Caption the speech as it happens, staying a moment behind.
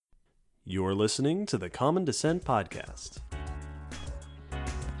You're listening to the Common Descent Podcast.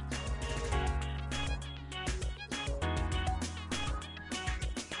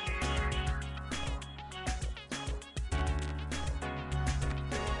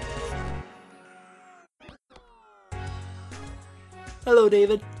 Hello,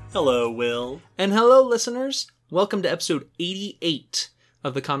 David. Hello, Will. And hello, listeners. Welcome to episode 88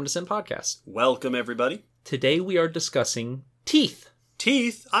 of the Common Descent Podcast. Welcome, everybody. Today we are discussing teeth.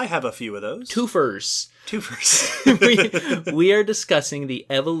 Teeth? I have a few of those. Twofers. we are discussing the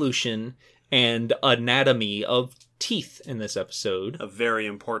evolution and anatomy of teeth in this episode. A very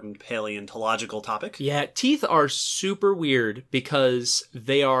important paleontological topic. Yeah, teeth are super weird because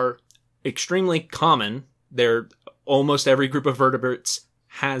they are extremely common. Almost every group of vertebrates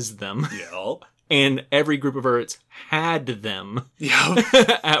has them. Yeah. And every group of vertebrates had them Yeah.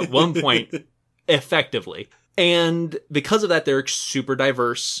 at one point, effectively. And because of that, they're super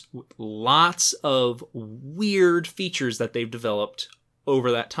diverse. Lots of weird features that they've developed over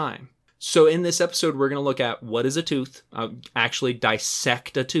that time. So in this episode, we're going to look at what is a tooth, actually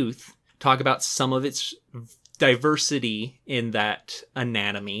dissect a tooth, talk about some of its diversity in that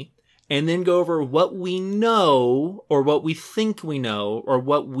anatomy, and then go over what we know, or what we think we know, or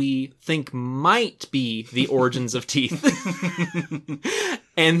what we think might be the origins of teeth.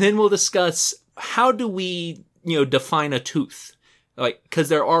 And then we'll discuss how do we, define a tooth? Because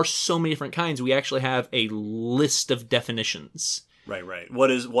there are so many different kinds, we actually have a list of definitions. Right. What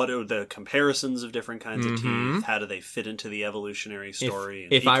are the comparisons of different kinds of teeth? How do they fit into the evolutionary story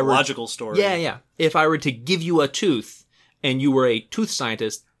and ecological story? Yeah. If I were to give you a tooth and you were a tooth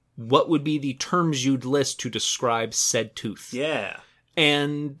scientist, what would be the terms you'd list to describe said tooth? Yeah.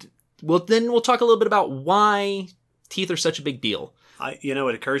 And then we'll talk a little bit about why teeth are such a big deal.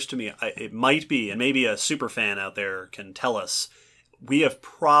 It occurs to me, it might be, and maybe a super fan out there can tell us, we have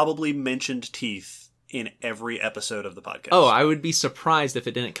probably mentioned teeth in every episode of the podcast. Oh, I would be surprised if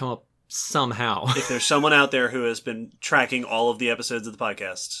it didn't come up somehow. If there's someone out there who has been tracking all of the episodes of the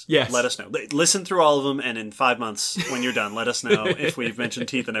podcast, yes, let us know. Listen through all of them, and in 5 months, when you're done, let us know if we've mentioned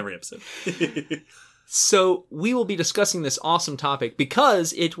teeth in every episode. So we will be discussing this awesome topic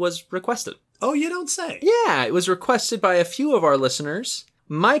because it was requested. Oh, you don't say? Yeah, it was requested by a few of our listeners,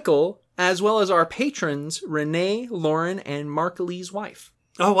 Michael, as well as our patrons, Renee, Lauren, and Mark-Lee's wife.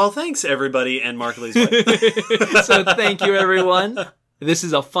 Oh, well, thanks, everybody, and Mark-Lee's wife. So thank you, everyone. This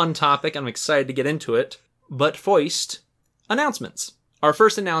is a fun topic. I'm excited to get into it. But first, announcements. Our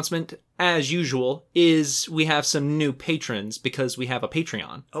first announcement, as usual, is we have some new patrons because we have a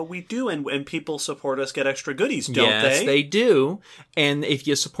Patreon. Oh, we do, and people support us get extra goodies, don't they? Yes, they do. And if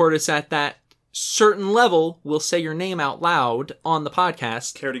you support us at that certain level, we'll say your name out loud on the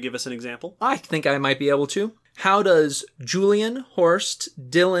podcast. Care to give us an example? I think I might be able to. How does Julian, Horst,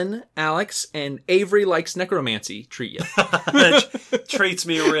 Dylan, Alex, and Avery Likes Necromancy treat you? That treats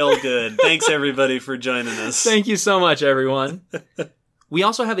me real good. Thanks, everybody, for joining us. Thank you so much, everyone. We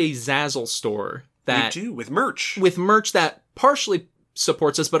also have a Zazzle store that... We do, with merch. With merch that partially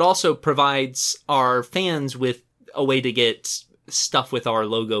supports us, but also provides our fans with a way to get stuff with our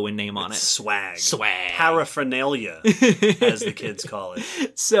logo and name on it. Swag. Swag. Paraphernalia, as the kids call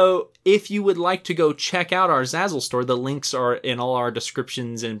it. So if you would like to go check out our Zazzle store, the links are in all our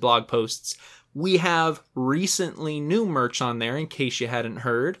descriptions and blog posts. We have recently new merch on there, in case you hadn't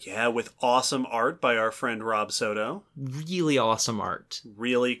heard. Yeah, with awesome art by our friend Rob Soto. Really awesome art.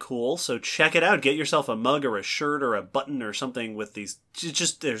 Really cool. So check it out. Get yourself a mug or a shirt or a button or something with these.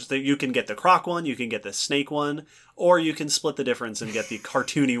 You can get the croc one, you can get the snake one, or you can split the difference and get the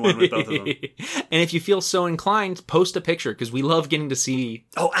cartoony one with both of them. And if you feel so inclined, post a picture, because we love getting to see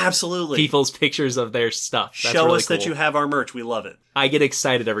absolutely people's pictures of their stuff. That's Show really us cool. that you have our merch. We love it. I get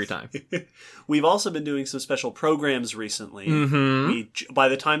excited every time. We've also been doing some special programs recently. By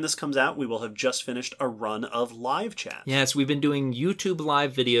the time this comes out, we will have just finished a run of live chat. Yes, we've been doing YouTube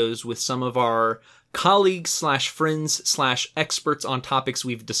live videos with some of our colleagues / friends / experts on topics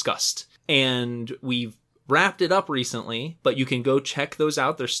we've discussed. And we've wrapped it up recently, but you can go check those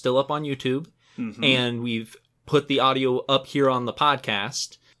out. They're still up on YouTube. And we've put the audio up here on the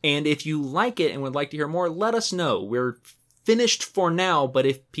podcast. And if you like it and would like to hear more, let us know. We're finished for now, but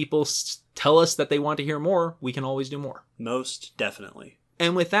if people tell us that they want to hear more, we can always do more. Most definitely.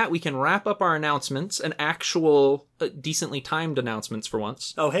 And with that, we can wrap up our announcements, an actual decently timed announcements for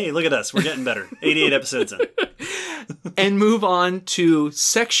once. Oh, hey, look at us. We're getting better. 88 episodes in. And move on to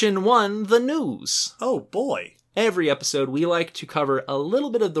Section 1, the news. Oh, boy. Every episode, we like to cover a little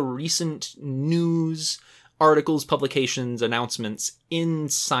bit of the recent news, articles, publications, announcements in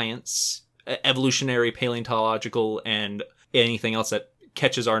science, evolutionary, paleontological, and anything else that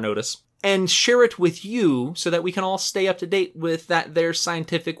catches our notice. and share it with you so that we can all stay up to date with their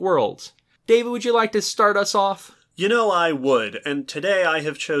scientific world. David, would you like to start us off? You know I would, and today I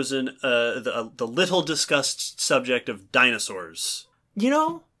have chosen the little discussed subject of dinosaurs. You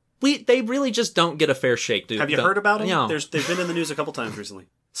know, they really just don't get a fair shake, dude. Have you heard about them? No. They've been in the news a couple times recently.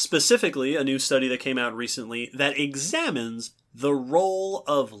 Specifically, a new study that came out recently that examines the role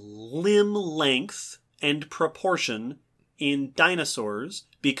of limb length and proportion in dinosaurs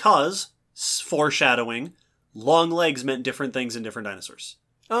because, foreshadowing, long legs meant different things in different dinosaurs.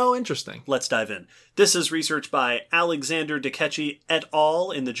 Oh, interesting. Let's dive in. This is research by Alexander Dekechi et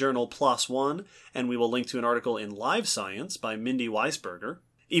al. In the journal PLOS ONE, and we will link to an article in Live Science by Mindy Weisberger.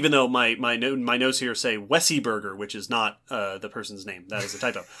 Even though my notes here say Wessieberger, which is not the person's name. That is a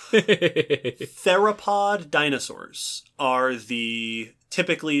typo. Theropod dinosaurs are the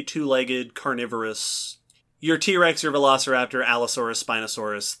typically two-legged carnivorous, your T-Rex, your Velociraptor, Allosaurus,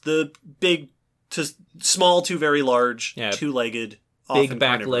 Spinosaurus, the big to small to very large, two-legged, big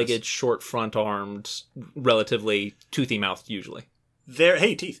back-legged, short front-armed, relatively toothy-mouthed usually.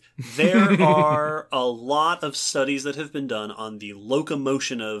 Teeth. There are a lot of studies that have been done on the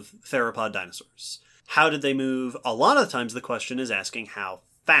locomotion of theropod dinosaurs. How did they move? A lot of times the question is asking how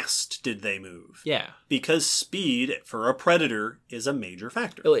fast did they move? Yeah. Because speed for a predator is a major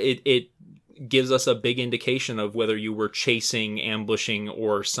factor. It gives us a big indication of whether you were chasing, ambushing,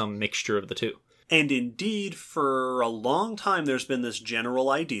 or some mixture of the two. And indeed, for a long time, there's been this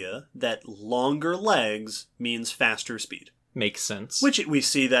general idea that longer legs means faster speed. Makes sense. Which we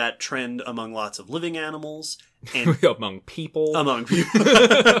see that trend among lots of living animals. And among people.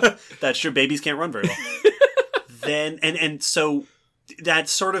 That's true. Babies can't run very well. And so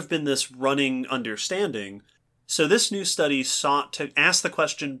that's sort of been this running understanding. So this new study sought to ask the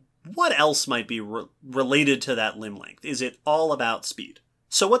question, what else might be related to that limb length? Is it all about speed?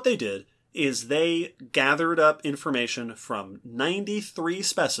 So what they did is they gathered up information from 93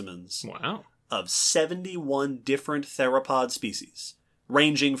 specimens. Wow. Of 71 different theropod species,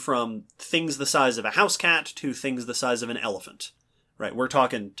 ranging from things the size of a house cat to things the size of an elephant. Right? We're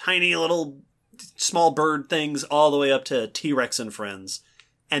talking tiny little small bird things all the way up to T-Rex and friends.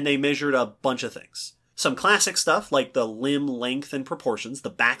 And they measured a bunch of things. Some classic stuff like the limb length and proportions, the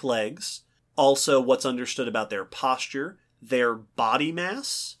back legs. Also what's understood about their posture, their body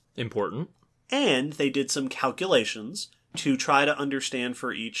mass. Important. And they did some calculations to try to understand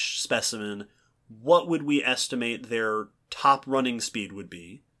for each specimen what would we estimate their top running speed would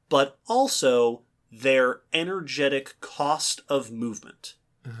be, but also their energetic cost of movement.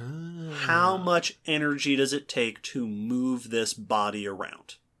 How much energy does it take to move this body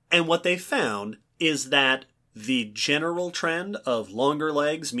around? And what they found is that the general trend of longer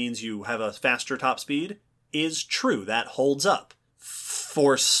legs means you have a faster top speed is true. That holds up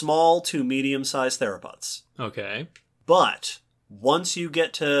for small to medium-sized theropods. Okay. But once you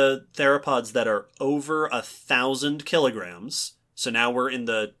get to theropods that are over 1,000 kilograms, so now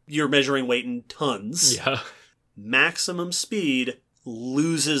you're measuring weight in tons. Yeah. Maximum speed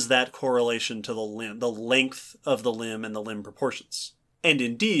loses that correlation to the length of the limb and the limb proportions. And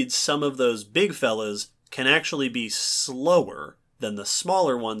indeed, some of those big fellas can actually be slower than the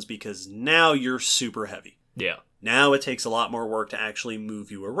smaller ones because now you're super heavy. Yeah. Now it takes a lot more work to actually move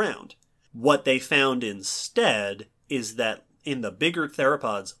you around. What they found instead is that in the bigger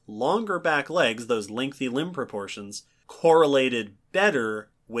theropods, longer back legs, those lengthy limb proportions, correlated better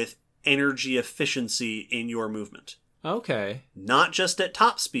with energy efficiency in your movement. Okay. Not just at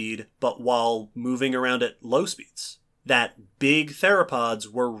top speed, but while moving around at low speeds. That big theropods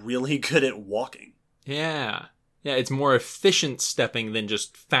were really good at walking. Yeah. Yeah, it's more efficient stepping than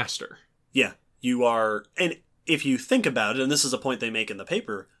just faster. Yeah, you are... And if you think about it, and this is a point they make in the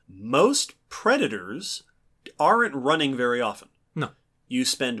paper, most predators aren't running very often. No. You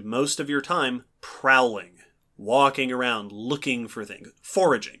spend most of your time prowling, walking around, looking for things.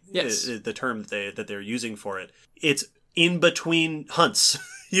 Foraging, yes, is the term that they're using for it. It's in between hunts.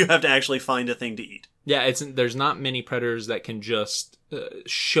 You have to actually find a thing to eat. Yeah, there's not many predators that can just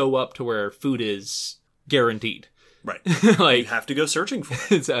show up to where food is guaranteed. Right. Like, you have to go searching for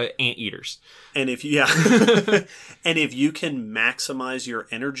it. It's anteaters. And if you can maximize your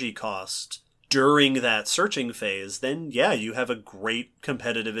energy cost during that searching phase, then yeah, you have a great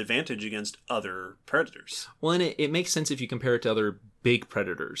competitive advantage against other predators. Well, and it makes sense if you compare it to other big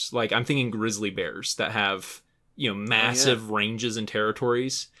predators. Like, I'm thinking grizzly bears that have, massive ranges and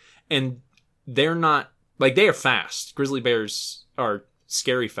territories. And they're not, they are fast. Grizzly bears are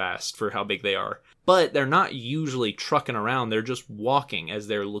scary fast for how big they are. But they're not usually trucking around. They're just walking as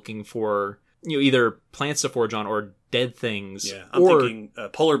they're looking for either plants to forage on or dead things. Yeah, I'm thinking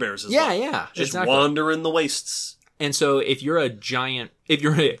polar bears as well. Yeah, just exactly. wander in the wastes. And so if you're a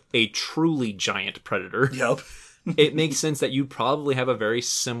truly giant predator, Yep. it makes sense that you probably have a very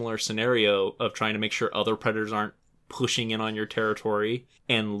similar scenario of trying to make sure other predators aren't pushing in on your territory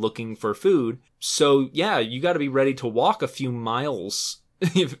and looking for food. So yeah, you got to be ready to walk a few miles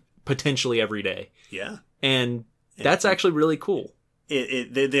potentially every day. Yeah. And that's actually really cool.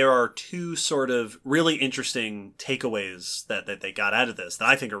 There are two sort of really interesting takeaways that they got out of this that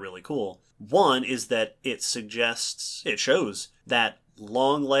I think are really cool. One is that it shows that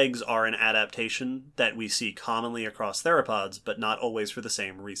long legs are an adaptation that we see commonly across theropods, but not always for the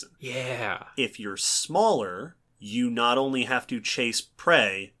same reason. Yeah. If you're smaller, you not only have to chase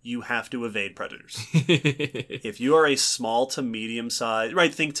prey, you have to evade predators. If you are a small to medium size,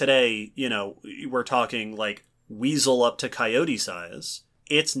 right, think today, we're talking like weasel up to coyote size.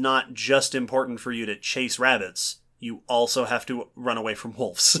 It's not just important for you to chase rabbits. You also have to run away from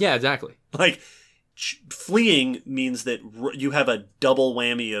wolves. Yeah, exactly. Like, fleeing means that you have a double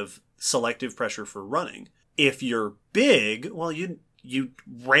whammy of selective pressure for running. If you're big, well, you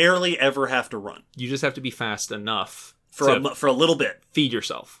rarely ever have to run. You just have to be fast enough for a little bit. Feed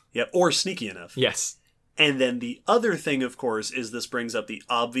yourself. Yeah, or sneaky enough. Yes. And then the other thing, of course, is this brings up the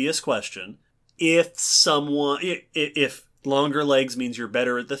obvious question. If longer legs means you're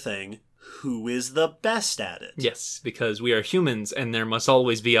better at the thing, who is the best at it? Yes, because we are humans and there must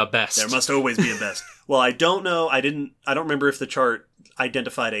always be a best. There must always be a best. Well, I don't know. I don't remember if the chart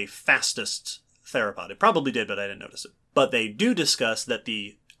identified a fastest theropod. It probably did, but I didn't notice it. But they do discuss that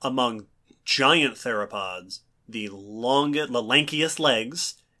among giant theropods, the lankiest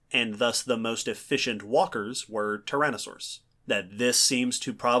legs and thus the most efficient walkers were Tyrannosaurs. That this seems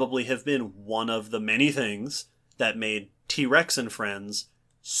to probably have been one of the many things that made T-Rex and friends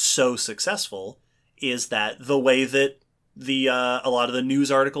so successful, is that the way that a lot of the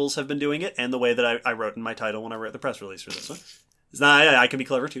news articles have been doing it, and the way that I wrote in my title when I wrote the press release for this one, is not, I can be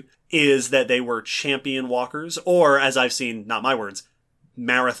clever too, is that they were champion walkers, or as I've seen, not my words,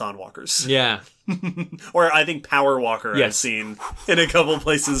 marathon walkers. Yeah. Or I think power walker yes. I've seen in a couple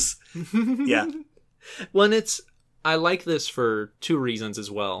places. Yeah. Well, and I like this for two reasons as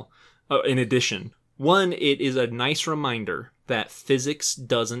well. In addition, one, it is a nice reminder that physics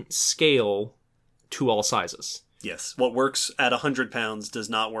doesn't scale to all sizes. Yes. What works at 100 pounds does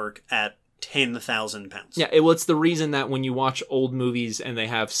not work at 10,000 pounds. Yeah, it's the reason that when you watch old movies and they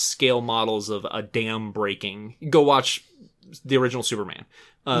have scale models of a dam breaking, go watch the original Superman.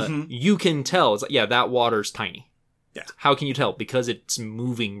 You can tell, it's like, yeah, that water's tiny. Yeah. How can you tell? Because it's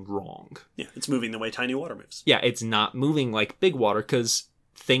moving wrong. Yeah, it's moving the way tiny water moves. Yeah, it's not moving like big water because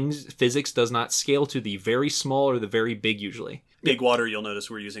physics does not scale to the very small or the very big usually. Big water, you'll notice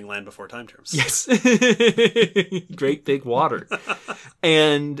we're using land before time terms. Yes. Great big water.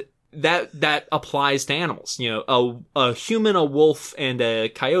 And that applies to animals. A human, a wolf, and a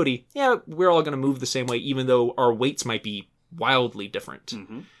coyote, yeah, we're all going to move the same way, even though our weights might be wildly different.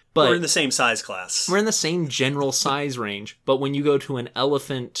 Mm-hmm. But we're in the same size class. We're in the same general size range. But when you go to an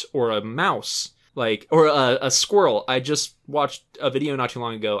elephant or a mouse, or a squirrel, I just watched a video not too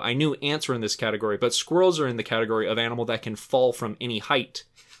long ago. I knew ants were in this category, but squirrels are in the category of animal that can fall from any height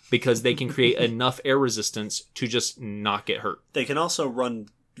because they can create enough air resistance to just not get hurt. They can also run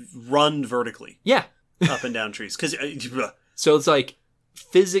vertically. Yeah. Up and down trees. So it's like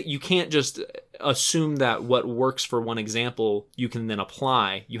you can't just assume that what works for one example you can then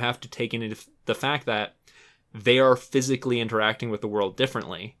apply. You have to take into the fact that they are physically interacting with the world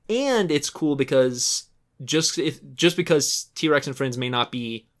differently. And it's cool because just because T-Rex and friends may not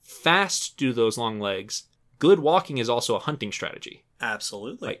be fast due to those long legs, good walking is also a hunting strategy.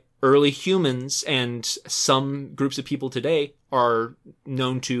 Absolutely. Like early humans and some groups of people today are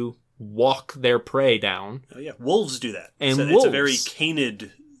known to walk their prey down. Oh yeah, wolves do that. And wolves. It's a very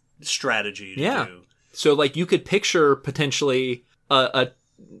canid strategy to do. So like you could picture potentially a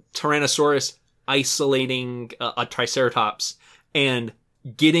Tyrannosaurus isolating a Triceratops and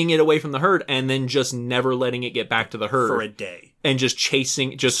getting it away from the herd and then just never letting it get back to the herd for a day and just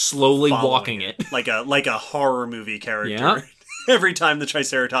slowly walking it like a horror movie character. Yeah. Every time the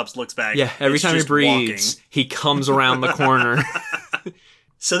Triceratops looks back, yeah, every time he breathes, he comes around the corner.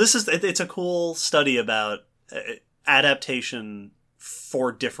 So it's a cool study about adaptation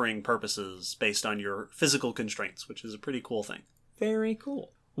for differing purposes based on your physical constraints, which is a pretty cool thing. Very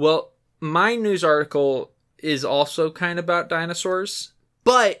cool. Well, my news article is also kind of about dinosaurs,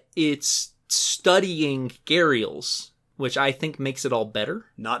 but it's studying gharials, which I think makes it all better.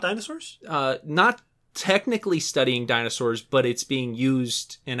 Not dinosaurs? Not technically studying dinosaurs, but it's being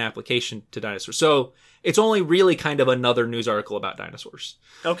used in application to dinosaurs. So it's only really kind of another news article about dinosaurs.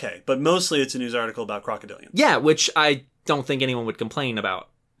 Okay, but mostly it's a news article about crocodilians. Yeah, which I don't think anyone would complain about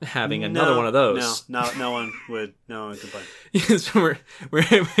having another one of those. No one would complain. Yes,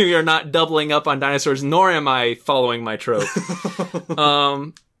 we are not doubling up on dinosaurs, nor am I following my trope.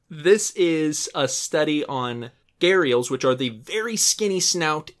 This is a study on gharials, which are the very skinny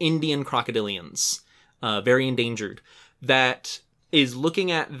snout Indian crocodilians, very endangered, that is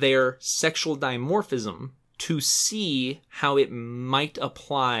looking at their sexual dimorphism to see how it might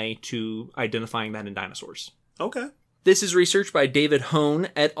apply to identifying that in dinosaurs. Okay. This is research by David Hone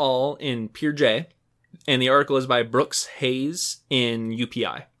et al. In Peer J, and the article is by Brooks Hayes in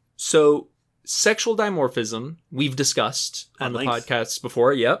UPI. So, sexual dimorphism, we've discussed on the podcast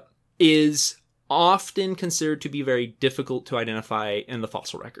before, is often considered to be very difficult to identify in the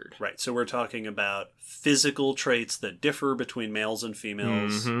fossil record. Right, so we're talking about physical traits that differ between males and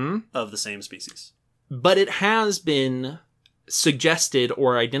females of the same species. But it has been suggested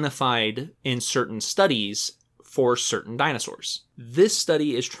or identified in certain studies for certain dinosaurs. This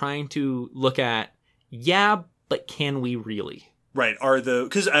study is trying to look at, but can we really? Right,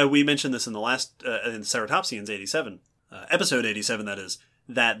 because we mentioned this in the last, in Ceratopsians 87, episode 87 that is,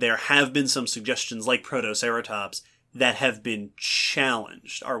 that there have been some suggestions like Protoceratops that have been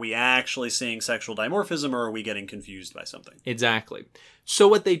challenged. Are we actually seeing sexual dimorphism, or are we getting confused by something? Exactly. So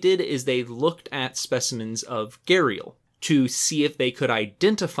what they did is they looked at specimens of gharial to see if they could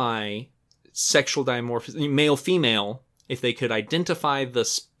identify sexual dimorphism, male-female, if they could identify the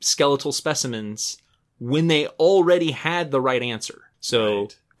skeletal specimens when they already had the right answer. So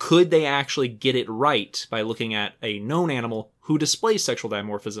could they actually get it right by looking at a known animal who displays sexual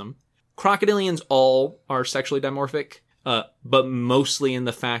dimorphism? Crocodilians all are sexually dimorphic, but mostly in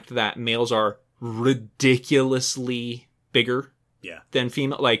the fact that males are ridiculously bigger than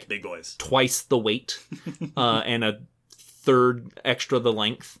female, like big boys, twice the weight, and a third extra the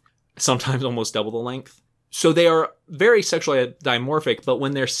length, sometimes almost double the length. So they are very sexually dimorphic, but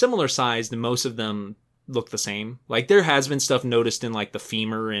when they're similar sized, most of them look the same. Like there has been stuff noticed in like the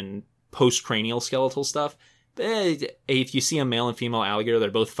femur and postcranial skeletal stuff. If you see a male and female alligator,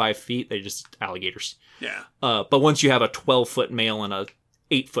 they're both 5 feet. They're just alligators. Yeah. But once you have a 12-foot male and a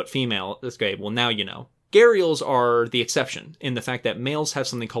 8-foot female, that's great. Well, now you know. Gharials are the exception in the fact that males have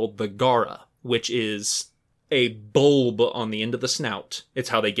something called the gara, which is a bulb on the end of the snout. It's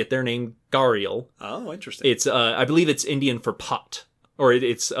how they get their name, gharial. Oh, interesting. It's I believe it's Indian for pot, or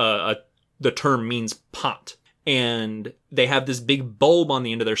it's the term means pot. And they have this big bulb on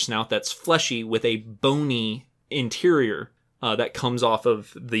the end of their snout that's fleshy with a bony interior that comes off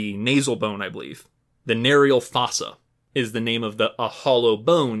of the nasal bone, I believe. The narial fossa is the name of a hollow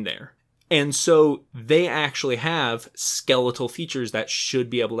bone there. And so they actually have skeletal features that should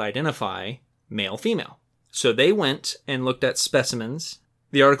be able to identify male-female. So they went and looked at specimens.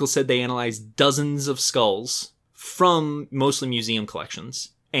 The article said they analyzed dozens of skulls from mostly museum collections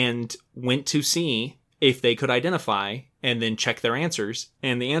and went to see if they could identify and then check their answers.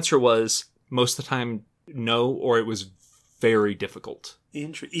 And the answer was most of the time no, or it was very difficult.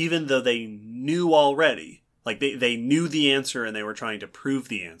 Even though they knew already. Like they knew the answer and they were trying to prove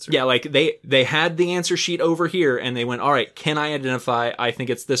the answer. Yeah, like they had the answer sheet over here and they went, all right, can I identify? I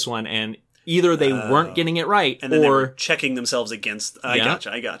think it's this one. And either they weren't getting it right, and then they were checking themselves against. I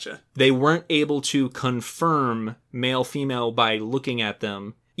gotcha. They weren't able to confirm male-female by looking at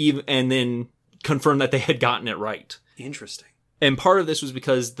them, and then confirm that they had gotten it right. Interesting. And part of this was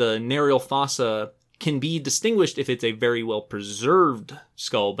because the narial fossa can be distinguished if it's a very well-preserved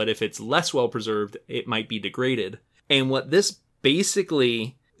skull, but if it's less well-preserved, it might be degraded. And what this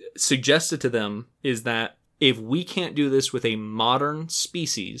basically suggested to them is that if we can't do this with a modern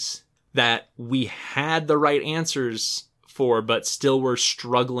species that we had the right answers for, but still we're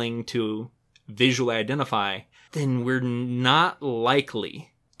struggling to visually identify, then we're not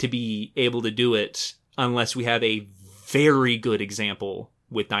likely to be able to do it unless we have a very good example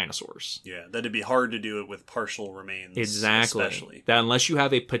with dinosaurs. Yeah, that'd be hard to do it with partial remains. Exactly. Especially. That unless you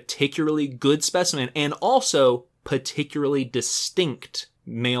have a particularly good specimen and also particularly distinct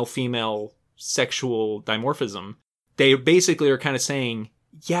male-female sexual dimorphism, they basically are kind of saying,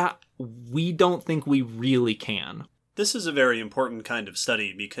 yeah, we don't think we really can. This is a very important kind of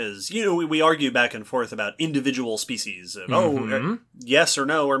study because, we argue back and forth about individual species of, yes or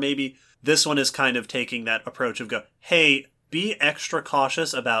no, or maybe this one is kind of taking that approach of hey, be extra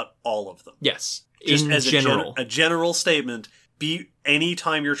cautious about all of them. Yes. Just in as general. a general statement,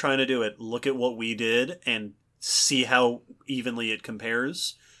 anytime you're trying to do it, look at what we did and see how evenly it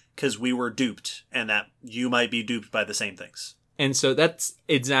compares. because we were duped, and that you might be duped by the same things. And so that's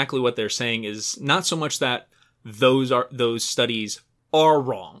exactly what they're saying, is not so much that those studies are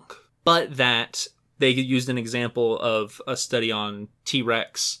wrong, but that they used an example of a study on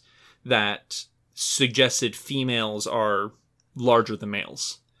T-Rex that suggested females are larger than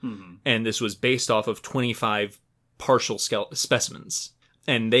males. Mm-hmm. And this was based off of 25 partial specimens.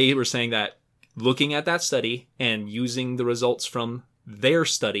 And they were saying that looking at that study and using the results from their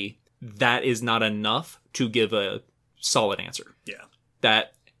study, that is not enough to give a solid answer. Yeah.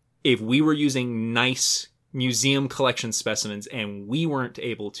 That if we were using nice museum collection specimens and we weren't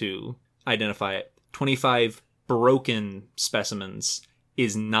able to identify it, 25 broken specimens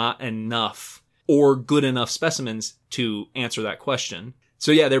is not enough or good enough specimens to answer that question.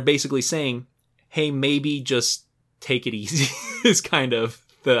 So yeah, they're basically saying, hey, maybe just take it easy is kind of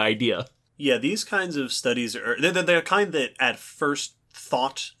the idea. Yeah, these kinds of studies they're the kind that at first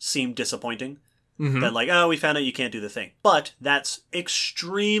thought seem disappointing. Mm-hmm. That like, oh, we found out you can't do the thing. But that's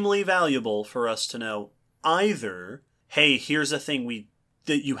extremely valuable for us to know. Either, hey, here's a thing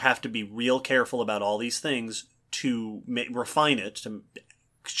that you have to be real careful about all these things to refine it, to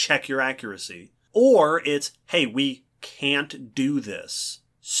check your accuracy. Or it's, hey, we can't do this,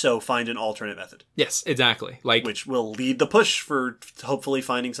 so find an alternate method. Yes, exactly. Which will lead the push for hopefully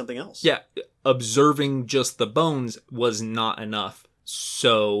finding something else. Yeah, observing just the bones was not enough.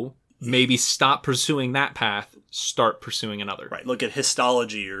 So maybe stop pursuing that path, start pursuing another. Right, look at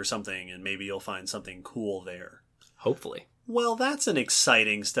histology or something, and maybe you'll find something cool there. Hopefully. Well, that's an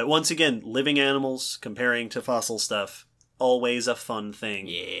exciting step. Once again, living animals comparing to fossil stuff, always a fun thing.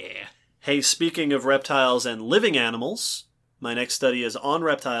 Yeah. Hey, speaking of reptiles and living animals, my next study is on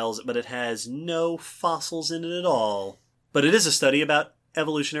reptiles, but it has no fossils in it at all. But it is a study about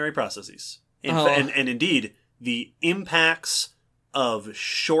evolutionary processes. And indeed, the impacts of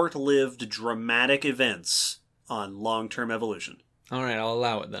short-lived dramatic events on long-term evolution. All right, I'll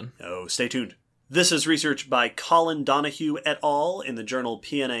allow it then. Oh, stay tuned. This is research by Colin Donahue et al. In the journal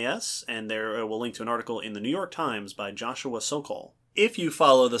PNAS, and there we'll link to an article in the New York Times by Joshua Sokol. If you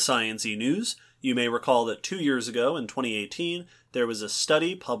follow the Science-y news, you may recall that 2 years ago, in 2018, there was a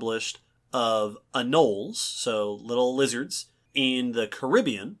study published of anoles, so little lizards, in the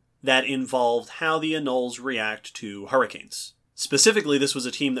Caribbean that involved how the anoles react to hurricanes. Specifically, this was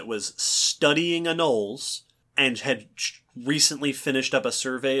a team that was studying anoles and had recently finished up a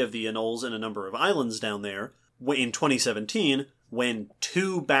survey of the anoles in a number of islands down there in 2017 when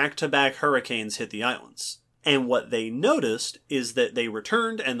 2 back-to-back hurricanes hit the islands. And what they noticed is that they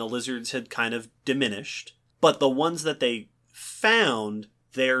returned and the lizards had kind of diminished, but the ones that they found,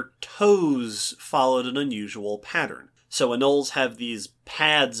 their toes followed an unusual pattern. So anoles have these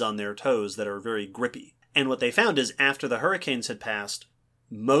pads on their toes that are very grippy. And what they found is after the hurricanes had passed,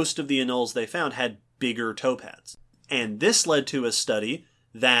 most of the anoles they found had bigger toe pads. And this led to a study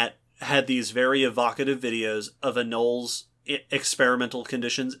that had these very evocative videos of anoles' experimental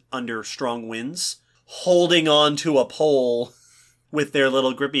conditions under strong winds, holding on to a pole with their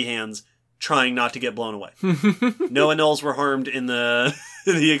little grippy hands, trying not to get blown away. No anoles were harmed in the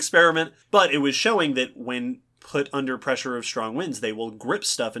experiment, but it was showing that when put under pressure of strong winds, they will grip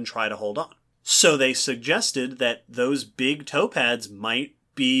stuff and try to hold on. So they suggested that those big toe pads might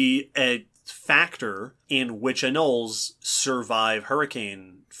be a factor in which anoles survive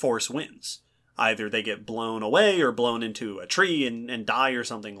hurricane force winds. Either they get blown away or blown into a tree and die or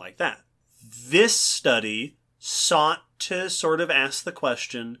something like that. This study sought to sort of ask the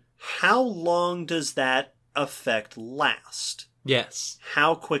question, how long does that effect last? Yes.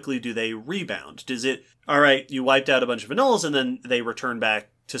 How quickly do they rebound? Does it, all right, you wiped out a bunch of anoles and then they return back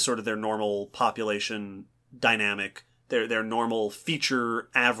to sort of their normal population dynamic, their normal feature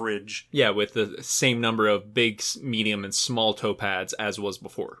average. Yeah, with the same number of big, medium, and small toe pads as was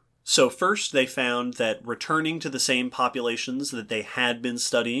before. So first they found that returning to the same populations that they had been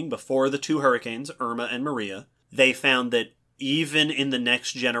studying before the 2 hurricanes, Irma and Maria, they found that even in the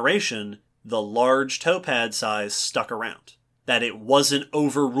next generation, the large toe pad size stuck around. That it wasn't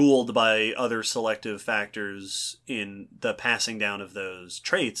overruled by other selective factors in the passing down of those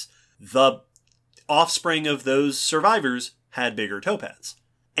traits. The offspring of those survivors had bigger toe pads.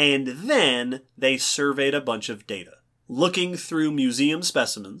 And then they surveyed a bunch of data. Looking through museum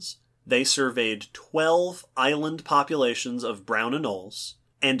specimens, they surveyed 12 island populations of brown anoles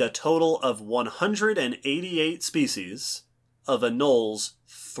and a total of 188 species of anoles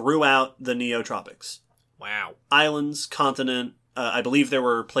throughout the neotropics. Wow. Islands, continent, I believe there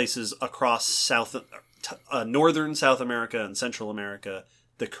were places across northern South America and Central America,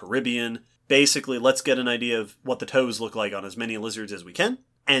 the Caribbean. Basically, let's get an idea of what the toes look like on as many lizards as we can.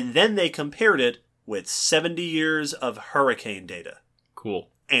 And then they compared it with 70 years of hurricane data. Cool.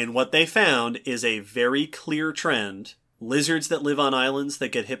 And what they found is a very clear trend. Lizards that live on islands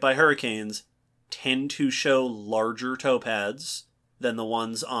that get hit by hurricanes tend to show larger toe pads than the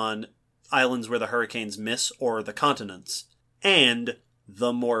ones on islands where the hurricanes miss or the continents. And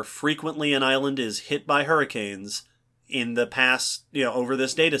the more frequently an island is hit by hurricanes in the past, over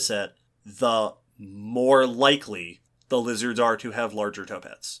this data set, the more likely the lizards are to have larger toe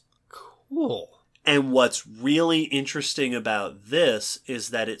pads. Cool. And what's really interesting about this is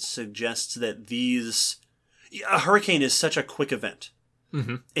that it suggests that a hurricane is such a quick event.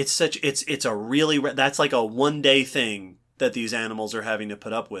 Mm-hmm. That's like a one-day thing that these animals are having to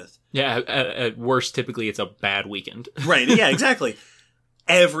put up with. Yeah, at worst, typically it's a bad weekend. Right, yeah, exactly.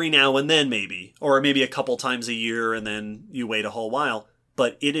 Every now and then, maybe. Or maybe a couple times a year, and then you wait a whole while.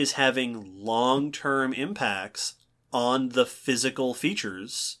 But it is having long-term impacts on the physical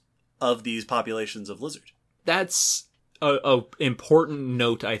features of these populations of lizard. That's a important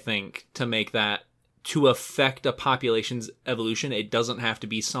note, I think, to make, that to affect a population's evolution, it doesn't have to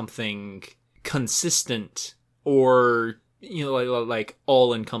be something consistent or, like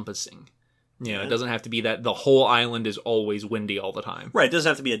all-encompassing. It doesn't have to be that the whole island is always windy all the time. Right, it doesn't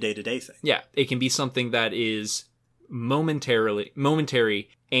have to be a day-to-day thing. Yeah, it can be something that is momentary,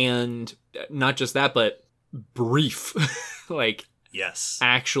 and not just that, but brief. Yes.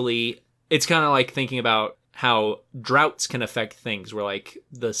 Actually, it's kind of like thinking about how droughts can affect things, where like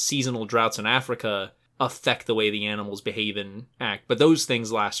the seasonal droughts in Africa affect the way the animals behave and act. But those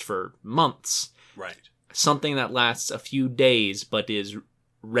things last for months. Right. Something that lasts a few days but is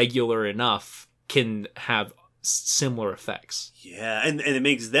regular enough can have similar effects. Yeah, and it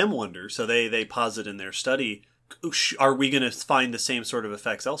makes them wonder. So they posit in their study, are we going to find the same sort of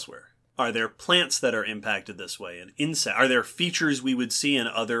effects elsewhere? Are there plants that are impacted this way? And insects? Are there features we would see in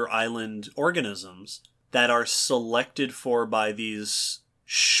other island organisms that are selected for by these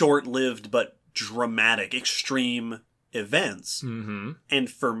short-lived but dramatic, extreme events? Mm-hmm. And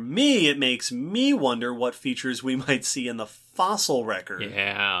for me, it makes me wonder what features we might see in the fossil record.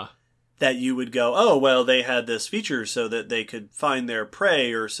 Yeah. That you would go, oh, well, they had this feature so that they could find their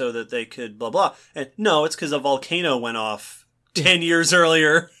prey or so that they could blah, blah. And no, it's because a volcano went off 10 years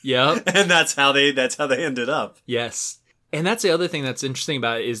earlier. Yep. And that's how they ended up. Yes. And that's the other thing that's interesting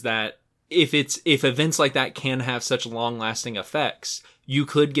about it, is that if events like that can have such long-lasting effects, you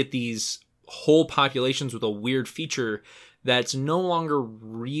could get these whole populations with a weird feature that's no longer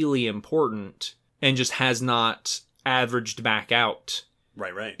really important and just has not averaged back out.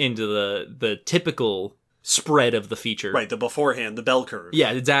 Right. Into the typical spread of the feature. Right, the beforehand, the bell curve.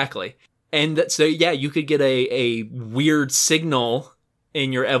 Yeah, exactly. And so, yeah, you could get a weird signal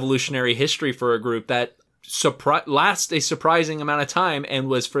in your evolutionary history for a group that lasts a surprising amount of time and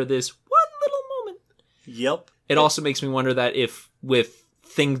was for this one little moment. Yep. It also makes me wonder that if, with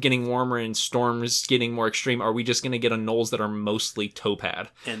things getting warmer and storms getting more extreme, are we just going to get anoles that are mostly topad?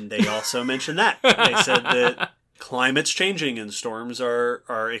 And they also mentioned that. They said that climate's changing and storms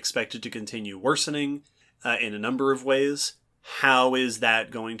are expected to continue worsening in a number of ways. How is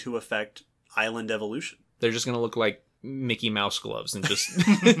that going to affect island evolution? They're just going to look like Mickey Mouse gloves and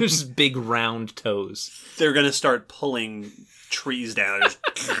just big round toes. They're going to start pulling trees down.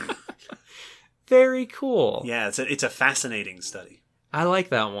 Very cool. Yeah, it's a fascinating study. I like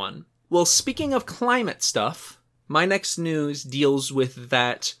that one. Well, speaking of climate stuff, my next news deals with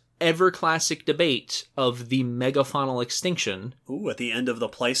that ever-classic debate of the megafaunal extinction. Ooh, at the end of the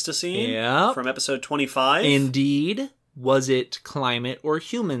Pleistocene? Yeah. From episode 25? Indeed. Was it climate or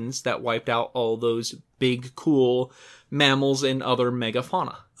humans that wiped out all those big, cool mammals and other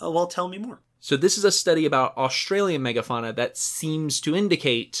megafauna? Oh, well, tell me more. So this is a study about Australian megafauna that seems to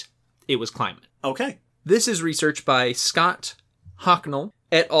indicate it was climate. Okay. This is research by Scott Hocknell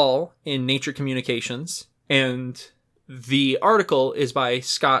et al. In Nature Communications, and the article is by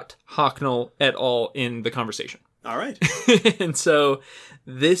Scott Hocknell et al. In The Conversation. All right. And so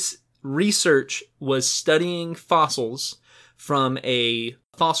this research was studying fossils from a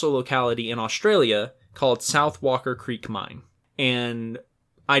fossil locality in Australia called South Walker Creek Mine, and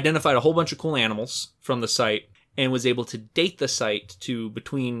identified a whole bunch of cool animals from the site and was able to date the site to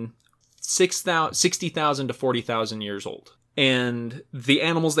between 60,000 to 40,000 years old. And the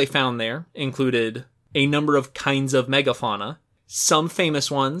animals they found there included a number of kinds of megafauna, some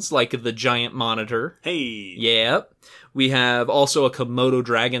famous ones like the giant monitor. Hey. Yep. We have also a Komodo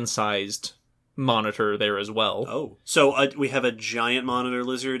dragon-sized monitor there as well. Oh. So we have a giant monitor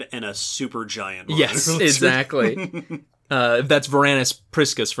lizard and a super giant monitor lizard. Yes, exactly. That's Varanus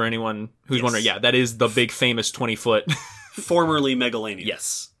priscus for anyone who's wondering. Yeah, that is the big famous 20-foot Formerly Megalania.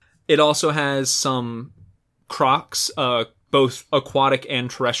 Yes. It also has some crocs, both aquatic and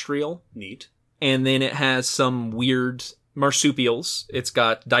terrestrial. Neat. And then it has some weird marsupials. It's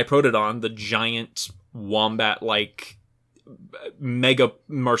got Diprotodon, the giant wombat-like mega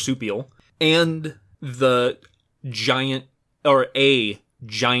marsupial, and the giant, or a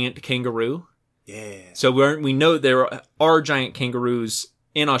giant kangaroo. Yeah. So we know there are giant kangaroos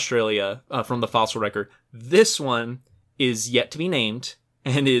in Australia from the fossil record. This one is yet to be named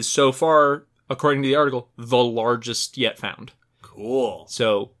and is so far, according to the article, the largest yet found. Cool.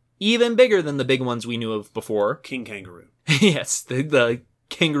 So even bigger than the big ones we knew of before. King kangaroo. Yes, the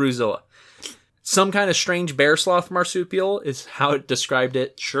Kangaroozilla. Some kind of strange bear sloth marsupial is how it described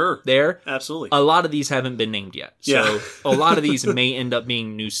it. Sure. There. Absolutely. A lot of these haven't been named yet. So Yeah. a lot of these may end up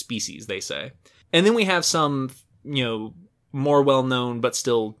being new species, they say. And then we have some, more well-known but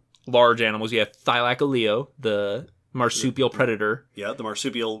still large animals. You have Thylacoleo, the marsupial predator. Yeah, the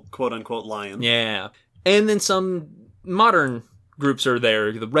marsupial quote-unquote lion. Yeah. And then some modern groups are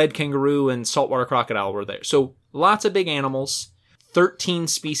there. The red kangaroo and saltwater crocodile were there. So lots of big animals. 13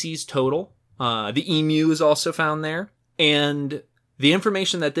 species total. The emu is also found there. And the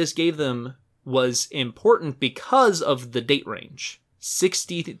information that this gave them was important because of the date range.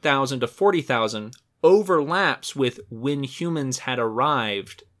 60,000 to 40,000 overlaps with when humans had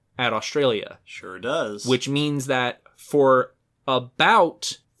arrived at Australia. Sure does. Which means that for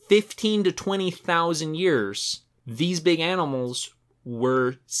about 15 to 20,000 years, these big animals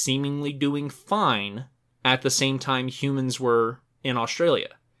were seemingly doing fine at the same time humans were in Australia.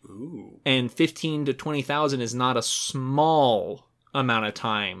 Ooh. And 15 to 20,000 is not a small amount of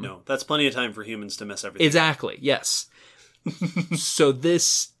time. No, that's plenty of time for humans to mess everything Exactly, yes. So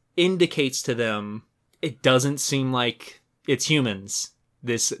this indicates to them, it doesn't seem like it's humans.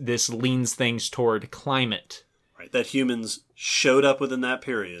 This leans things toward climate. Right, that humans showed up within that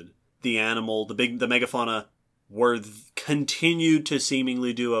period. The animal, the megafauna, continued to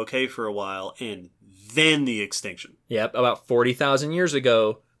seemingly do okay for a while, and then the extinction. Yep, about 40,000 years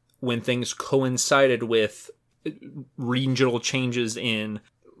ago, when things coincided with regional changes in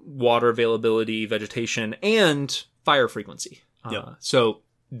water availability, vegetation, and fire frequency. Yep. So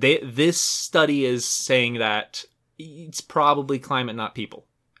this study is saying that it's probably climate, not people,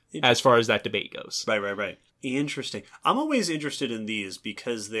 as far as that debate goes. Right. Interesting. I'm always interested in these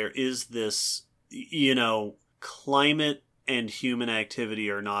because there is this, climate and human activity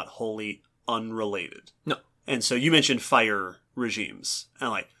are not wholly unrelated. No. And so you mentioned fire regimes.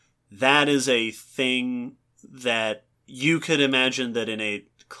 And that is a thing that you could imagine that in a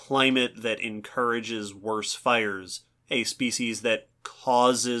climate that encourages worse fires, a species that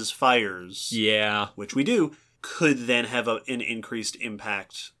causes fires, Yeah. which we do, could then have an increased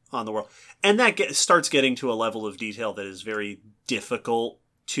impact on the world. And that starts getting to a level of detail that is very difficult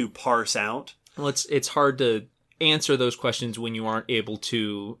to parse out. Well, it's hard to answer those questions when you aren't able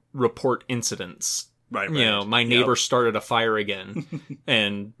to report incidents. Right. My neighbor started a fire again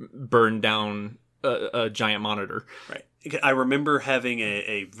and burned down a giant monitor. Right. I remember having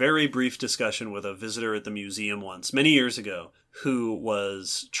a very brief discussion with a visitor at the museum once, many years ago, who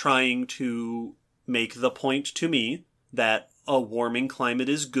was trying to make the point to me that a warming climate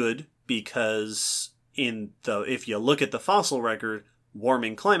is good because if you look at the fossil record,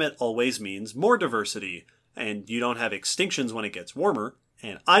 warming climate always means more diversity, and you don't have extinctions when it gets warmer.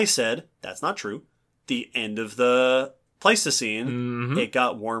 And I said, that's not true. The end of the Pleistocene, it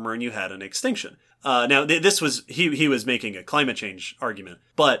got warmer and you had an extinction. Now, this was, he was making a climate change argument,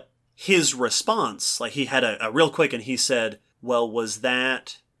 but his response, he had a real quick, and he said, well, was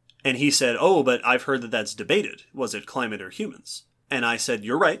that, and he said, oh, but I've heard that that's debated. Was it climate or humans? And I said,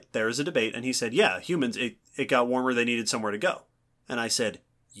 you're right, there is a debate. And he said, yeah, humans, it got warmer, they needed somewhere to go. And I said,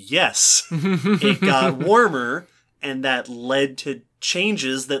 yes, it got warmer, and that led to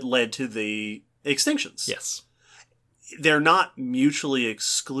changes that led to the extinctions. Yes. They're not mutually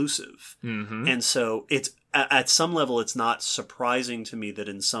exclusive. Mm-hmm. And so it's at some level, it's not surprising to me that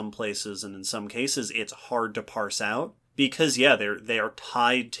in some places and in some cases it's hard to parse out because, yeah, they are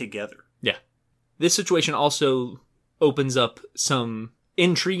tied together. Yeah. This situation also opens up some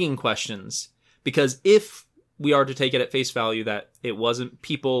intriguing questions because if we are to take it at face value that it wasn't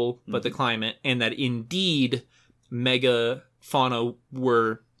people but the climate, and that indeed megafauna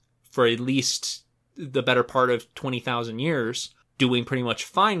were, for at least the better part of 20,000 years, doing pretty much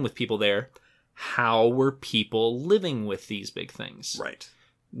fine with people there, how were people living with these big things? Right.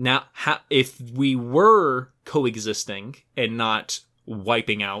 Now, if we were coexisting and not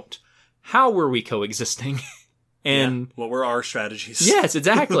wiping out, how were we coexisting? And what were our strategies? yes,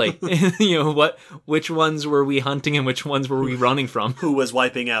 exactly. Which ones were we hunting and which ones were we running from? Who was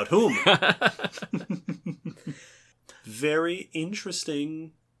wiping out whom? Very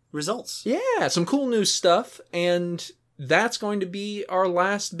interesting results. Yeah, some cool new stuff, and that's going to be our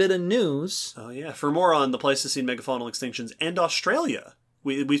last bit of news. Oh yeah, for more on the Pleistocene megafaunal extinctions and Australia,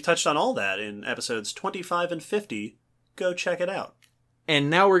 we've touched on all that in episodes 25 and 50. Go check it out.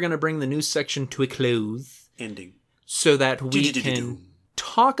 And now we're going to bring the news section to a close. Ending. So that we can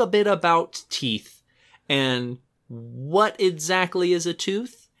talk a bit about teeth and what exactly is a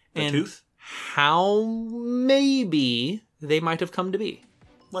tooth and tooth? How maybe they might have come to be.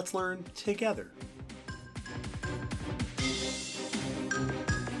 Let's learn together.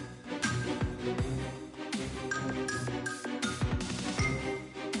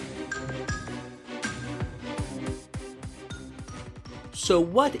 So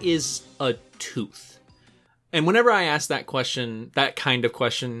what is a tooth? And whenever I ask that question, that kind of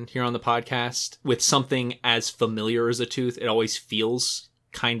question here on the podcast, with something as familiar as a tooth, it always feels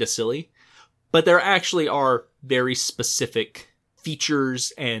kind of silly. But there actually are very specific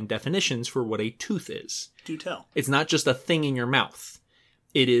features and definitions for what a tooth is. Do tell. It's not just a thing in your mouth.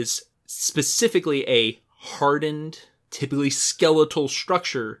 It is specifically a hardened, typically skeletal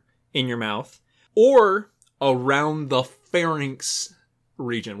structure in your mouth or around the pharynx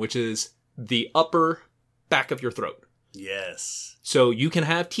region, which is the upper back of your throat. Yes. So you can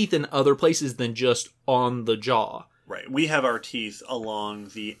have teeth in other places than just on the jaw. Right. We have our teeth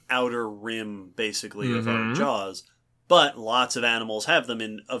along the outer rim, basically, of our jaws, but lots of animals have them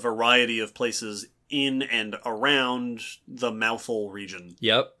in a variety of places in and around the mouthhole region.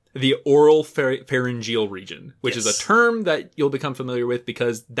 Yep. The oral pharyngeal region, which is a term that you'll become familiar with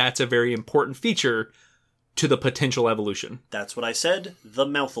because that's a very important feature to the potential evolution. That's what I said, the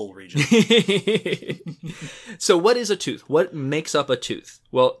mouthhole region. So what is a tooth? What makes up a tooth?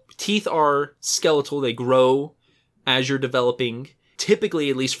 Well, teeth are skeletal. They grow as you're developing, typically,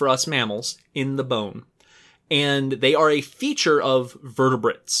 at least for us mammals, in the bone. And they are a feature of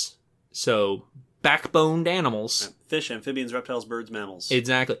vertebrates. So backboned animals. Fish, amphibians, reptiles, birds, mammals.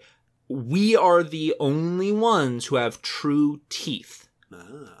 Exactly. We are the only ones who have true teeth.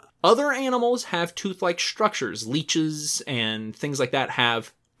 Ah. Other animals have tooth-like structures. Leeches and things like that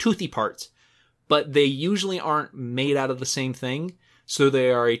have toothy parts. But they usually aren't made out of the same thing. So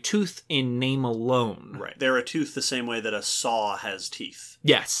they are a tooth in name alone. Right. They're a tooth the same way that a saw has teeth.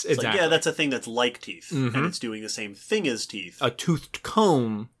 Yes, It's exactly. like, yeah, that's a thing that's like teeth. And it's doing the same thing as teeth. A toothed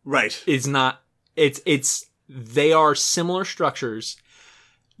comb Right. is not... They are similar structures.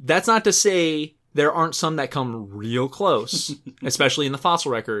 That's not to say there aren't some that come real close, especially in the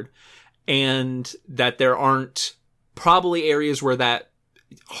fossil record, and that there aren't probably areas where that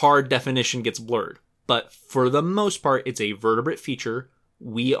hard definition gets blurred. But for the most part, it's a vertebrate feature.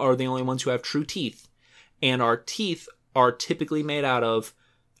 We are the only ones who have true teeth. And our teeth are typically made out of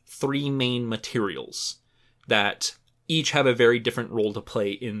 3 main materials that each have a very different role to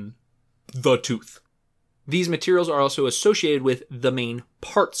play in the tooth. These materials are also associated with the main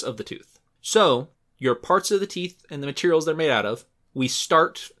parts of the tooth. So, your parts of the teeth and the materials they're made out of, we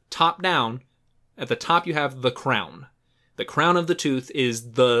start top down. At the top you have the crown. The crown of the tooth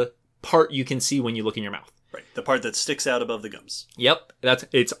is the part you can see when you look in your mouth. Right. The part that sticks out above the gums. Yep,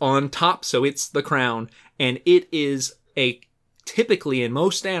 it's on top, so it's the crown, and it is typically in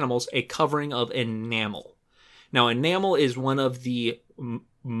most animals a covering of enamel. Now, enamel is one of the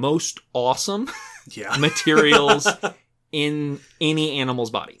most awesome materials in any animal's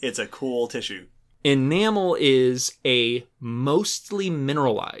body. It's a cool tissue. Enamel is a mostly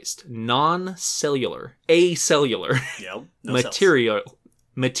mineralized, non-cellular, acellular Yep.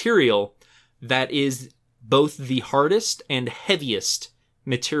 material that is both the hardest and heaviest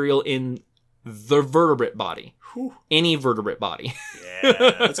material in the vertebrate body. Whew. Any vertebrate body.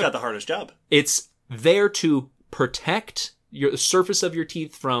 Yeah, that's got the hardest job. It's there to protect the surface of your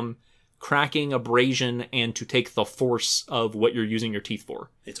teeth from cracking, abrasion, and to take the force of what you're using your teeth for.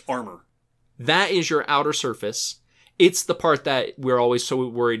 It's armor. That is your outer surface. It's the part that we're always so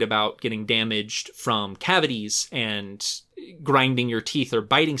worried about getting damaged from cavities and grinding your teeth or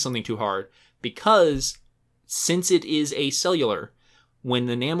biting something too hard, because since it is acellular, when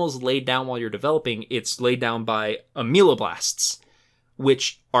the enamel's laid down while you're developing, it's laid down by ameloblasts,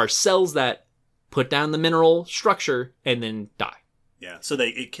 which are cells that put down the mineral structure and then die. Yeah, so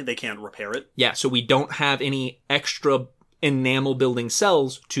they can't repair it. Yeah, so we don't have any extra enamel building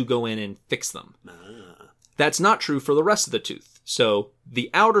cells to go in and fix them. That's not true for the rest of the tooth. So the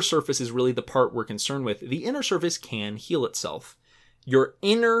outer surface is really the part we're concerned with. The inner surface can heal itself. Your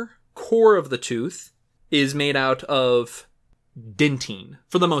inner core of the tooth is made out of dentine,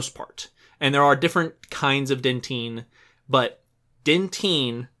 for the most part. And there are different kinds of dentine, but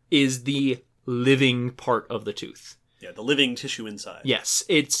dentine is the living part of the tooth. Yeah, the living tissue inside. Yes,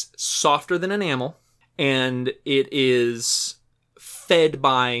 it's softer than enamel, and it is fed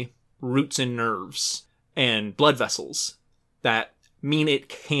by roots and nerves and blood vessels that mean it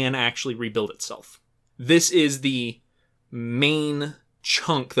can actually rebuild itself. This is the main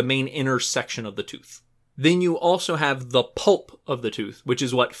chunk, the main inner section of the tooth. Then you also have the pulp of the tooth, which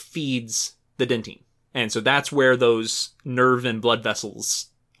is what feeds the dentine. And so that's where those nerve and blood vessels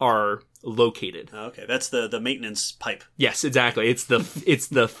are located. Okay, that's the maintenance pipe. Yes, exactly. It's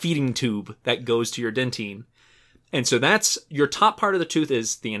the feeding tube that goes to your dentine. And so that's your top part of the tooth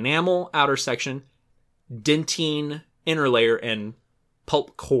is the enamel outer section, dentine inner layer, and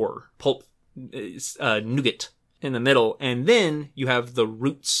pulp core, pulp nougat in the middle. And then you have the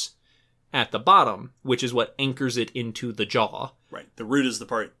roots at the bottom, which is what anchors it into the jaw. Right. The root is the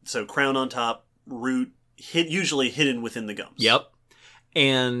part. So crown on top, root usually hidden within the gums. Yep.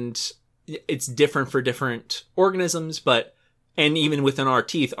 And it's different for different organisms, and even within our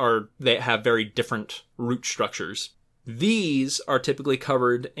teeth they have very different root structures. These are typically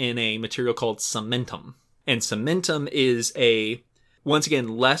covered in a material called cementum. And cementum is once again,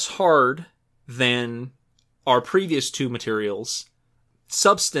 less hard than our previous two materials,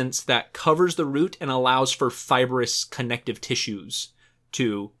 substance that covers the root and allows for fibrous connective tissues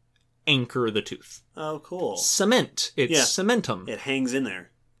to anchor the tooth. Oh, cool. Cement. It's cementum. It hangs in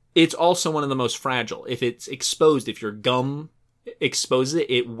there. It's also one of the most fragile. If it's exposed, if your gum exposes it,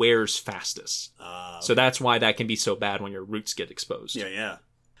 it wears fastest. So that's why that can be so bad when your roots get exposed. Yeah.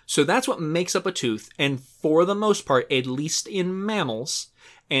 So that's what makes up a tooth. And for the most part, at least in mammals,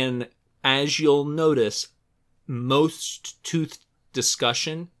 and as you'll notice, most tooth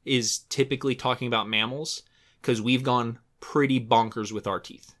discussion is typically talking about mammals because we've gone pretty bonkers with our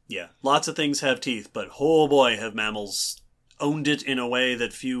teeth. Yeah, lots of things have teeth, but oh boy, have mammals owned it in a way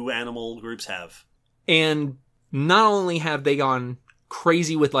that few animal groups have. And not only have they gone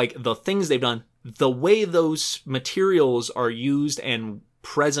crazy with like the things they've done, the way those materials are used and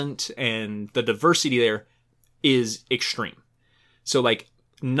present and the diversity there is extreme. So like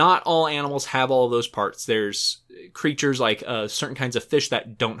not all animals have all of those parts. There's creatures like certain kinds of fish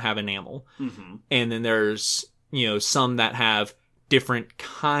that don't have enamel. Mm-hmm. And then there's, some that have different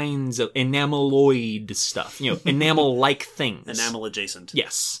kinds of enameloid stuff, enamel-like things. Enamel adjacent.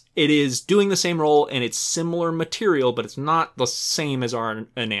 Yes. It is doing the same role and it's similar material, but it's not the same as our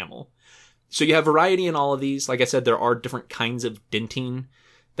enamel. So you have variety in all of these. Like I said, there are different kinds of dentine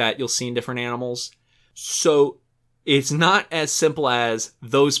that you'll see in different animals. So it's not as simple as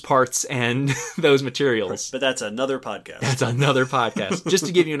those parts and those materials. But that's another podcast. Just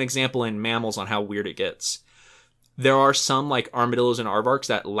to give you an example in mammals on how weird it gets. There are some, like armadillos and aardvarks,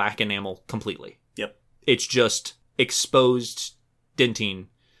 that lack enamel completely. Yep. It's just exposed dentine,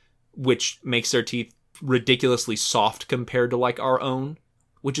 which makes their teeth ridiculously soft compared to like our own,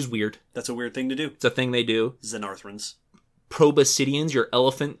 which is weird. That's a weird thing to do. It's a thing they do. Xenarthrans. Proboscideans, your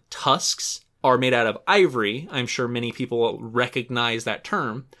elephant tusks, are made out of ivory. I'm sure many people recognize that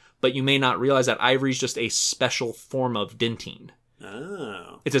term, but you may not realize that ivory is just a special form of dentine.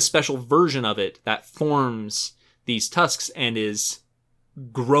 Oh. It's a special version of it that forms these tusks and is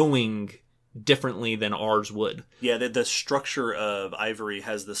growing differently than ours would. Yeah, the structure of ivory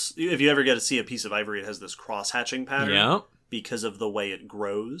has this... If you ever get to see a piece of ivory, it has this cross-hatching pattern. Yeah. Because of the way it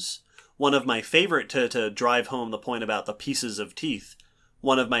grows. One of my favorite, to drive home the point about the pieces of teeth,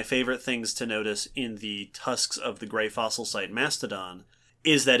 one of my favorite things to notice in the tusks of the gray fossil site mastodon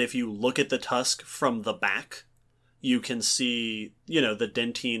is that if you look at the tusk from the back, you can see, the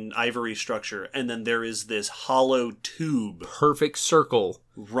dentine ivory structure, and then there is this hollow tube. Perfect circle.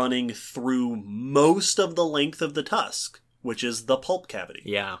 Running through most of the length of the tusk, which is the pulp cavity.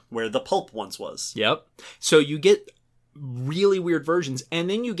 Yeah. Where the pulp once was. Yep. So you get really weird versions, and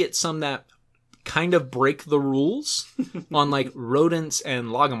then you get some that kind of break the rules on like rodents and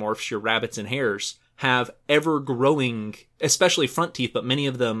logomorphs, your rabbits and hares, have ever-growing, especially front teeth, but many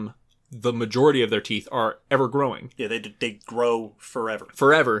of them, the majority of their teeth are ever-growing. Yeah, they grow forever.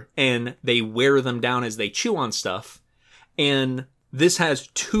 Forever, and they wear them down as they chew on stuff. And this has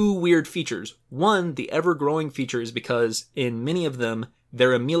two weird features. One, the ever-growing feature is because in many of them,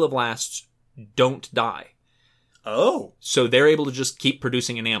 their ameloblasts don't die. Oh. So they're able to just keep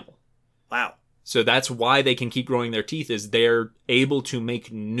producing enamel. Wow. So that's why they can keep growing their teeth, is they're able to make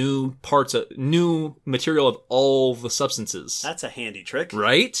new material of all the substances. That's a handy trick.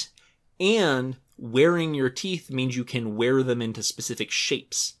 Right? And wearing your teeth means you can wear them into specific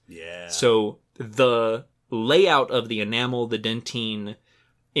shapes. Yeah. So the layout of the enamel, the dentine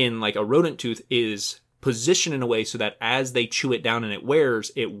in like a rodent tooth is positioned in a way so that as they chew it down and it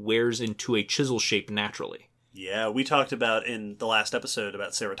wears into a chisel shape naturally. Yeah, we talked about in the last episode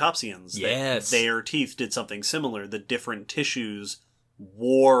about ceratopsians. Yes. That their teeth did something similar. The different tissues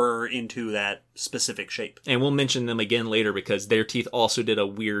wore into that specific shape. And we'll mention them again later because their teeth also did a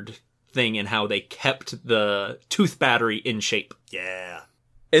weird thing in how they kept the tooth battery in shape. Yeah.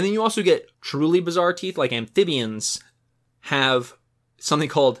 And then you also get truly bizarre teeth, like amphibians have something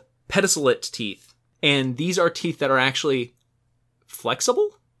called pedicellate teeth. And these are teeth that are actually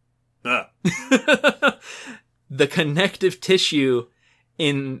flexible. The connective tissue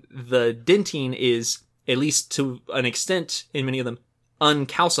in the dentine is, at least to an extent in many of them,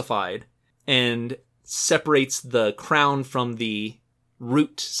 uncalcified and separates the crown from the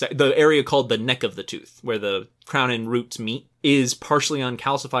root, the area called the neck of the tooth, where the crown and roots meet, is partially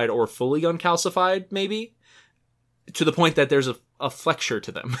uncalcified or fully uncalcified, maybe, to the point that there's a flexure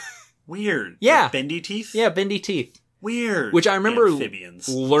to them. Weird. Yeah. Like bendy teeth? Yeah, bendy teeth. Weird. Which I remember Amphibians.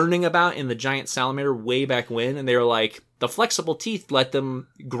 learning about in the giant salamander way back when, and they were like, the flexible teeth let them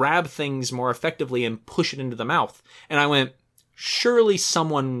grab things more effectively and push it into the mouth. And I went, surely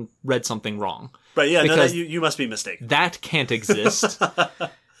someone read something wrong. But yeah, because you must be mistaken. That can't exist.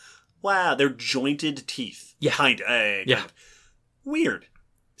 Wow, they're jointed teeth. Yeah. Kind of. Yeah. Weird.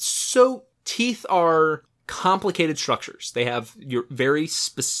 So teeth are complicated structures. They have your very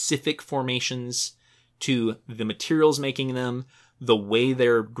specific formations to the materials making them. The way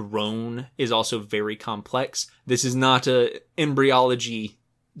they're grown is also very complex. This is not a embryology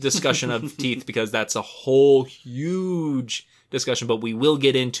discussion of teeth because that's a whole huge discussion, but we will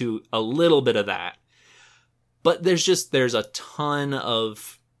get into a little bit of that. But there's a ton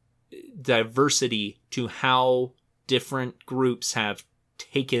of diversity to how different groups have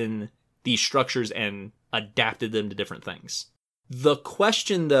taken these structures and adapted them to different things. The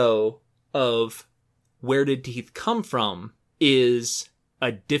question, though, of where did teeth come from is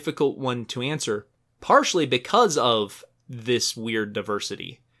a difficult one to answer, partially because of this weird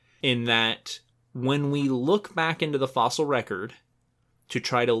diversity, in that when we look back into the fossil record to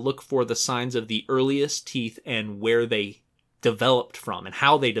try to look for the signs of the earliest teeth and where they developed from and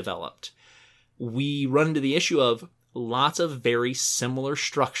how they developed, we run into the issue of lots of very similar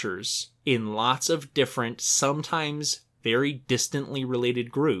structures in lots of different, sometimes very distantly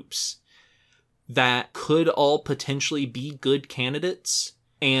related groups that could all potentially be good candidates.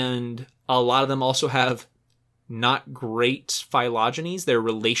 And a lot of them also have not great phylogenies. Their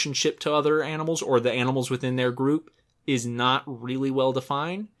relationship to other animals or the animals within their group is not really well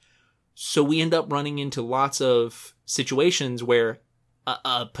defined. So we end up running into lots of situations where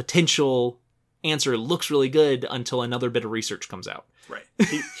a potential answer looks really good until another bit of research comes out. Right.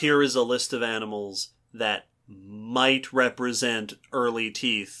 Here is a list of animals that might represent early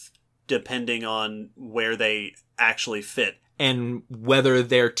teeth depending on where they actually fit. And whether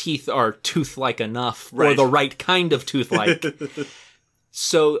their teeth are tooth-like enough Right. or the right kind of tooth-like.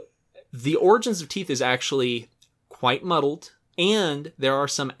 So the origins of teeth is actually quite muddled, and there are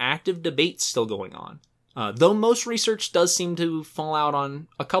some active debates still going on. Though most research does seem to fall out on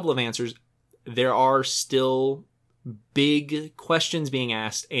a couple of answers, there are still big questions being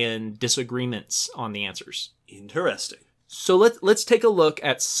asked and disagreements on the answers. Interesting. So let's take a look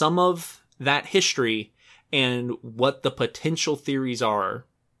at some of that history and what the potential theories are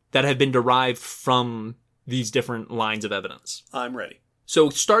that have been derived from these different lines of evidence. I'm ready. So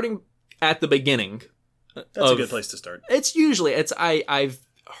starting at the beginning, That's a good place to start. it's usually I've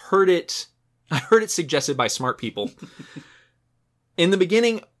heard it suggested by smart people. In the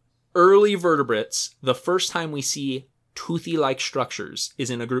beginning, early vertebrates, the first time we see toothy-like structures is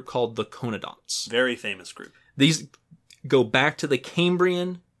in a group called the conodonts. Very famous group. These go back to the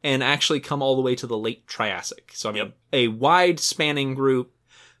Cambrian and actually come all the way to the late Triassic. So I mean, a wide-spanning group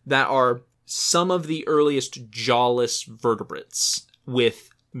that are some of the earliest jawless vertebrates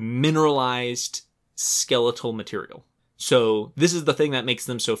with mineralized skeletal material. So this is the thing that makes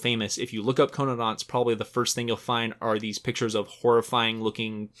them so famous. If you look up conodonts, probably the first thing you'll find are these pictures of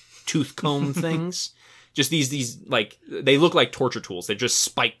horrifying-looking tooth comb things. Just these like, they look like torture tools. They're just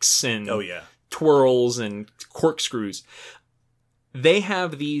spikes and Oh, yeah. twirls and corkscrews. They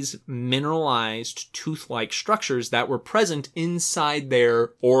have these mineralized tooth-like structures that were present inside their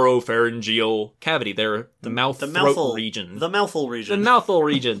oropharyngeal cavity, their mouth-throat region. The mouthful region. The mouthful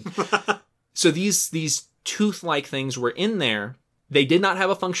region. So these tooth-like things were in there. They did not have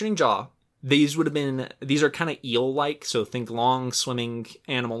a functioning jaw. These are kind of eel-like, so think long swimming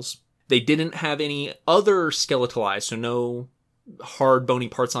animals. They didn't have any other skeletal eyes, so no hard bony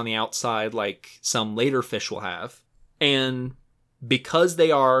parts on the outside like some later fish will have. And because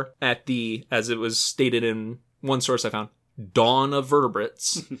they are at the, as it was stated in one source I found, dawn of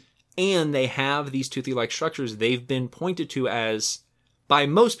vertebrates, and they have these toothy-like structures, they've been pointed to as, by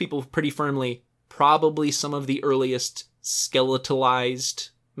most people pretty firmly, probably some of the earliest skeletalized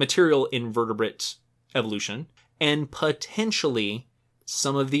material in vertebrate evolution, and potentially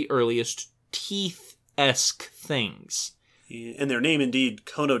some of the earliest teeth-esque things. And their name indeed,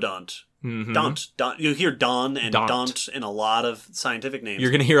 conodont. Mm-hmm. Don't. You hear don and Don't. don't in a lot of scientific names.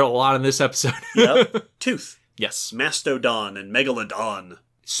 You're going to hear a lot in this episode. Yep. Tooth. Yes. Mastodon and megalodon.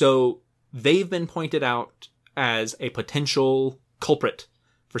 So they've been pointed out as a potential culprit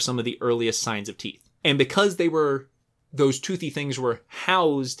for some of the earliest signs of teeth. And because those toothy things were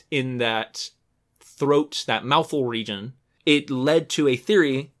housed in that throat, that mouthful region, it led to a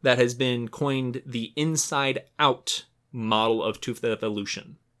theory that has been coined the inside-out model of tooth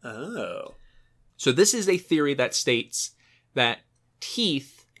evolution. Oh. So this is a theory that states that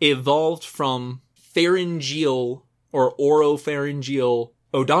teeth evolved from pharyngeal or oropharyngeal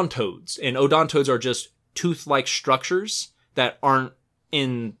odontodes. And odontodes are just tooth-like structures that aren't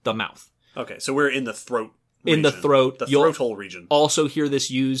in the mouth. Okay, so we're in the throat In region. the throat. The You'll throat hole region. also hear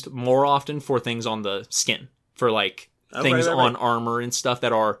this used more often for things on the skin. For like Oh, things right. on armor and stuff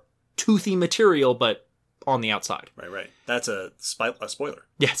that are toothy material, but on the outside. Right. That's a spoiler.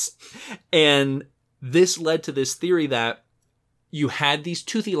 Yes. And this led to this theory that you had these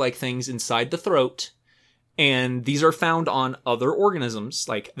toothy-like things inside the throat, and these are found on other organisms.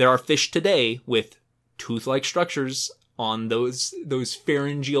 Like, there are fish today with tooth-like structures on those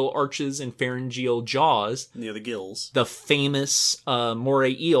pharyngeal arches and pharyngeal jaws. Near the gills. The famous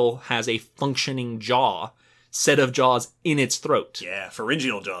moray eel has a functioning set of jaws in its throat. Yeah,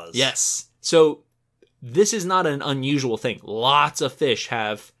 pharyngeal jaws. Yes. So this is not an unusual thing. Lots of fish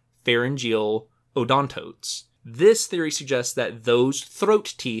have pharyngeal odontodes. This theory suggests that those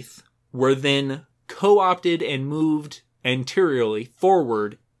throat teeth were then co-opted and moved anteriorly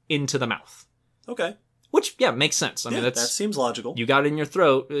forward into the mouth. Okay. Which, yeah, makes sense. I mean, that seems logical. You got it in your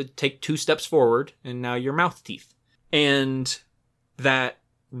throat, take 2 steps forward, and now your mouth teeth. And that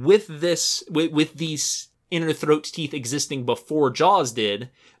with these inner throat teeth existing before jaws did,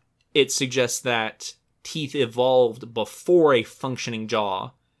 it suggests that teeth evolved before a functioning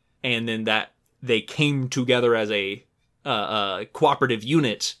jaw, and then that they came together as a cooperative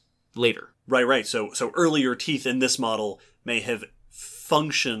unit later. Right. So earlier teeth in this model may have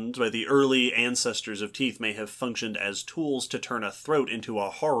functioned, by the early ancestors of teeth may have functioned as tools to turn a throat into a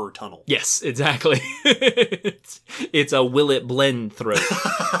horror tunnel. Yes, exactly. It's a will it blend throat.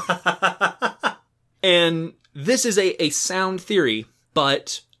 And this is a sound theory,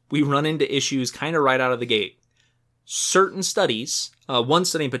 but we run into issues kind of right out of the gate. Certain studies, one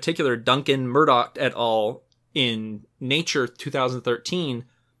study in particular, Duncan Murdoch et al. In Nature 2013,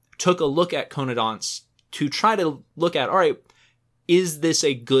 took a look at conodonts to try to look at, all right, is this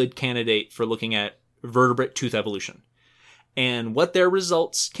a good candidate for looking at vertebrate tooth evolution? And what their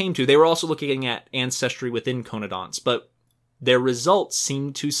results came to, they were also looking at ancestry within conodonts, but their results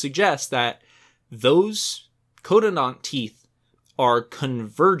seemed to suggest that those conodont teeth are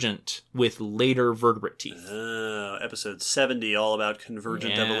convergent with later vertebrate teeth. Episode 70, all about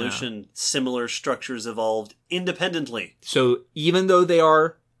convergent evolution. Similar structures evolved independently. So even though they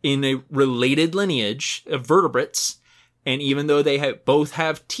are in a related lineage of vertebrates, and even though they both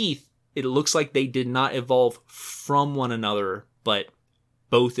have teeth, it looks like they did not evolve from one another, but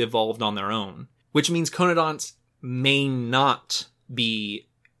both evolved on their own. Which means conodonts may not be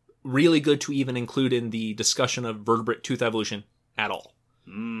really good to even include in the discussion of vertebrate tooth evolution at all.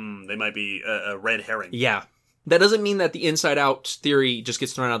 They might be a red herring. Yeah. That doesn't mean that the inside-out theory just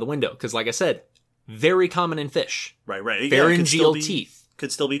gets thrown out of the window, because like I said, very common in fish. Right. Pharyngeal teeth.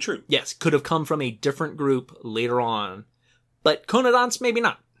 Could still be true. Yes, could have come from a different group later on. But conodonts, maybe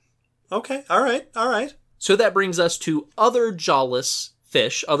not. Okay, all right. So that brings us to other jawless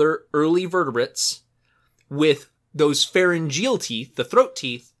fish, other early vertebrates, with those pharyngeal teeth, the throat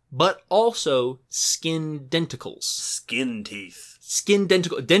teeth, but also skin denticles. Skin teeth. Skin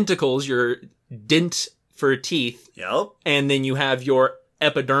denticles, your dent for teeth. Yep. And then you have your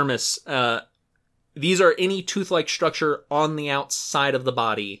epidermis. These are any tooth-like structure on the outside of the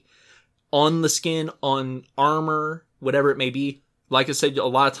body, on the skin, on armor, whatever it may be. Like I said, a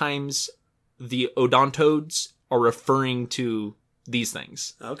lot of times the odontodes are referring to these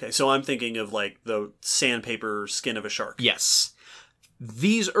things. Okay, so I'm thinking of like the sandpaper skin of a shark. Yes.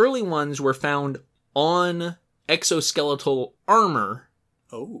 These early ones were found on exoskeletal armor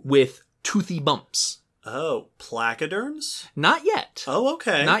with toothy bumps. Oh, placoderms? Not yet. Oh,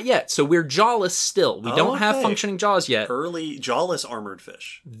 okay. Not yet. So we're jawless still. We don't have functioning jaws yet. Pearly, jawless armored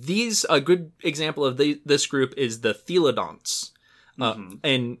fish. A good example of this group is the Thelodonts,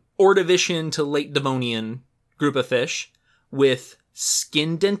 an Ordovician to late Devonian group of fish with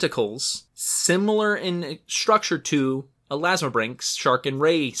skin denticles, similar in structure to elasmobranchs, shark and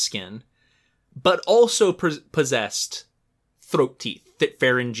ray skin, but also possessed throat teeth,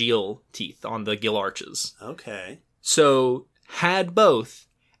 pharyngeal teeth on the gill arches. Okay. So, had both,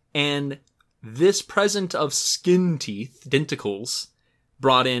 and this present of skin teeth, denticles,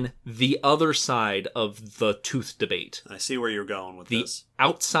 brought in the other side of the tooth debate. I see where you're going with this. The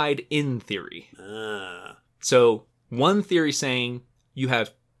outside-in theory. Ah. So, one theory saying you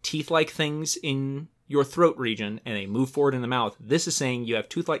have teeth-like things in your throat region and they move forward in the mouth. This is saying you have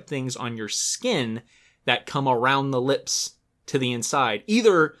tooth-like things on your skin that come around the lips to the inside,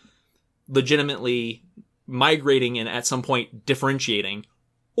 either legitimately migrating and at some point differentiating,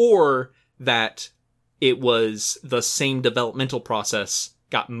 or that it was the same developmental process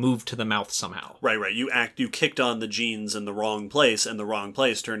got moved to the mouth somehow. Right. You kicked on the genes in the wrong place, and the wrong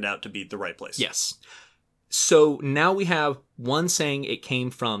place turned out to be the right place. Yes. So now we have one saying it came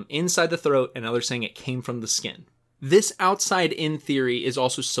from inside the throat, and another saying it came from the skin. This outside-in theory is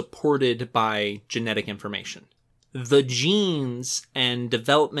also supported by genetic information. The genes and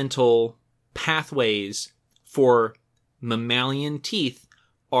developmental pathways for mammalian teeth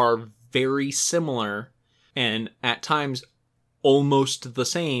are very similar and at times almost the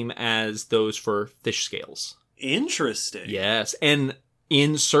same as those for fish scales. Interesting. Yes, and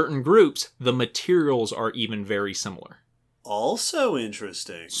in certain groups, the materials are even very similar. Also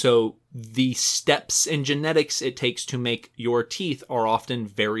interesting. So the steps in genetics it takes to make your teeth are often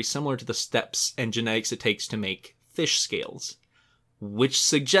very similar to the steps and genetics it takes to make fish scales, which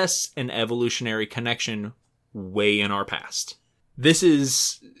suggests an evolutionary connection way in our past. This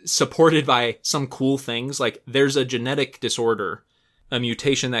is supported by some cool things, like there's a genetic disorder, a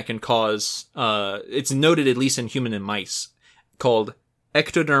mutation that can cause, it's noted at least in human and mice, called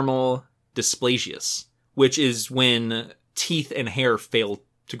ectodermal dysplasias, which is when teeth and hair fail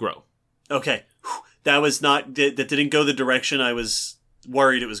to grow. Okay. That didn't go the direction I was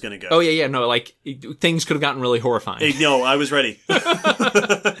worried it was going to go. Oh, yeah, no, like, things could have gotten really horrifying. No, I was ready.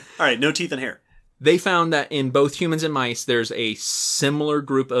 All right, no teeth and hair. They found that in both humans and mice, there's a similar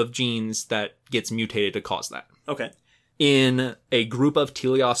group of genes that gets mutated to cause that. Okay. In a group of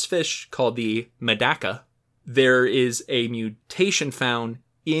teleost fish called the Medaka, there is a mutation found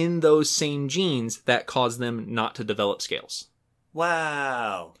in those same genes that cause them not to develop scales.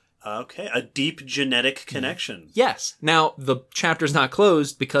 Wow. Okay, a deep genetic connection. Yes. Now, the chapter's not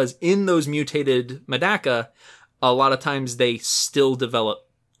closed because in those mutated Medaka, a lot of times they still develop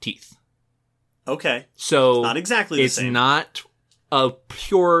teeth. Okay. So it's not exactly the same. It's not a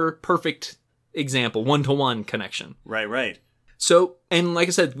pure, perfect example, one-to-one connection. Right. So, and like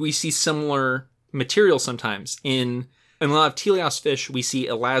I said, we see similar material sometimes. In a lot of teleost fish, we see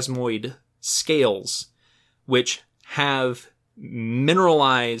elasmoid scales, which have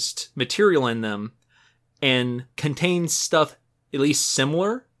mineralized material in them and contain stuff at least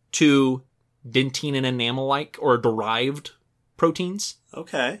similar to dentine and enamel-like or derived proteins.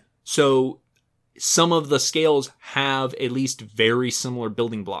 Okay. So some of the scales have at least very similar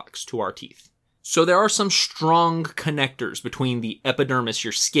building blocks to our teeth. So there are some strong connectors between the epidermis,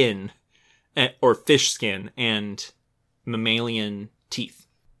 your skin, or fish skin, and mammalian teeth.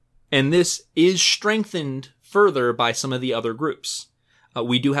 And this is strengthened further by some of the other groups.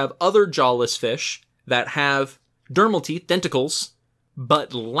 We do have other jawless fish that have dermal teeth, denticles,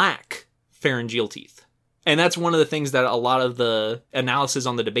 but lack pharyngeal teeth. And that's one of the things that a lot of the analysis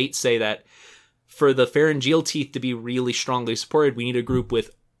on the debate say, that for the pharyngeal teeth to be really strongly supported, we need a group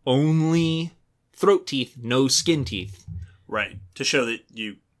with only throat teeth, no skin teeth. Right. To show that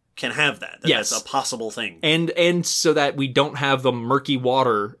you can have that. Yes. That's a possible thing. And so that we don't have the murky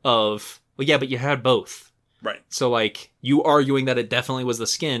water of, well, yeah, but you had both. Right. So, like, you arguing that it definitely was the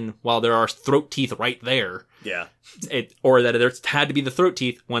skin while there are throat teeth right there. Yeah. Or that there had to be the throat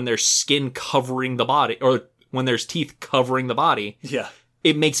teeth when there's skin covering the body, or when there's teeth covering the body. Yeah.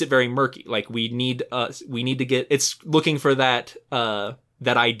 It makes it very murky. Like, we need to get, it's looking for that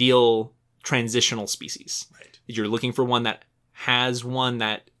ideal transitional species. Right. You're looking for one that has one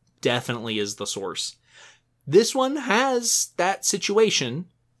that definitely is the source. This one has that situation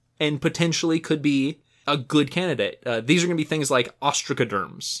and potentially could be a good candidate. These are going to be things like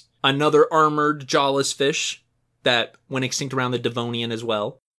ostracoderms, another armored jawless fish that went extinct around the Devonian as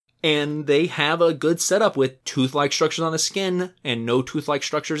well. And they have a good setup with tooth-like structures on the skin and no tooth-like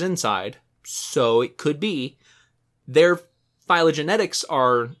structures inside. So it could be. Their phylogenetics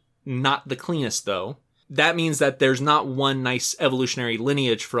are not the cleanest, though. That means that there's not one nice evolutionary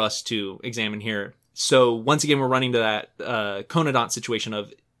lineage for us to examine here. So once again, we're running to that conodont situation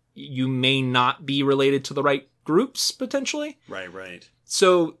of you may not be related to the right groups, potentially. Right.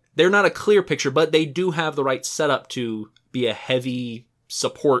 So they're not a clear picture, but they do have the right setup to be a heavy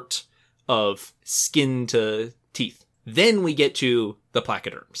support of skin to teeth. Then we get to the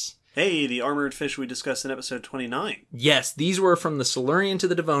placoderms. Hey, the armored fish we discussed in episode 29. Yes, these were from the Silurian to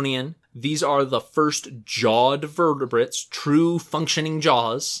the Devonian. These are the first jawed vertebrates, true functioning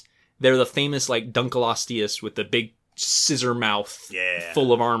jaws. They're the famous, like, Dunkleosteus with the big scissor mouth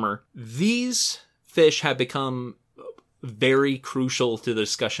full of armor. These fish have become very crucial to the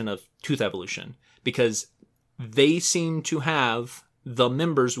discussion of tooth evolution because they seem to have the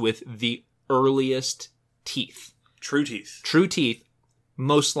members with the earliest teeth. True teeth.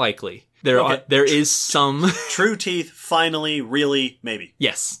 Most likely. There is some... True teeth, finally, really, maybe.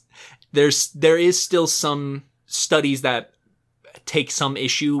 Yes. There is still some studies that take some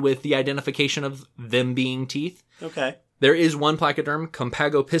issue with the identification of them being teeth. Okay. There is one placoderm,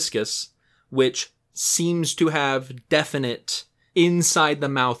 Compagopiscus, which seems to have definite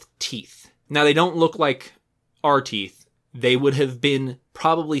inside-the-mouth teeth. Now, they don't look like our teeth. They would have been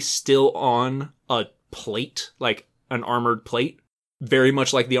probably still on a plate, like an armored plate. Very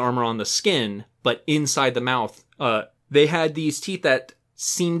much like the armor on the skin, but inside the mouth. They had these teeth that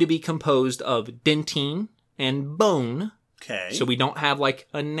seem to be composed of dentine and bone. Okay. So we don't have like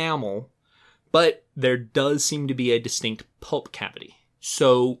enamel, but there does seem to be a distinct pulp cavity.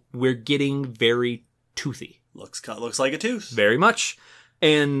 So we're getting very toothy. Looks like a tooth. Very much.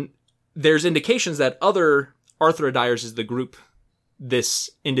 And there's indications that other Arthrodires is the group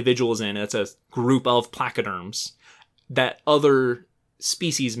this individual is in. It's a group of placoderms. That other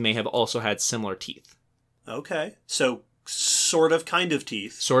species may have also had similar teeth. Okay. So, sort of kind of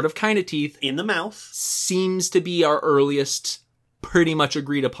teeth. Sort of kind of teeth. In the mouth. Seems to be our earliest, pretty much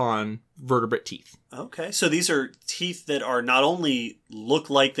agreed upon vertebrate teeth. Okay. So these are teeth that are not only look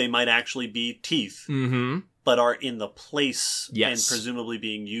like they might actually be teeth, but are in the place and presumably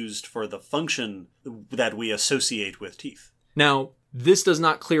being used for the function that we associate with teeth. Now, this does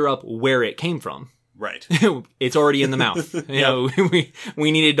not clear up where it came from. Right. It's already in the mouth. You know,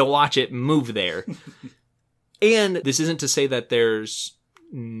 we needed to watch it move there. And this isn't to say that there's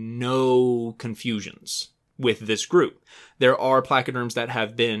no confusions with this group. There are placoderms that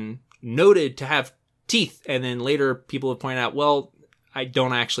have been noted to have teeth, and then later people have pointed out, well, I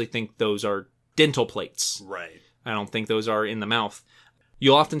don't actually think those are dental plates. Right. I don't think those are in the mouth.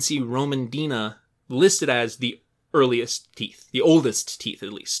 You'll often see Romandina listed as the earliest teeth, the oldest teeth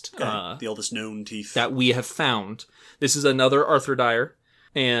at least. Okay. The oldest known teeth. That we have found. This is another Arthrodire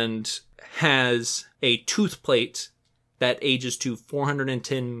and has a tooth plate that ages to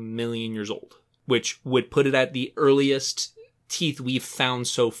 410 million years old, which would put it at the earliest teeth we've found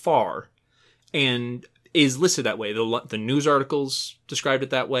so far and is listed that way. The news articles described it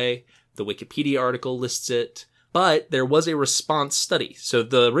that way. The Wikipedia article lists it. But there was a response study. So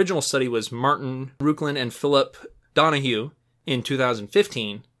the original study was Martin Rucklin and Philip Donahue in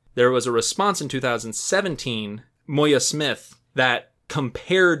 2015. There was a response in 2017, Moya Smith, that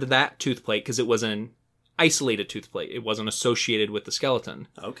compared that tooth plate, because it was an isolated tooth plate. It wasn't associated with the skeleton.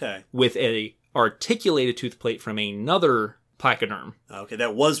 Okay. With a articulated tooth plate from another placoderm. Okay,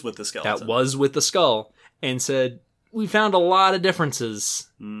 that was with the skeleton. That was with the skull. And said, we found a lot of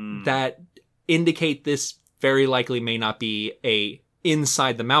differences that indicate this very likely may not be a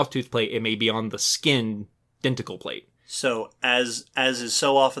inside the mouth tooth plate. It may be on the skin denticle plate. So, as is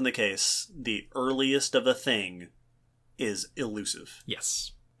so often the case, the earliest of a thing is elusive.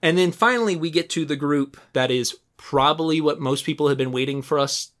 Yes. And then finally, we get to the group that is probably what most people have been waiting for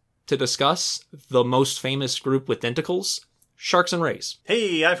us to discuss. The most famous group with denticles, sharks and rays.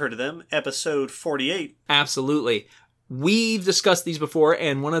 Hey, I've heard of them. Episode 48. Absolutely. We've discussed these before,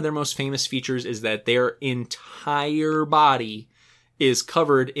 and one of their most famous features is that their entire body is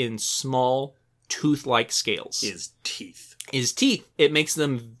covered in small tooth-like scales. Is teeth. It makes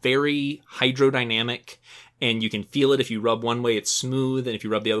them very hydrodynamic, and you can feel it. If you rub one way, it's smooth, and if you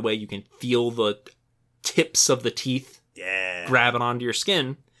rub the other way, you can feel the tips of the teeth grabbing onto your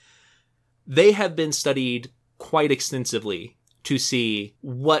skin. They have been studied quite extensively to see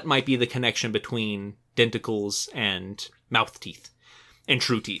what might be the connection between denticles and mouth teeth and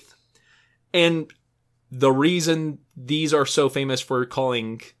true teeth. And the reason these are so famous for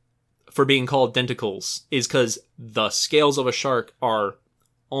being called denticles is because the scales of a shark are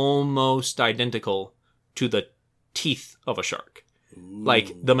almost identical to the teeth of a shark.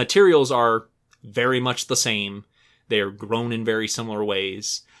 Like, the materials are very much the same. They are grown in very similar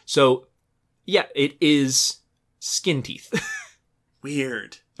ways. So, yeah, it is skin teeth.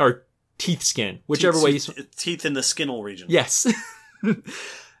 Weird. Or teeth skin, whichever way you... Teeth in the skinnal region. Yes.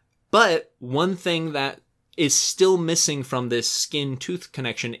 But one thing that is still missing from this skin-tooth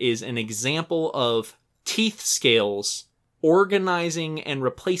connection is an example of teeth scales organizing and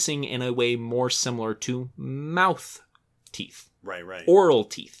replacing in a way more similar to mouth teeth. Right. Oral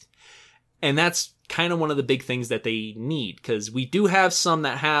teeth. And that's kind of one of the big things that they need, because we do have some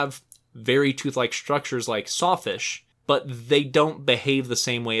that have very tooth-like structures like sawfish, but they don't behave the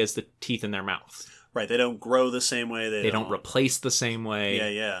same way as the teeth in their mouth. Right, they don't grow the same way. They don't replace the same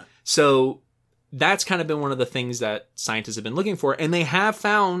way. Yeah. So that's kind of been one of the things that scientists have been looking for, and they have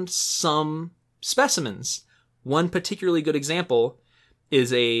found some specimens. One particularly good example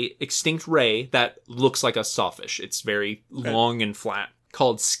is a extinct ray that looks like a sawfish. It's very long and flat,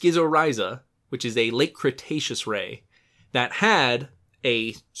 called Schizorhiza, which is a late Cretaceous ray that had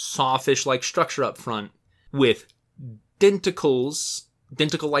a sawfish-like structure up front with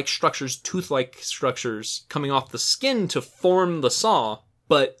denticle-like structures, tooth-like structures coming off the skin to form the saw,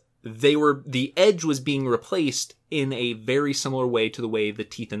 but the edge was being replaced in a very similar way to the way the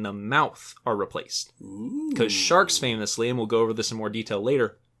teeth in the mouth are replaced. Because sharks famously, and we'll go over this in more detail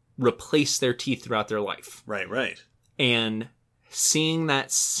later, replace their teeth throughout their life. Right. And seeing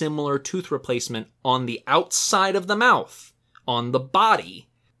that similar tooth replacement on the outside of the mouth, on the body,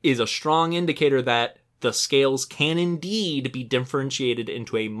 is a strong indicator that the scales can indeed be differentiated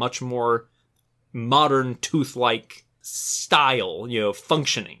into a much more modern tooth-like style,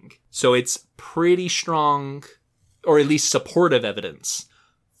 functioning. So it's pretty strong, or at least supportive evidence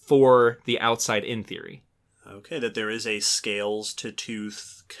for the outside-in theory. Okay, that there is a scales to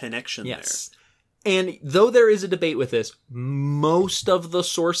tooth connection there. And though there is a debate with this, most of the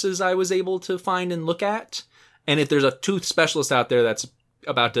sources I was able to find and look at, and if there's a tooth specialist out there that's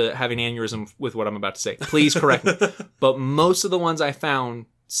about to have an aneurysm with what I'm about to say, please correct me. But most of the ones I found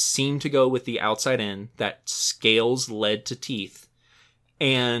seem to go with the outside in, that scales led to teeth,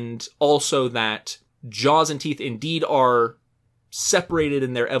 and also that jaws and teeth indeed are separated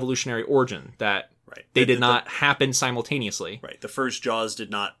in their evolutionary origin, that they did not happen simultaneously. Right. The first jaws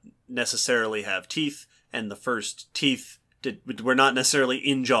did not necessarily have teeth, and the first teeth were not necessarily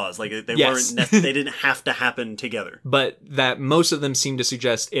in jaws. Like they weren't. They didn't have to happen together. But that most of them seem to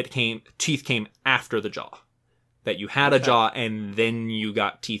suggest teeth came after the jaw. That you had a jaw and then you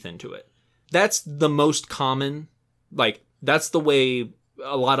got teeth into it. That's the most common. Like, that's the way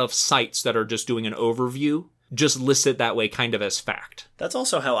a lot of sites that are just doing an overview just list it that way, kind of as fact. That's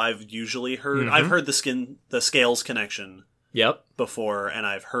also how I've usually heard. I've heard the scales connection. Yep. Before, and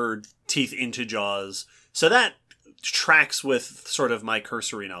I've heard teeth into jaws. So that tracks with sort of my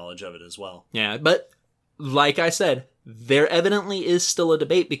cursory knowledge of it as well. Yeah, but like I said, there evidently is still a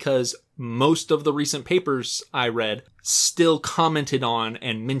debate, because most of the recent papers I read still commented on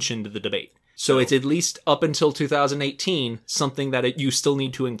and mentioned the debate. So it's at least up until 2018 something that you still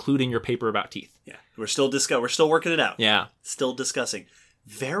need to include in your paper about teeth. Yeah, we're still working it out. Yeah, still discussing.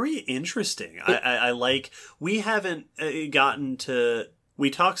 Very interesting. I like. We haven't gotten to. We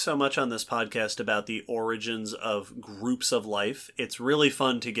talk so much on this podcast about the origins of groups of life. It's really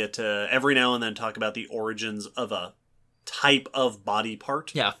fun to get to every now and then talk about the origins of a type of body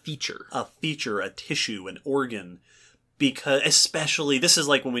part. Yeah, a feature, a tissue, an organ. Because especially, this is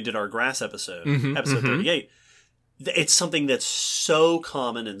like when we did our grass episode, episode 38. It's something that's so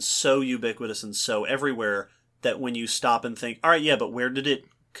common and so ubiquitous and so everywhere that when you stop and think, all right, yeah, but where did it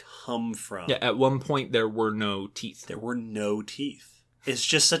come from? Yeah, at one point there were no teeth. There were no teeth. It's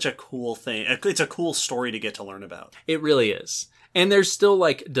just such a cool thing. It's a cool story to get to learn about. It really is. And there's still,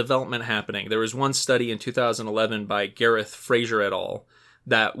 development happening. There was one study in 2011 by Gareth Fraser et al.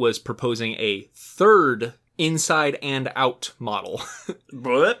 That was proposing a third inside and out model.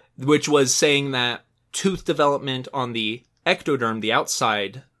 Which was saying that tooth development on the ectoderm, the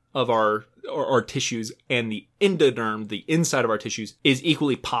outside of our tissues, and the endoderm, the inside of our tissues, is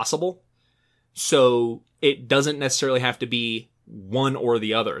equally possible. So it doesn't necessarily have to be one or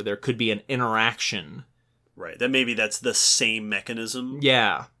the other. There could be an interaction. Right. That maybe that's the same mechanism.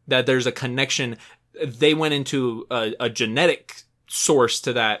 Yeah. That there's a connection. They went into a genetic source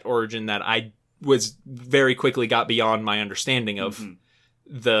to that origin that I was very quickly got beyond my understanding of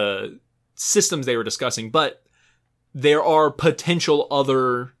the systems they were discussing. But there are potential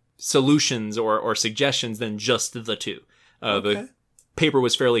other solutions or suggestions than just the two. The paper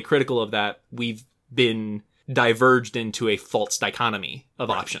was fairly critical of that. We've been diverged into a false dichotomy of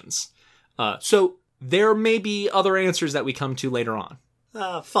options. So there may be other answers that we come to later on.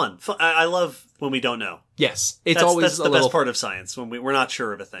 Fun. I love when we don't know. Yes. It's That's always the best part of science, when we're not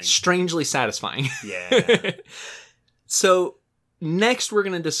sure of a thing. strangely satisfying. Yeah. So next we're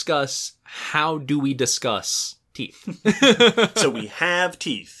going to discuss how do we discuss teeth. So we have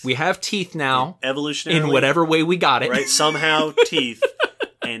teeth. We have teeth now. Evolutionarily. In whatever way we got it. Right? Somehow teeth.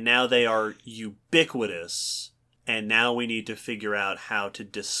 And now they are ubiquitous. And now we need to figure out how to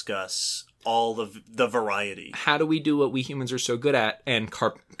discuss all of the variety. How do we do what we humans are so good at and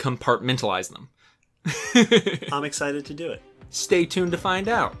compartmentalize them? I'm excited to do it. Stay tuned to find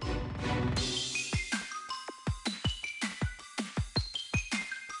out.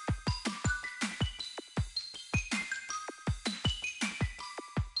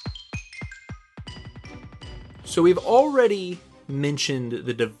 So we've already mentioned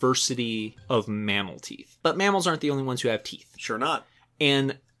the diversity of mammal teeth, but mammals aren't the only ones who have teeth. Sure not.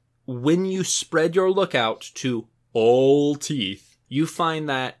 And when you spread your lookout to all teeth, you find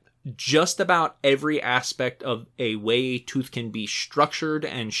that just about every aspect of a way a tooth can be structured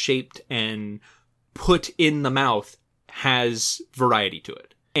and shaped and put in the mouth has variety to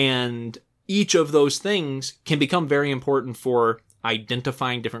it. And each of those things can become very important for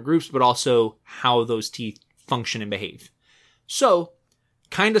identifying different groups, but also how those teeth function and behave. So,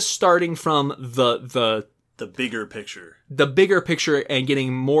 kind of starting from the bigger picture. The bigger picture and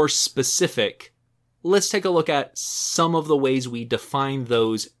getting more specific, let's take a look at some of the ways we define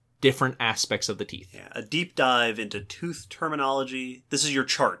those different aspects of the teeth. Yeah, a deep dive into tooth terminology. This is your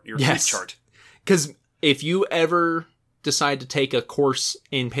chart, your Yes. tooth chart. Because if you ever decide to take a course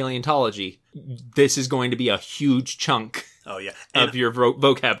in paleontology, this is going to be a huge chunk Oh, yeah. of your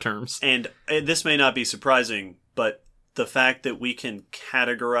vocab terms. And this may not be surprising, but the fact that we can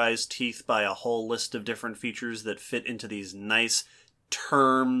categorize teeth by a whole list of different features that fit into these nice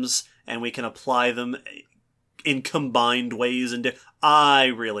terms, and we can apply them in combined ways, and I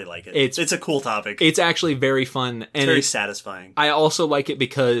really like it. It's a cool topic. It's actually very fun. It's very satisfying. I also like it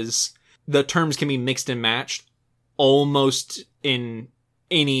because the terms can be mixed and matched almost in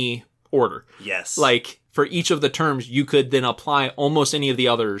any order. Yes. Like, for each of the terms, you could then apply almost any of the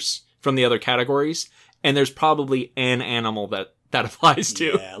others from the other categories, and there's probably an animal that applies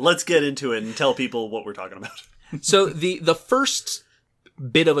to. Yeah, let's get into it and tell people what we're talking about. So the first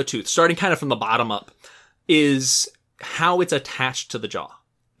bit of a tooth, starting kind of from the bottom up, is how it's attached to the jaw.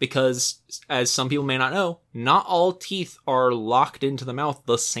 Because, as some people may not know, not all teeth are locked into the mouth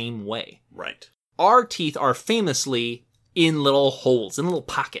the same way. Right. Our teeth are famously in little holes, in little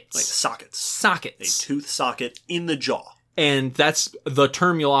pockets. Like sockets. Sockets. A tooth socket in the jaw. And that's the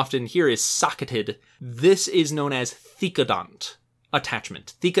term you'll often hear is socketed. This is known as thecodont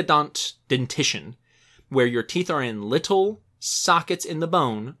attachment. Thecodont dentition, where your teeth are in little sockets in the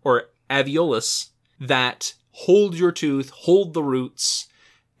bone, or alveolus, that hold your tooth, hold the roots,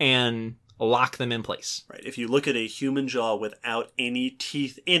 and lock them in place. Right. If you look at a human jaw without any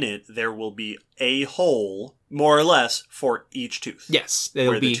teeth in it, there will be a hole, more or less, for each tooth. Yes.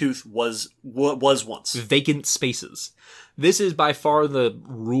 Where the tooth was once. Vacant spaces. This is by far the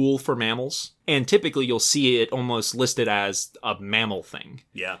rule for mammals, and typically you'll see it almost listed as a mammal thing.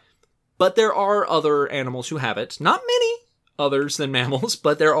 Yeah. But there are other animals who have it. Not many others than mammals,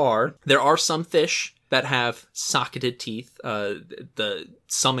 but there are. There are some fish that have socketed teeth.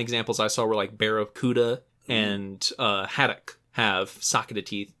 Some examples I saw were like barracuda and haddock have socketed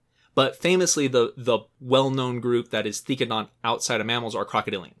teeth. But famously, the well-known group that is thecodont outside of mammals are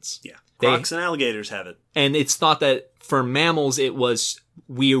crocodilians. Yeah. Crocs and alligators have it. And it's thought that for mammals,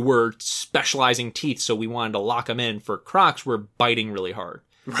 we were specializing teeth, so we wanted to lock them in. For crocs, we're biting really hard.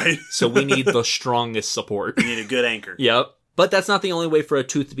 Right. So we need the strongest support. You need a good anchor. Yep. But that's not the only way for a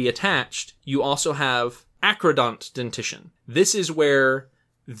tooth to be attached. You also have acrodont dentition. This is where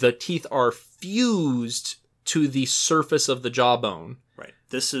the teeth are fused to the surface of the jawbone. Right.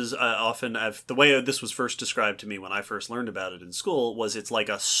 This is often, the way this was first described to me when I first learned about it in school was it's like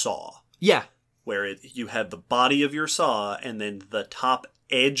a saw. Yeah. Where you have the body of your saw, and then the top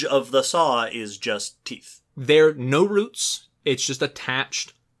edge of the saw is just teeth. They're no roots. It's just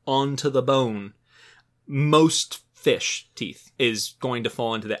attached onto the bone. Most fish teeth is going to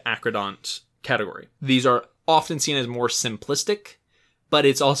fall into the acrodont category. These are often seen as more simplistic, but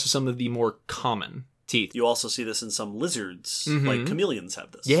it's also some of the more common teeth. You also see this in some lizards, like chameleons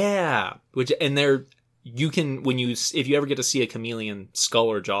have this. Yeah, if you ever get to see a chameleon skull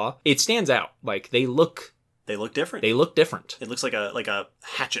or jaw, it stands out. Like they look different. They look different. It looks like a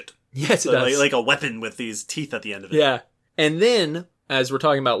hatchet. Yes, it does. Like a weapon with these teeth at the end of it. Yeah. And then, as we're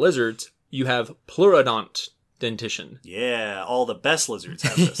talking about lizards, you have pleurodont dentition. Yeah, all the best lizards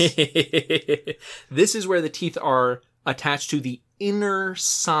have this. This is where the teeth are attached to the inner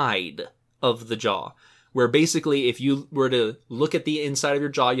side of the jaw, where basically if you were to look at the inside of your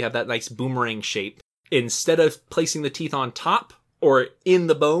jaw, you have that nice boomerang shape. Instead of placing the teeth on top or in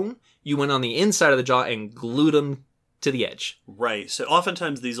the bone, you went on the inside of the jaw and glued them to the edge. Right. So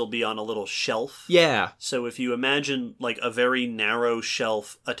oftentimes these will be on a little shelf. Yeah. So if you imagine like a very narrow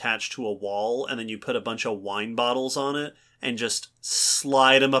shelf attached to a wall, and then you put a bunch of wine bottles on it and just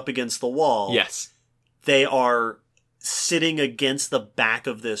slide them up against the wall. Yes. They are sitting against the back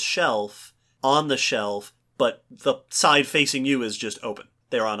of this shelf, on the shelf, but the side facing you is just open.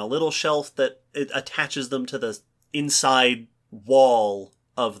 They're on a little shelf that it attaches them to the inside wall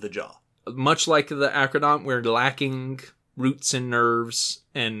of the jaw. Much like the acrodont, we're lacking roots and nerves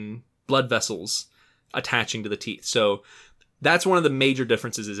and blood vessels attaching to the teeth. So that's one of the major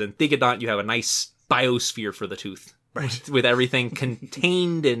differences. Is in Thegodont, you have a nice biosphere for the tooth, right, with everything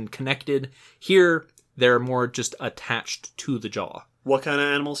contained and connected. Here, they're more just attached to the jaw. What kind of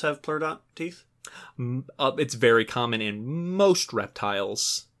animals have pleurodont teeth? It's very common in most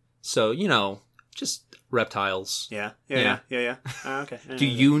reptiles. So, just reptiles. Yeah. Okay. Do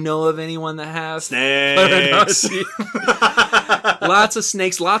you know of anyone that has snakes? Lots of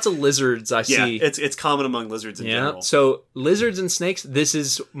snakes, lots of lizards I see. Yeah, it's common among lizards in general. So lizards and snakes, this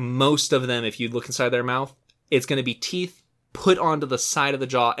is most of them. If you look inside their mouth, it's going to be teeth put onto the side of the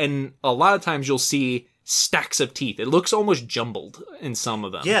jaw. And a lot of times you'll see stacks of teeth. It looks almost jumbled in some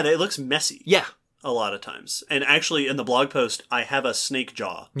of them. Yeah, it looks messy. Yeah. A lot of times. And actually, in the blog post, I have a snake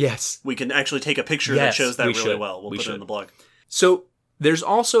jaw. Yes. We can actually take a picture that shows that really well. We'll put it in the blog. So there's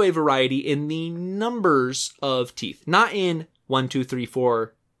also a variety in the numbers of teeth. Not in 1, 2, 3,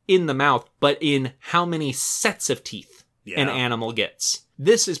 4 in the mouth, but in how many sets of teeth an animal gets.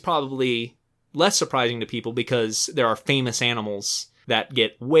 This is probably less surprising to people because there are famous animals that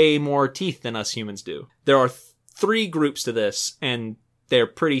get way more teeth than us humans do. There are 3 groups to this, and they're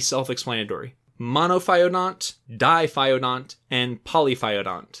pretty self-explanatory. Monophyodont, diphyodont, and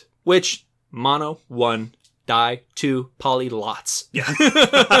polyphyodont. Which, mono, 1, di, 2, poly, lots. Yeah.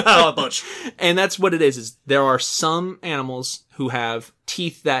 A bunch. And that's what it is there are some animals who have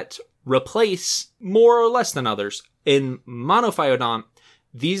teeth that replace more or less than others. In monophyodont,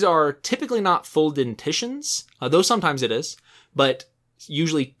 these are typically not full dentitions, though sometimes it is, but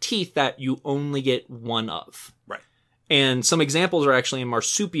usually teeth that you only get one of. Right. And some examples are actually in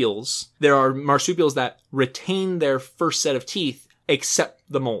marsupials. There are marsupials that retain their first set of teeth except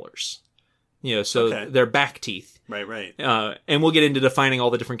the molars. They're back teeth. Right. And we'll get into defining all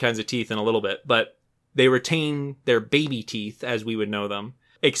the different kinds of teeth in a little bit, but they retain their baby teeth as we would know them,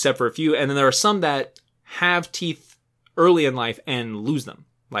 except for a few. And then there are some that have teeth early in life and lose them.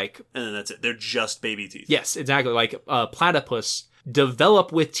 And then that's it. They're just baby teeth. Yes, exactly. Like platypus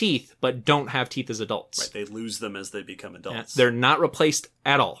develop with teeth, but don't have teeth as adults. Right, they lose them as they become adults. They're not replaced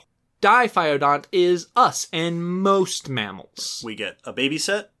at all. Diphyodont is us and most mammals. We get a baby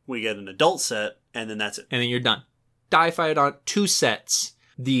set, we get an adult set, and then that's it. And then you're done. Diphyodont, 2 sets.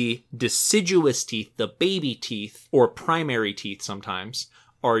 The deciduous teeth, the baby teeth, or primary teeth sometimes,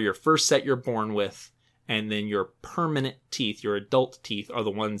 are your first set you're born with, and then your permanent teeth, your adult teeth, are the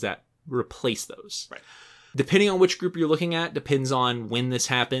ones that replace those. Right. Depending on which group you're looking at, depends on when this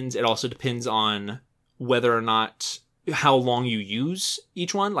happens. It also depends on whether or not, how long you use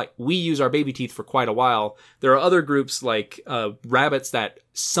each one. Like, we use our baby teeth for quite a while. There are other groups like rabbits that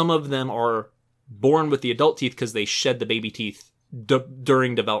some of them are born with the adult teeth because they shed the baby teeth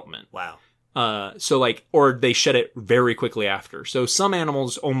during development. Wow. Or they shed it very quickly after. So some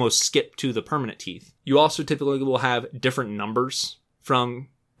animals almost skip to the permanent teeth. You also typically will have different numbers from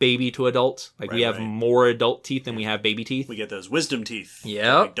baby to adult. We have more adult teeth than we have baby teeth. We get those wisdom teeth.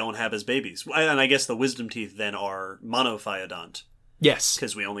 Yeah. We don't have as babies. And I guess the wisdom teeth then are monophyodont. Yes.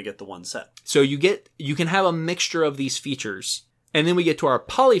 Because we only get the one set. So you can have a mixture of these features. And then we get to our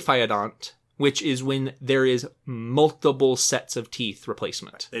polyphyodont, which is when there is multiple sets of teeth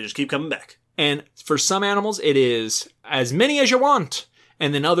replacement. They just keep coming back. And for some animals, it is as many as you want.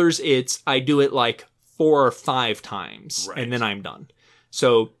 And then others, it's I do it 4 or 5 times. Right. And then I'm done.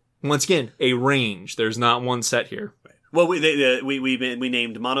 So, once again, a range. There's not one set here. Right. Well, we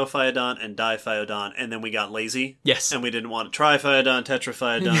named monophyodont and diphyodont, and then we got lazy. Yes. And we didn't want triphyodont,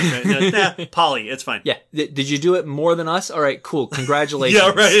 tetraphyodont. Poly, it's fine. Yeah. Did you do it more than us? All right, cool. Congratulations.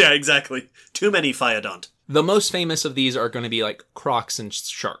 Yeah, right. Yeah, exactly. Too many phyodont. The most famous of these are going to be crocs and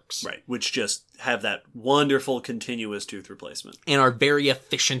sharks. Right, which just have that wonderful continuous tooth replacement. And are very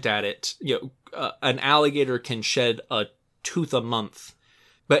efficient at it. An alligator can shed a tooth a month,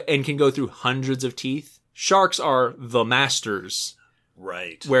 and can go through hundreds of teeth Sharks are the masters,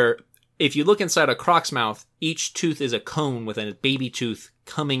 Right. where if you look inside a croc's mouth, each tooth is a cone with a baby tooth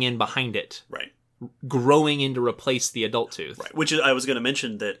coming in behind it, Right. growing in to replace the adult tooth. Right. Which is, I was going to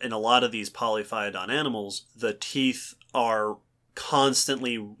mention that in a lot of these polyphyodon animals, the teeth are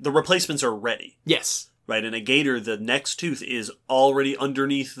constantly, the replacements are ready. Yes. Right. In a gator, the next tooth is already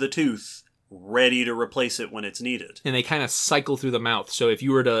underneath the tooth, ready to replace it when it's needed. And they kind of cycle through the mouth. So if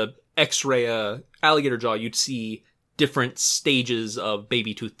you were to x-ray a alligator jaw, you'd see different stages of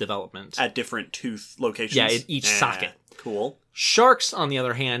baby tooth development. At different tooth locations. Yeah, in each socket. Cool. Sharks, on the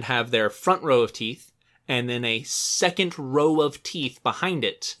other hand, have their front row of teeth and then a second row of teeth behind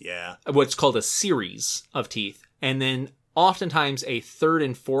it. Yeah. What's called a series of teeth. And then oftentimes a third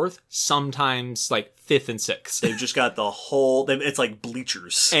and fourth, sometimes like fifth and sixth. They've just got the whole, it's like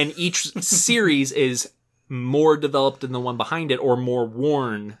bleachers. And each series is more developed than the one behind it, or more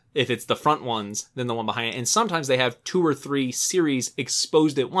worn if it's the front ones than the one behind it. And sometimes they have 2 or 3 series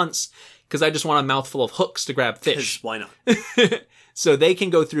exposed at once because I just want a mouthful of hooks to grab fish. Why not? So they can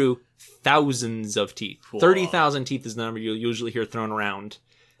go through thousands of teeth. Whoa. 30,000 teeth is the number you'll usually hear thrown around.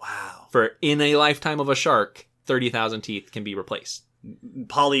 Wow. For in a lifetime of a shark, 30,000 teeth can be replaced. Many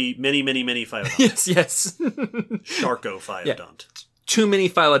phyodont. Yes. Sharkophyodont. Too many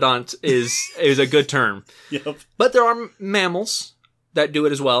phylodont is a good term. Yep. But there are mammals that do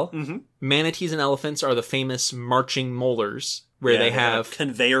it as well. Mm-hmm. Manatees and elephants are the famous marching molars, where they have a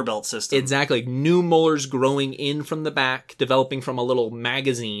conveyor belt system. exactly new molars growing in from the back, developing from a little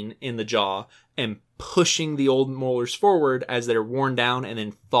magazine in the jaw, and pushing the old molars forward as they're worn down and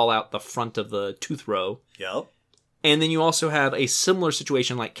then fall out the front of the tooth row. Yep. And then you also have a similar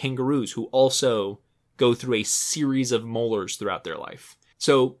situation like kangaroos, who also go through a series of molars throughout their life.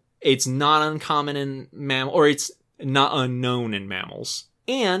 So it's not uncommon in mammals, or it's not unknown in mammals.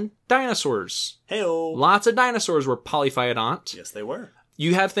 And dinosaurs. Heyo. Lots of dinosaurs were polyphyodont. Yes, they were.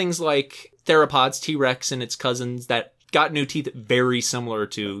 You have things like theropods, T-Rex and its cousins, that got new teeth very similar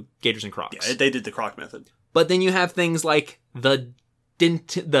to gators and crocs. Yeah, they did the croc method. But then you have things like the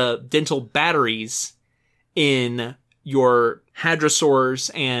dental batteries in your hadrosaurs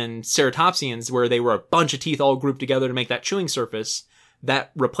and ceratopsians, where they were a bunch of teeth all grouped together to make that chewing surface,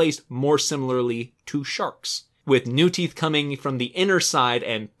 that replaced more similarly to sharks, with new teeth coming from the inner side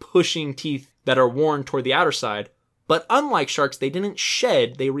and pushing teeth that are worn toward the outer side. But unlike sharks, they didn't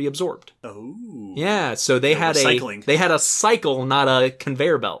shed, they reabsorbed. Oh. Yeah, so they had a cycle, not a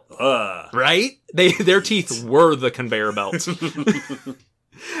conveyor belt. Right? Their teeth were the conveyor belt.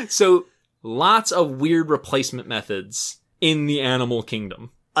 So lots of weird replacement methods in the animal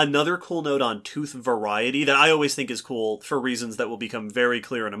kingdom. Another cool note on tooth variety that I always think is cool, for reasons that will become very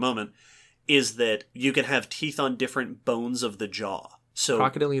clear in a moment, is that you can have teeth on different bones of the jaw. So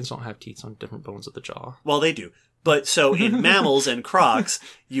Crocodilians don't have teeth on different bones of the jaw. Well, they do. But so in mammals and crocs,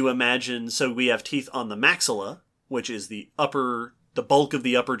 you imagine, so we have teeth on the maxilla, which is the bulk of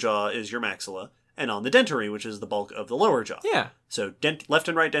the upper jaw is your maxilla, and on the dentary, which is the bulk of the lower jaw. Yeah. So left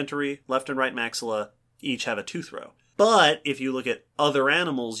and right dentary, left and right maxilla, each have a tooth row. But if you look at other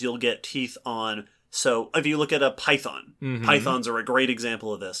animals, you'll get teeth on, so if you look at a python, pythons are a great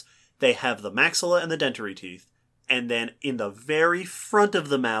example of this. They have the maxilla and the dentary teeth, and then in the very front of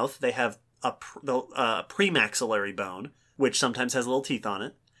the mouth, they have a premaxillary bone, which sometimes has little teeth on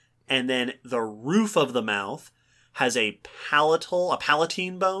it. And then the roof of the mouth has a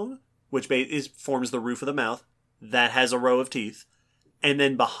palatine bone, which forms the roof of the mouth, that has a row of teeth. And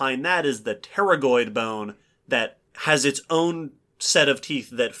then behind that is the pterygoid bone that has its own set of teeth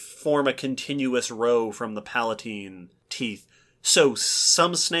that form a continuous row from the palatine teeth. So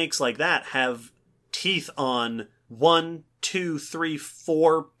some snakes like that have teeth on 1, 2, 3,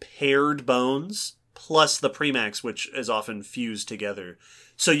 4 paired bones, plus the premax, which is often fused together.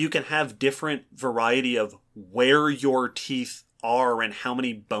 So you can have different variety of where your teeth are and how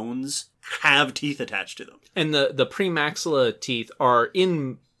many bones have teeth attached to them. And the premaxilla teeth are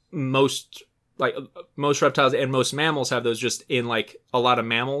in most reptiles and most mammals have those, just in like a lot of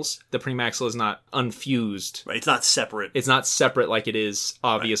mammals. The premaxilla is not unfused. Right, it's not separate. It's not separate like it is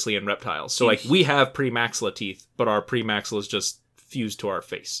obviously in reptiles. So like we have premaxilla teeth, but our premaxilla is just fused to our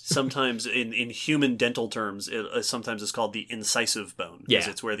face. Sometimes in human dental terms, it sometimes is called the incisive bone, because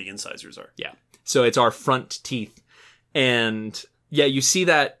it's where the incisors are. Yeah. So it's our front teeth. And yeah, you see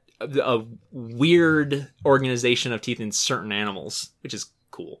that a weird organization of teeth in certain animals, which is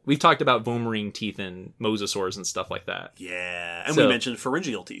cool. We've talked about vomerine teeth in mosasaurs and stuff like that. Yeah, and we mentioned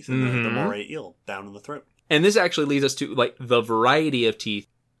pharyngeal teeth in the moray eel down in the throat. And this actually leads us to like the variety of teeth.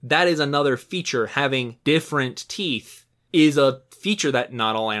 That is another feature. Having different teeth is a feature that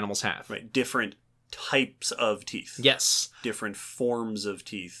not all animals have. Right, different types of teeth. Yes. Different forms of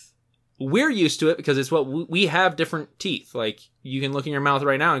teeth. We're used to it because it's what we have different teeth. Like, you can look in your mouth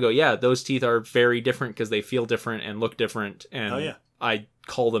right now and go, yeah, those teeth are very different because they feel different and look different. And Oh, yeah. I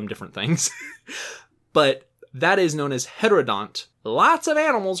call them different things. But that is known as heterodont. Lots of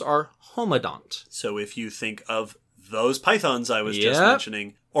animals are homodont. So if you think of those pythons I was just Yep.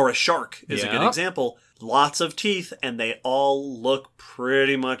 mentioning, or a shark is a good Yep. example, lots of teeth, and they all look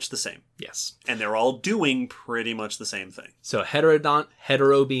pretty much the same. Yes. And they're all doing pretty much the same thing. So heterodont,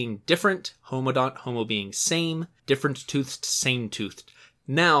 hetero being different, homodont, homo being same, different toothed, same toothed.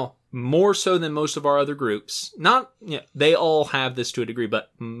 Now, more so than most of our other groups, they all have this to a degree,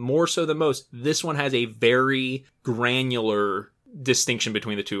 but more so than most, this one has a very granular distinction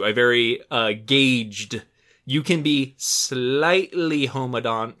between the two, a very gauged. You can be slightly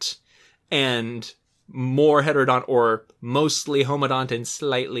homodont and more heterodont, or mostly homodont and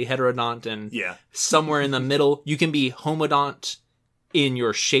slightly heterodont, and Yeah. somewhere in the middle. You can be homodont in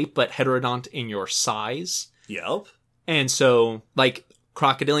your shape, but heterodont in your size. Yep. And so, like,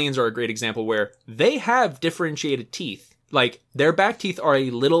 crocodilians are a great example where they have differentiated teeth. Like, their back teeth are a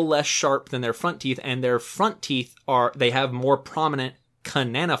little less sharp than their front teeth, and their front teeth they have more prominent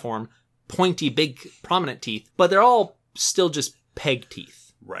cananiform, pointy, big, prominent teeth, but they're all still just peg teeth.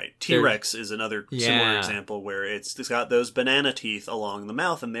 Right. T-Rex is another similar Yeah. example where it's got those banana teeth along the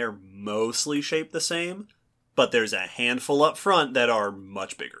mouth, and they're mostly shaped the same, but there's a handful up front that are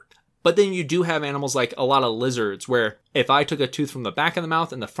much bigger. But then you do have animals like a lot of lizards where if I took a tooth from the back of the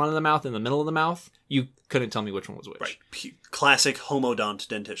mouth and the front of the mouth and the middle of the mouth, you couldn't tell me which one was which. Right. Classic homodont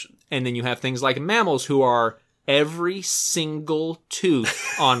dentition. And then you have things like mammals who are every single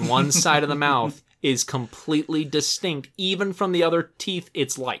tooth on one side of the mouth is completely distinct, even from the other teeth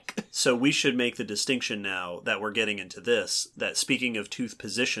it's like. So we should make the distinction now that we're getting into this, that speaking of tooth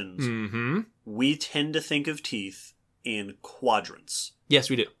positions, Mm-hmm. we tend to think of teeth in quadrants. Yes,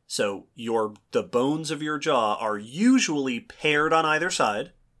 we do. So the bones of your jaw are usually paired on either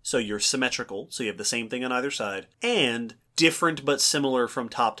side, so you're symmetrical, so you have the same thing on either side, and different but similar from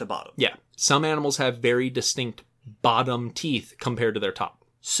top to bottom. Yeah. Some animals have very distinct bottom teeth compared to their top.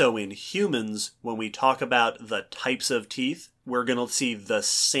 So in humans, when we talk about the types of teeth, we're going to see the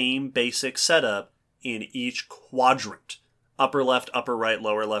same basic setup in each quadrant. Upper left, upper right,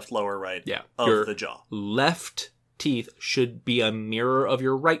 lower left, lower right Yeah. of Your the jaw. left teeth should be a mirror of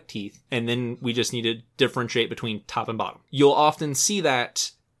your right teeth, and then we just need to differentiate between top and bottom. You'll often see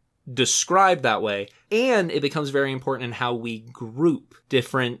that described that way, and it becomes very important in how we group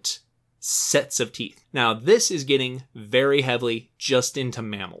different sets of teeth. Now, this is getting very heavily just into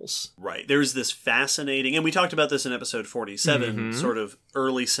mammals. Right. There's this fascinating, and we talked about this in episode 47, sort of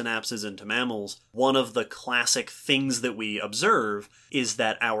early synapses into mammals. One of the classic things that we observe is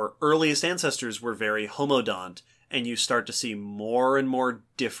that our earliest ancestors were very homodont, and you start to see more and more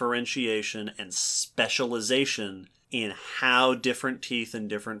differentiation and specialization in how different teeth in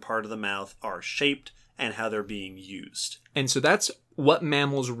different part of the mouth are shaped and how they're being used. And so that's what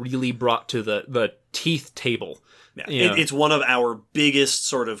mammals really brought to the teeth table. Yeah. Yeah. It's one of our biggest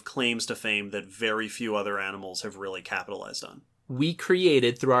sort of claims to fame that very few other animals have really capitalized on. We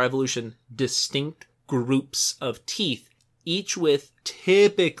created, through our evolution, distinct groups of teeth, each with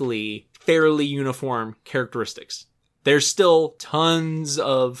typically fairly uniform characteristics. There's still tons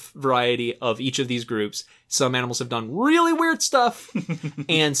of variety of each of these groups. Some animals have done really weird stuff,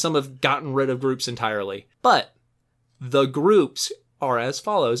 and some have gotten rid of groups entirely. But the groups are as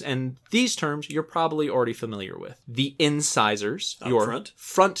follows, and these terms you're probably already familiar with. The incisors, Up your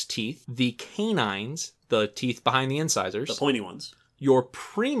front. teeth. The canines, the teeth behind the incisors. The pointy ones. Your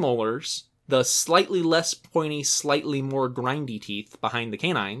premolars, the slightly less pointy, slightly more grindy teeth behind the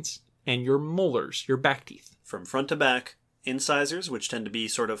canines. And your molars, your back teeth. From front to back, incisors, which tend to be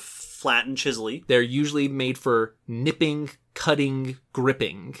sort of flat and chiselly. They're usually made for nipping, cutting,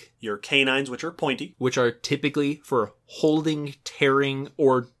 gripping. Your canines, which are pointy. Which are typically for holding, tearing,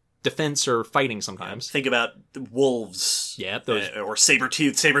 or defense or fighting sometimes. Think about wolves. Yeah, those. Or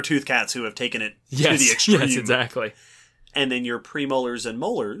saber-tooth cats who have taken it to the extreme. Yes, exactly. And then your premolars and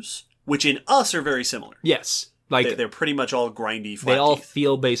molars, which in us are very similar. Yes. Like They're pretty much all grindy, flat they all teeth.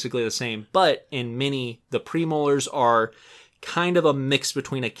 feel basically the same, but in many, the premolars are kind of a mix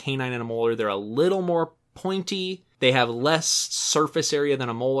between a canine and a molar. They're a little more pointy. They have less surface area than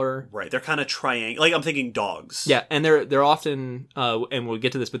a molar. Right, they're kind of triangle. Like I'm thinking dogs. Yeah, and they're often, and we'll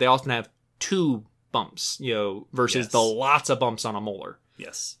get to this, but they often have two bumps, versus Yes. the lots of bumps on a molar.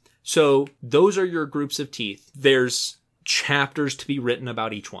 Yes. So those are your groups of teeth. There's chapters to be written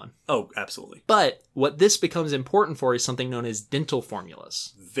about each one. Oh, absolutely. But what this becomes important for is something known as dental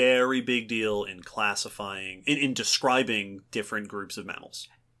formulas. Very big deal in classifying, in describing different groups of mammals.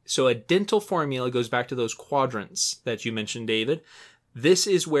 So a dental formula goes back to those quadrants that you mentioned, David. This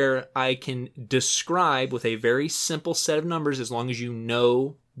is where I can describe with a very simple set of numbers, as long as you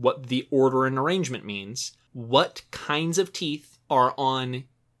know what the order and arrangement means, what kinds of teeth are on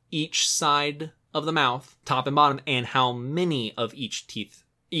each side of the mouth, top and bottom, and how many of each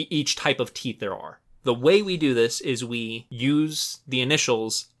type of teeth there are. The way we do this is we use the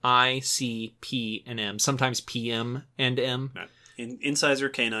initials I, C, P, and M, sometimes PM and M. Right. Incisor,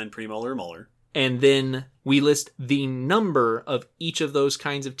 canine, premolar, molar. And then we list the number of each of those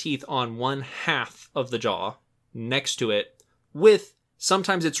kinds of teeth on one half of the jaw next to it, with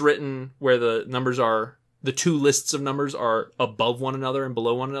sometimes it's written where the numbers are, the two lists of numbers are above one another and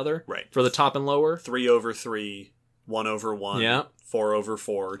below one another. Right. For the top and lower. 3/3, 1/1, Yeah.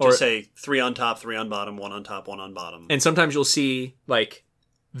 4/4. Just say 3 on top, 3 on bottom, 1 on top, 1 on bottom. And sometimes you'll see like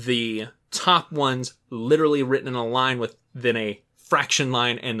the top ones literally written in a line with then a fraction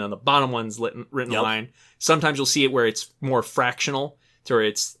line, and then the bottom one's written in a line. Sometimes you'll see it where it's more fractional, to where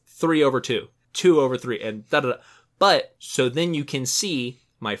it's 3/2, 2/3, and da-da-da. But, so then you can see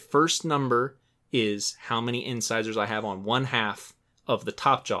my first number is how many incisors I have on one half of the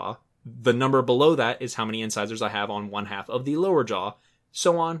top jaw. The number below that is how many incisors I have on one half of the lower jaw,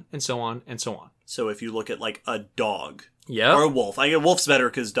 so on, and so on, and so on. So if you look at like a dog, Yeah. or a wolf, I get wolf's better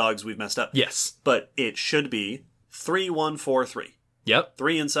because dogs we've messed up. Yes. But it should be 3, 1, 4, 3. Yep.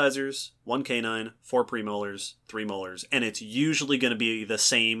 3 incisors, 1 canine, 4 premolars, 3 molars, and it's usually going to be the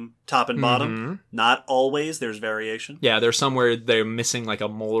same top and bottom. Not always, there's variation. Yeah, there's somewhere they're missing like a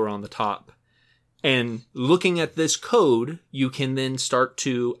molar on the top. And looking at this code, you can then start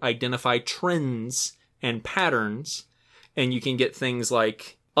to identify trends and patterns, and you can get things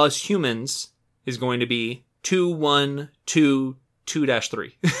like us humans is going to be 2, 1, 2,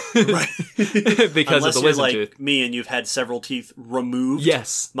 2-3. Right. Because Unless of the you're wisdom like tooth. me and you've had several teeth removed.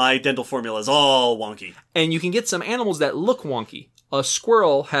 Yes. My dental formula is all wonky. And you can get some animals that look wonky. A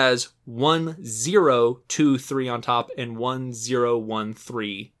squirrel has 1, 0, 2, 3 on top and 1, 0, 1,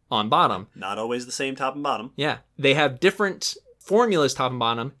 3 on bottom. Not always the same top and bottom. Yeah. They have different formulas top and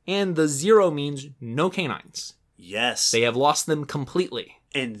bottom, and the 0 means no canines. Yes. They have lost them completely.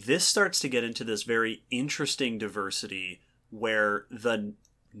 And this starts to get into this very interesting diversity where the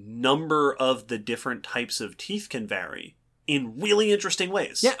number of the different types of teeth can vary in really interesting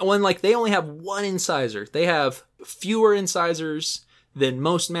ways. Yeah, when like they only have one incisor. They have fewer incisors than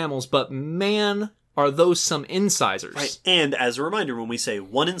most mammals, but man, are those some incisors. Right. And as a reminder, when we say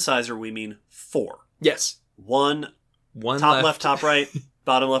one incisor, we mean 4. Yes. One One top left, top right,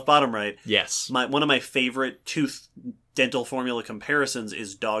 bottom left, bottom right. Yes. One of my favorite tooth dental formula comparisons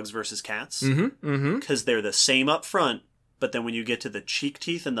is dogs versus cats. Because they're the same up front, but then when you get to the cheek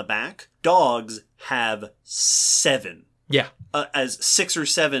teeth in the back, dogs have 7. Yeah. As 6 or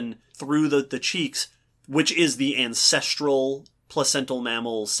 7 through the cheeks, which is the ancestral placental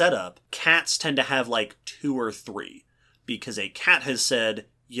mammal setup. Cats tend to have like 2 or 3, because a cat has said,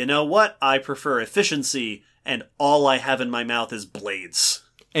 you know what, I prefer efficiency, and all I have in my mouth is blades.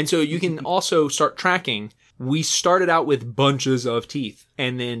 And so you can also start tracking. We started out with bunches of teeth,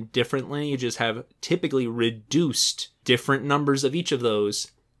 and then different lineages have typically reduced different numbers of each of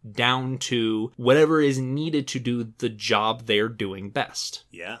those down to whatever is needed to do the job they're doing best.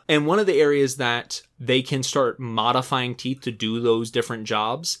 Yeah. And one of the areas that they can start modifying teeth to do those different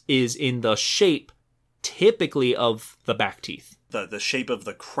jobs is in the shape, typically, of the back teeth. The shape of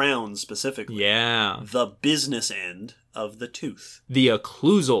the crown specifically. Yeah. The business end of the tooth. The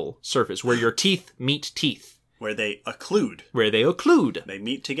occlusal surface, where your teeth meet teeth. Where they occlude. Where they occlude. They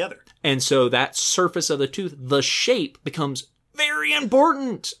meet together. And so that surface of the tooth, the shape, becomes very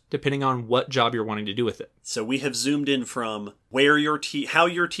important depending on what job you're wanting to do with it. So we have zoomed in from where your teeth, how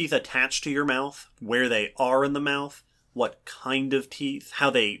your teeth attach to your mouth, where they are in the mouth, what kind of teeth, how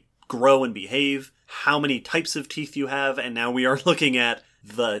they grow and behave, how many types of teeth you have, and now we are looking at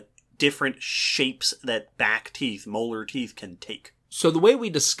the different shapes that back teeth, molar teeth, can take. So the way we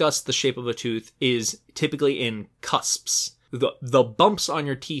discuss the shape of a tooth is typically in cusps. The bumps on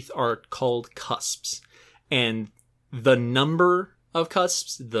your teeth are called cusps. And the number of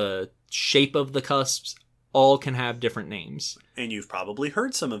cusps, the shape of the cusps, all can have different names. And you've probably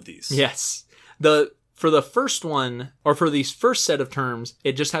heard some of these. Yes. For the first one, or for these first set of terms,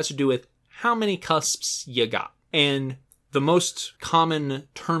 it just has to do with how many cusps you got. And the most common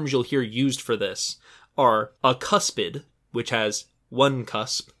terms you'll hear used for this are a cuspid, which has one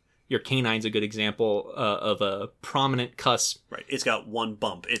cusp. Your canine's a good example of a prominent cusp. Right. It's got one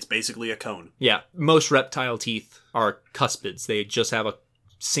bump. It's basically a cone. Yeah, most reptile teeth are cuspids. They just have a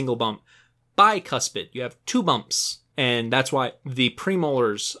single bump. Bicuspid, you have two bumps. And that's why the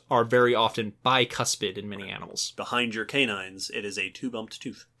premolars are very often bicuspid in many animals. Behind your canines, it is a two-bumped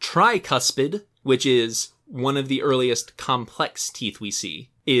tooth. Tricuspid, which is one of the earliest complex teeth we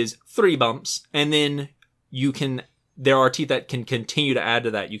see, is three bumps. And then there are teeth that can continue to add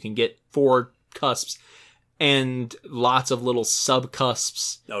to that. You can get four cusps and lots of little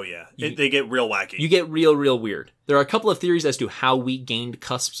subcusps. Oh, yeah. They get real wacky. You get real weird. There are a couple of theories as to how we gained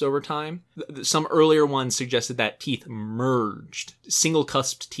cusps over time. Some earlier ones suggested that teeth merged.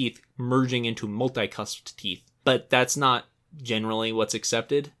 Single-cusped teeth merging into multi-cusped teeth. But that's not generally what's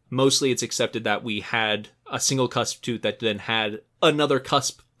accepted. Mostly it's accepted that we had a single-cusp tooth that then had another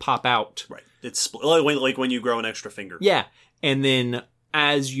cusp pop out. Right. It's like when you grow an extra finger. Yeah. And then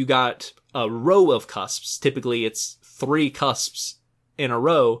as you got a row of cusps, typically it's three cusps in a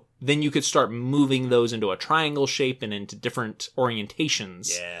row, then you could start moving those into a triangle shape and into different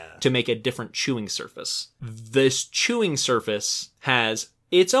orientations to make a different chewing surface. This chewing surface has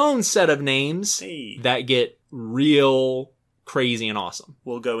its own set of names that get real crazy and awesome.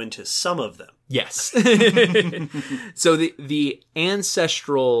 We'll go into some of them. Yes. So the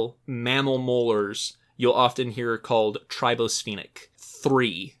ancestral mammal molars you'll often hear called tribosphenic,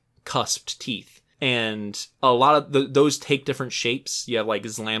 three cusped teeth. And a lot of those take different shapes. You have like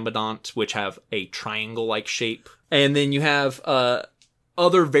Zlambodont, which have a triangle-like shape. And then you have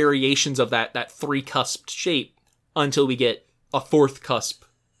other variations of that three-cusped shape until we get a fourth cusp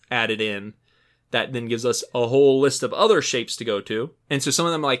added in. That then gives us a whole list of other shapes to go to. And so some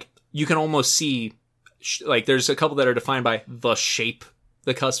of them, like, you can almost see, like, there's a couple that are defined by the shape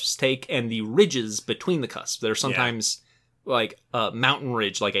the cusps take and the ridges between the cusps. They're sometimes like a mountain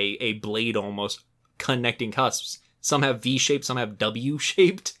ridge, like a blade almost connecting cusps. Some have V-shaped, some have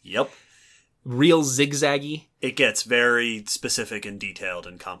W-shaped. Yep. Real zigzaggy. It gets very specific and detailed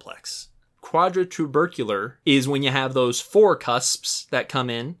and complex. Quadratubercular is when you have those four cusps that come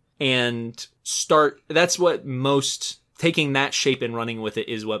in and start. That's what taking that shape and running with it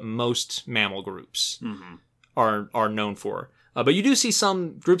is what most mammal groups are known for. But you do see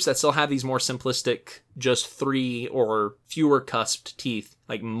some groups that still have these more simplistic, just three or fewer cusped teeth.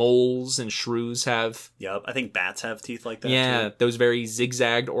 Like moles and shrews have. Yep, I think bats have teeth like that too. Those very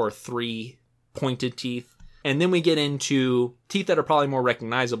zigzagged or three pointed teeth. And then we get into teeth that are probably more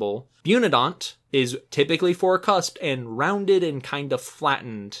recognizable. Bunodont is typically four cusped and rounded and kind of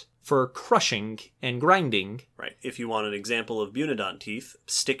flattened for crushing and grinding. Right. If you want an example of bunodont teeth,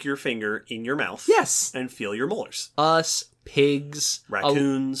 stick your finger in your mouth. Yes. And feel your molars. Us, pigs,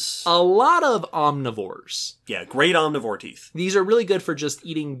 raccoons. A lot of omnivores. Yeah, great omnivore teeth. These are really good for just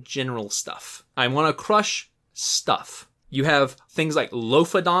eating general stuff. I want to crush stuff. You have things like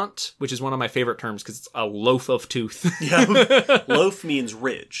lophodont, which is one of my favorite terms because it's a loaf of tooth. Yeah. Loaf means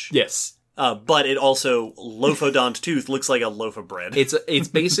ridge. Yes. But it also, lophodont tooth looks like a loaf of bread. It's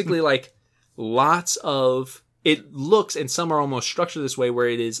basically like lots of, it looks, and some are almost structured this way, where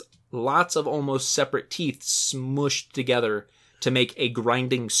it is lots of almost separate teeth smushed together to make a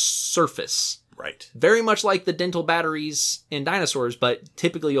grinding surface. Right. Very much like the dental batteries in dinosaurs, but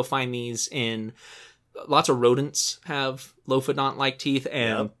typically you'll find these in lots of rodents have lophodont-like teeth,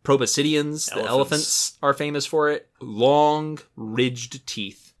 and proboscideans, the elephants, are famous for it. Long, ridged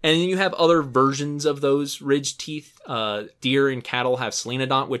teeth. And then you have other versions of those ridged teeth. Deer and cattle have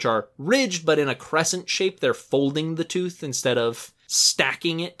selenodont, which are ridged, but in a crescent shape. They're folding the tooth instead of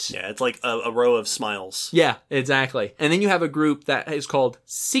stacking it. Yeah, it's like a row of smiles. Yeah, exactly. And then you have a group that is called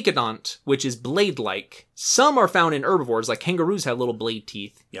cecodont, which is blade-like. Some are found in herbivores, like kangaroos have little blade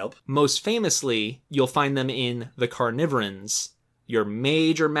teeth. Yep. Most famously, you'll find them in the carnivorans, your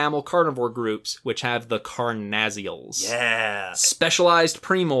major mammal carnivore groups, which have the carnassials. Yeah. Specialized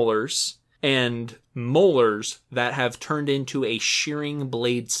premolars and molars that have turned into a shearing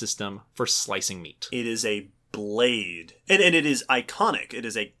blade system for slicing meat. It is a blade. And it is iconic. It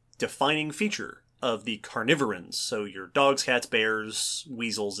is a defining feature of the carnivorans. So your dogs, cats, bears,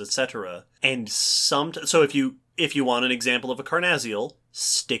 weasels, etc. And so if you want an example of a carnassial,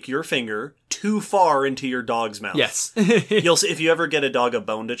 stick your finger too far into your dog's mouth. Yes. You'll see, if you ever get a dog a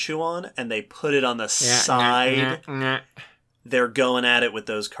bone to chew on and they put it on the side, they're going at it with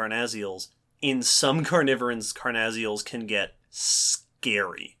those carnassials. In some carnivorans, carnassials can get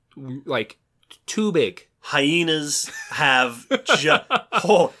scary. Like, too big. Hyenas have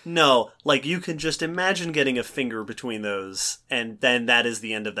oh no, like you can just imagine getting a finger between those, and then that is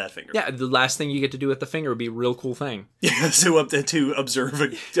the end of that finger. Yeah, the last thing you get to do with the finger would be a real cool thing. Yeah, so to observe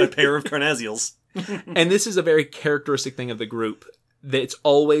a pair of carnassials. And this is a very characteristic thing of the group. That it's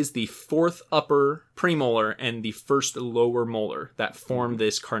always the fourth upper premolar and the first lower molar that form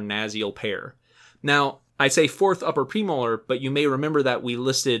this carnassial pair. Now, I say fourth upper premolar, but you may remember that we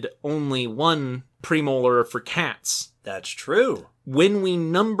listed only one premolar for cats. That's true. When we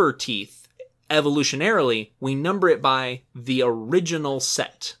number teeth, evolutionarily, we number it by the original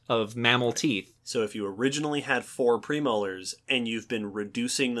set of mammal teeth. So if you originally had 4 premolars and you've been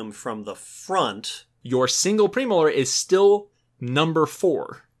reducing them from the front, your single premolar is still number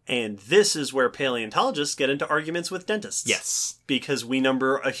 4. And this is where paleontologists get into arguments with dentists. Yes. Because we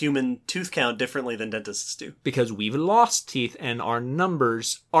number a human tooth count differently than dentists do. Because we've lost teeth and our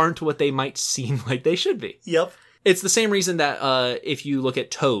numbers aren't what they might seem like they should be. Yep. It's the same reason that if you look at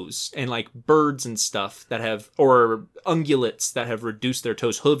toes and like birds and stuff that have, or ungulates that have reduced their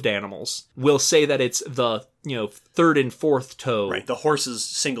toes, hooved animals, we'll say that it's the, third and fourth toe. Right. The horse's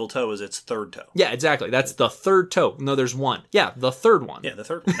single toe is its third toe. Yeah, exactly. That's the third toe. No, there's one. Yeah, the third one. Yeah, the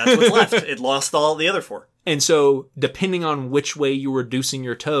third one. That's what's left. It lost all the other 4. And so depending on which way you're reducing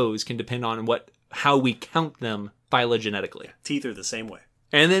your toes can depend on how we count them phylogenetically. Teeth are the same way.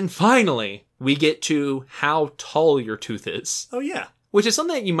 And then finally, we get to how tall your tooth is. Oh, yeah. Which is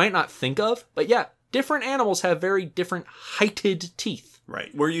something that you might not think of, but yeah, different animals have very different heighted teeth.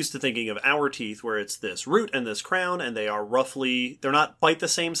 Right. We're used to thinking of our teeth where it's this root and this crown, and they are they're not quite the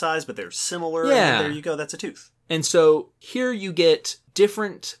same size, but they're similar. Yeah. And there you go, that's a tooth. And so here you get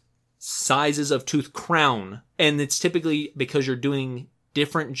different sizes of tooth crown, and it's typically because you're doing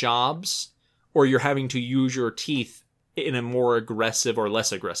different jobs, or you're having to use your teeth in a more aggressive or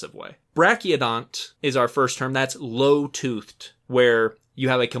less aggressive way. Brachiodont is our first term. That's low-toothed, where you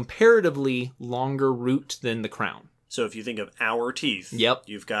have a comparatively longer root than the crown. So if you think of our teeth, Yep.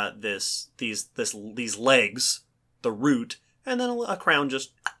 You've got these legs, the root, and then a crown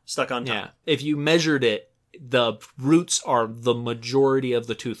just stuck on top. Yeah. If you measured it, the roots are the majority of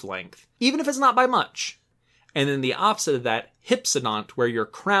the tooth length, even if it's not by much. And then the opposite of that, hypsodont, where your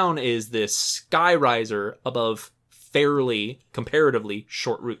crown is this sky riser above fairly, comparatively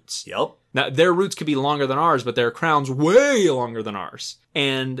short roots. Yep. Now, their roots could be longer than ours, but their crown's way longer than ours.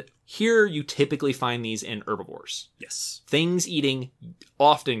 And here you typically find these in herbivores. Yes. Things eating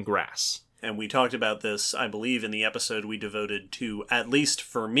often grass. And we talked about this, I believe, in the episode we devoted to, at least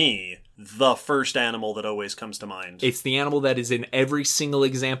for me, the first animal that always comes to mind. It's the animal that is in every single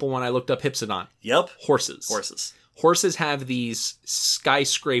example when I looked up hypsodont. Yep. Horses. Horses have these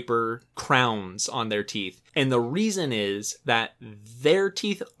skyscraper crowns on their teeth. And the reason is that their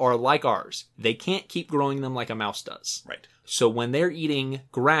teeth are like ours. They can't keep growing them like a mouse does. Right. So when they're eating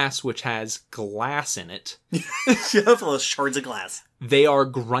grass, which has glass in it, those shards of glass, they are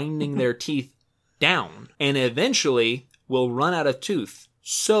grinding their teeth down and eventually will run out of tooth.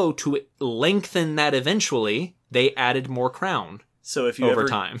 So to lengthen that eventually, they added more crown. So if you over ever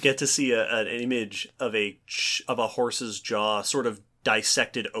time. get to see an image of a horse's jaw sort of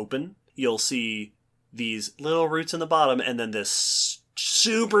dissected open, you'll see these little roots in the bottom and then this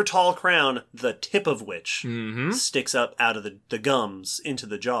super tall crown, the tip of which sticks up out of the gums into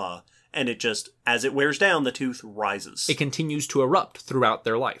the jaw. And it just, as it wears down, the tooth rises. It continues to erupt throughout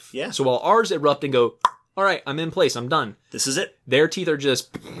their life. Yeah. So while ours erupt and go, all right, I'm in place, I'm done. This is it. Their teeth are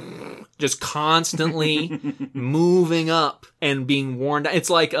just constantly moving up and being worn down. It's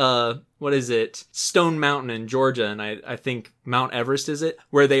like, what is it? Stone Mountain in Georgia, and I think Mount Everest, is it?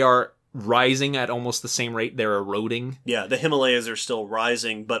 Where they are rising at almost the same rate they're eroding. Yeah, the Himalayas are still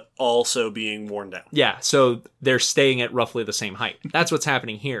rising, but also being worn down. Yeah, so they're staying at roughly the same height. That's what's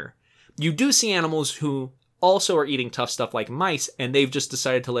happening here. You do see animals who also are eating tough stuff like mice, and they've just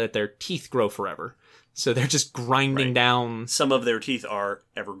decided to let their teeth grow forever. So they're just grinding down. Some of their teeth are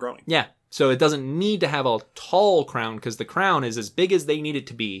ever growing. Yeah. So it doesn't need to have a tall crown because the crown is as big as they need it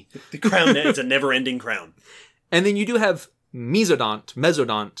to be. The crown is a never-ending crown. And then you do have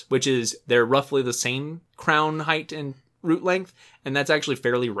mesodont, which is they're roughly the same crown height and root length, and that's actually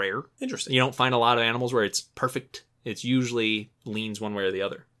fairly rare. Interesting. You don't find a lot of animals where it's perfect. It's usually leans one way or the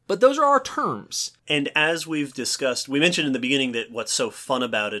other. But those are our terms. And as we've discussed, we mentioned in the beginning that what's so fun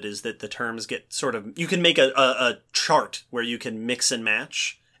about it is that the terms get sort of... You can make a chart where you can mix and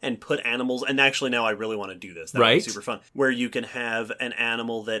match and put animals... And actually now I really want to do this. That would be super fun. Where you can have an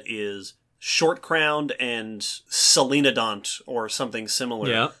animal that is short-crowned and selenodont or something similar.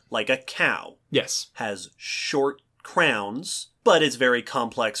 Yeah. Like a cow. Yes. Has short crowns, but it's very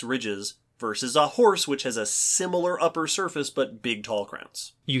complex ridges versus a horse, which has a similar upper surface but big, tall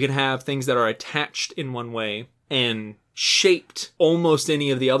crowns. You can have things that are attached in one way and shaped almost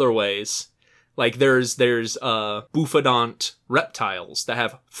any of the other ways. Like there's bufodont reptiles that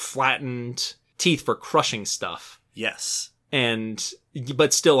have flattened teeth for crushing stuff. Yes.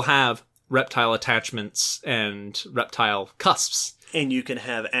 But still have reptile attachments and reptile cusps. And you can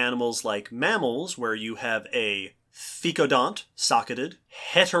have animals like mammals, where you have a thecodont, socketed,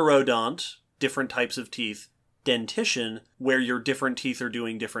 heterodont, different types of teeth, dentition, where your different teeth are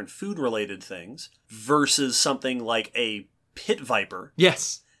doing different food-related things, versus something like a pit viper.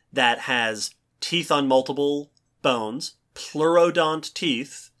 Yes. That has teeth on multiple bones, pleurodont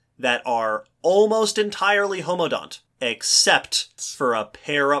teeth that are almost entirely homodont, except for a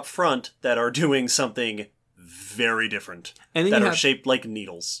pair up front that are doing something very different, and then that are shaped like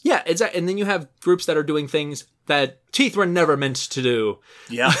needles. Yeah, exactly. And then you have groups that are doing things that teeth were never meant to do.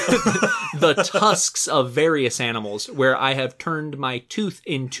 Yeah. The tusks of various animals, where I have turned my tooth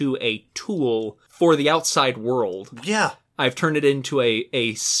into a tool for the outside world. Yeah. I've turned it into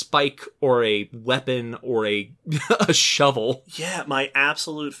a spike or a weapon or a shovel. Yeah, my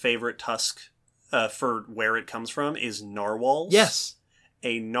absolute favorite tusk for where it comes from is narwhals. Yes.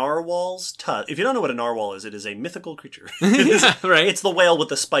 A narwhal's tusk. If you don't know what a narwhal is, it is a mythical creature. Yeah, right. It's the whale with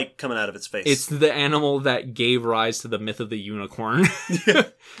the spike coming out of its face. It's the animal that gave rise to the myth of the unicorn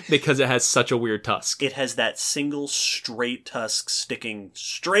because it has such a weird tusk. It has that single straight tusk sticking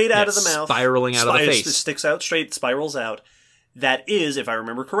straight out of the mouth. Spiraling out of the face. It sticks out straight, spirals out. That is, if I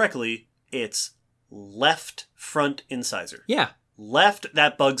remember correctly, its left front incisor. Yeah. Left,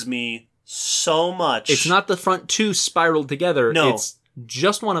 that bugs me so much. It's not the front two spiraled together. No. It's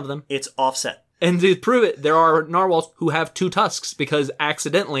just one of them. It's offset. And to prove it, there are narwhals who have two tusks because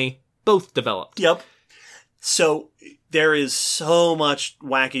accidentally both developed. Yep. So there is so much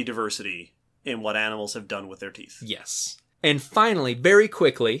wacky diversity in what animals have done with their teeth. Yes. And finally, very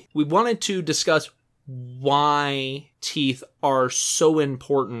quickly, we wanted to discuss why teeth are so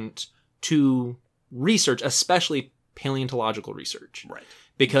important to research, especially paleontological research. Right.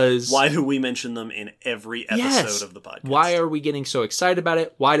 Because why do we mention them in every episode of the podcast? Why are we getting so excited about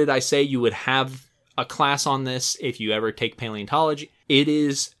it? Why did I say you would have a class on this if you ever take paleontology?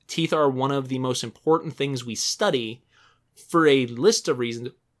 Teeth are one of the most important things we study for a list of reasons,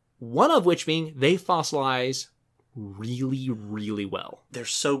 one of which being they fossilize really, really well. They're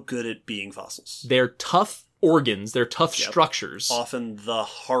so good at being fossils. They're tough organs, they're tough structures. Often the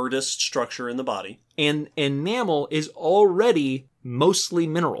hardest structure in the body. And enamel is already mostly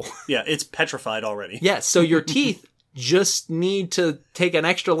mineral. Yeah, it's petrified already. Yeah, so your teeth just need to take an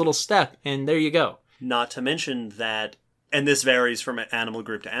extra little step, and there you go. Not to mention that, and this varies from animal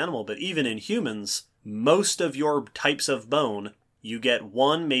group to animal, but even in humans, most of your types of bone, you get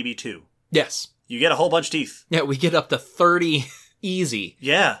one, maybe two. Yes. You get a whole bunch of teeth. Yeah, we get up to 30 easy.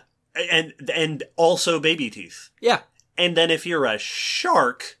 Yeah, and also baby teeth. Yeah. And then if you're a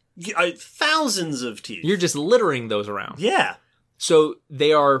shark, thousands of teeth. You're just littering those around. Yeah. So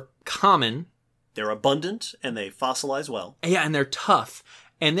they are common. They're abundant, and they fossilize well. Yeah, and they're tough.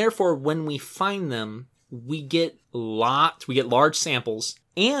 And therefore, when we find them, we get large samples.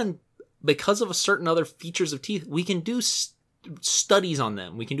 And because of certain other features of teeth, we can do studies on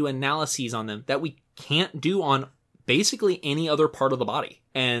them. We can do analyses on them that we can't do on basically any other part of the body.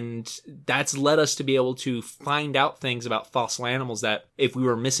 And that's led us to be able to find out things about fossil animals that if we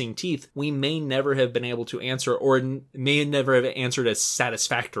were missing teeth, we may never have been able to answer, or may never have answered as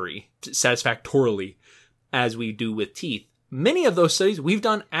satisfactorily as we do with teeth. Many of those studies we've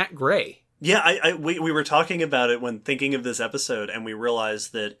done at Gray. Yeah, we were talking about it when thinking of this episode, and we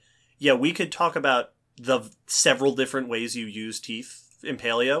realized that, yeah, we could talk about the several different ways you use teeth in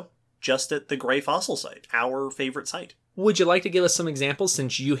paleo just at the Gray Fossil site, our favorite site. Would you like to give us some examples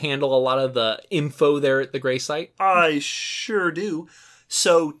since you handle a lot of the info there at the Gray site? I sure do.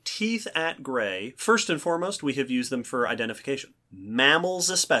 So teeth at Gray, first and foremost, we have used them for identification.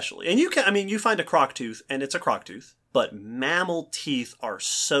 Mammals especially. And you find a croc tooth and it's a croc tooth, but mammal teeth are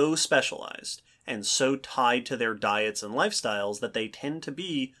so specialized and so tied to their diets and lifestyles that they tend to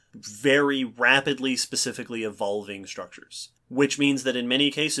be very rapidly, specifically evolving structures. Which means that in many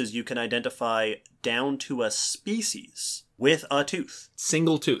cases you can identify down to a species with a tooth.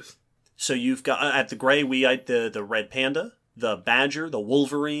 Single tooth. So you've got, at the Gray, we had the red panda, the badger, the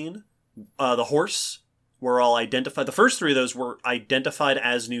wolverine, the horse were all identified. The first three of those were identified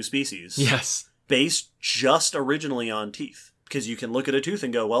as new species. Yes. Based just originally on teeth. Because you can look at a tooth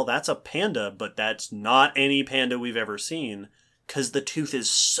and go, well, that's a panda, but that's not any panda we've ever seen. Because the tooth is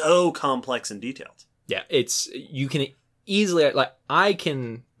so complex and detailed. Yeah, you can easily, like, I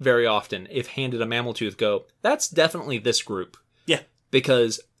can very often, if handed a mammal tooth, go, that's definitely this group. Yeah.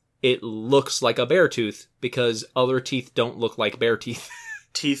 Because it looks like a bear tooth, because other teeth don't look like bear teeth.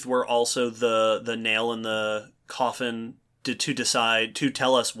 Teeth were also the nail in the coffin to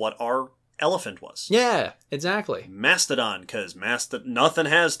tell us what our elephant was. Yeah, exactly. Mastodon, because nothing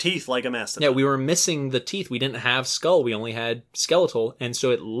has teeth like a mastodon. Yeah, we were missing the teeth. We didn't have skull. We only had skeletal. And so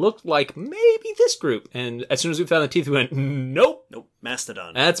it looked like maybe this group. And as soon as we found the teeth, we went, nope. Nope,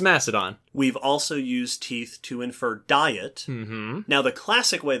 mastodon. That's mastodon. We've also used teeth to infer diet. Mm-hmm. Now, the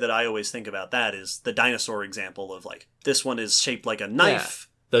classic way that I always think about that is the dinosaur example of, like, this one is shaped like a knife.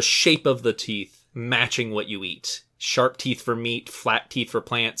 Yeah. The shape of the teeth matching what you eat. Sharp teeth for meat, flat teeth for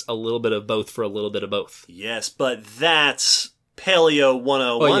plants, a little bit of both for a little bit of both. Yes, but that's Paleo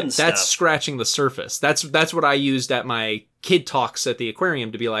 101 stuff. That's scratching the surface. That's what I used at my kid talks at the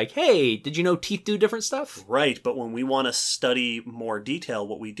aquarium to be like, hey, did you know teeth do different stuff? Right, but when we want to study more detail,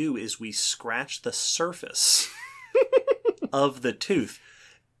 what we do is we scratch the surface of the tooth.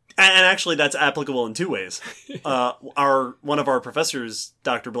 And actually, that's applicable in two ways. One of our professors,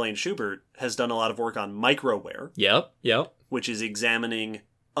 Dr. Blaine Schubert, has done a lot of work on microwear. Yep. Which is examining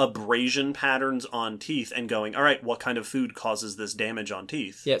abrasion patterns on teeth and going, all right, what kind of food causes this damage on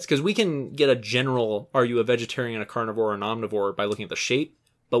teeth? Yeah, it's because we can get a general, are you a vegetarian, a carnivore, or an omnivore by looking at the shape,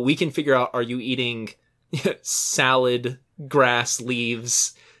 but we can figure out, are you eating salad, grass,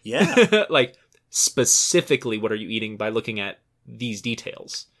 leaves? Yeah. Like, specifically, what are you eating by looking at these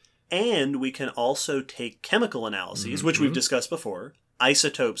details? And we can also take chemical analyses, which we've discussed before,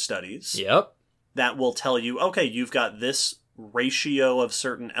 isotope studies. Yep. That will tell you, okay, you've got this ratio of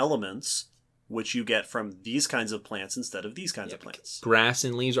certain elements, which you get from these kinds of plants instead of these kinds of plants. Grass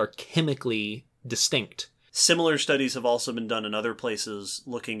and leaves are chemically distinct. Similar studies have also been done in other places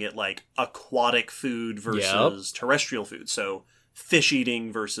looking at, like, aquatic food versus terrestrial food. So fish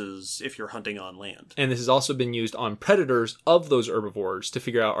eating versus if you're hunting on land. And this has also been used on predators of those herbivores to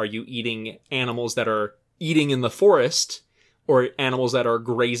figure out, are you eating animals that are eating in the forest or animals that are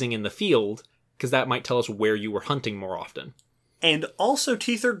grazing in the field? Because that might tell us where you were hunting more often. And also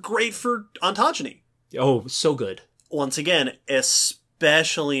teeth are great for ontogeny. Oh, so good. Once again,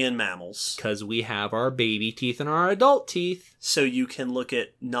 especially in mammals. Because we have our baby teeth and our adult teeth. So you can look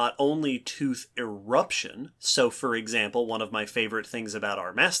at not only tooth eruption. So, for example, one of my favorite things about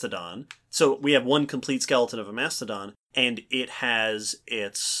our mastodon. So we have one complete skeleton of a mastodon, and it has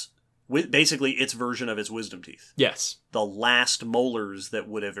basically its version of its wisdom teeth. Yes. The last molars that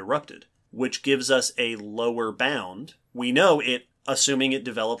would have erupted, which gives us a lower bound. We know it, assuming it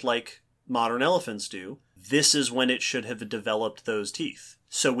developed like modern elephants do, this is when it should have developed those teeth.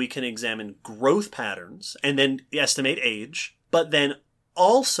 So we can examine growth patterns and then estimate age, but then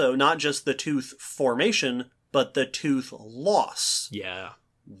also not just the tooth formation, but the tooth loss. Yeah.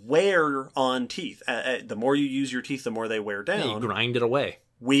 Wear on teeth. The more you use your teeth, the more they wear down. Yeah, you grind it away.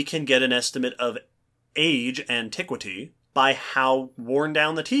 We can get an estimate of age, antiquity, by how worn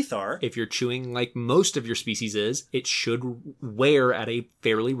down the teeth are. If you're chewing like most of your species is, it should wear at a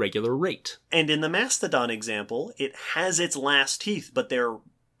fairly regular rate. And in the mastodon example, it has its last teeth, but they're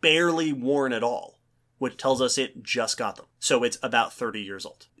barely worn at all, which tells us it just got them. So it's about 30 years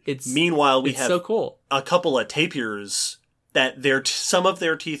old. Meanwhile, we have so cool. A couple of tapirs that some of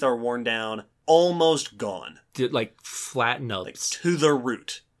their teeth are worn down, almost gone. Like flat nubs. Like to the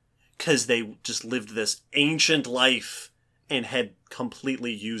root. Because they just lived this ancient life and had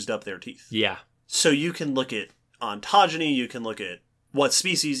completely used up their teeth. Yeah. So you can look at ontogeny, you can look at what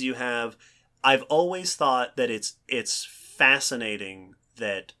species you have. I've always thought that it's fascinating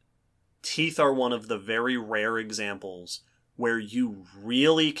that teeth are one of the very rare examples where you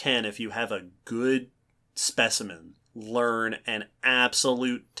really can, if you have a good specimen, learn an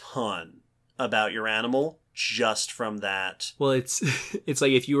absolute ton about your animal just from that. Well, it's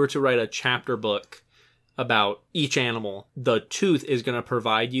like if you were to write a chapter book about each animal, the tooth is going to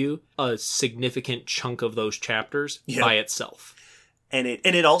provide you a significant chunk of those chapters by itself. And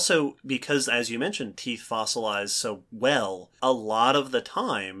it also, because as you mentioned, teeth fossilize so well, a lot of the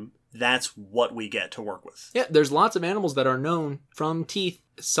time, that's what we get to work with. Yeah, there's lots of animals that are known from teeth,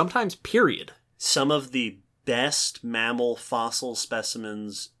 sometimes period. Some of the best mammal fossil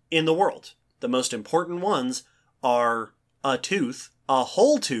specimens in the world. The most important ones are a tooth, a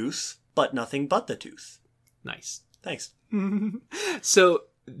whole tooth, but nothing but the tooth. Nice. Thanks. So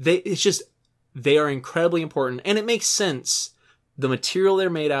they are incredibly important, and it makes sense. The material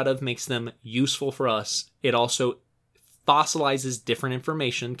they're made out of makes them useful for us. It also fossilizes different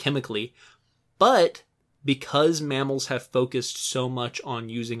information chemically, but because mammals have focused so much on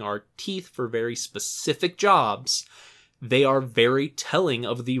using our teeth for very specific jobs, they are very telling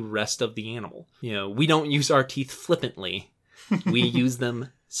of the rest of the animal. You know, we don't use our teeth flippantly. We use them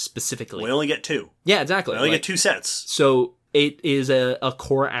specifically. We only get 2. Yeah, exactly. We only get 2 sets. So it is a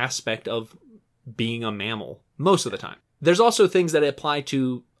core aspect of being a mammal most of the time. There's also things that apply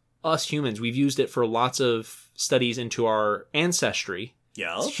to us humans. We've used it for lots of studies into our ancestry.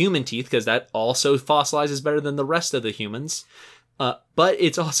 Yeah. It's human teeth, because that also fossilizes better than the rest of the humans. But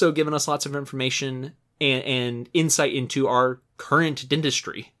it's also given us lots of information and insight into our current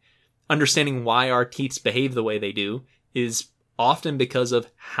dentistry. Understanding why our teeth behave the way they do is often because of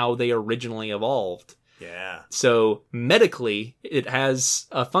how they originally evolved. Yeah. So medically, it has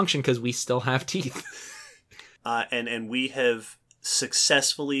a function because we still have teeth. And we have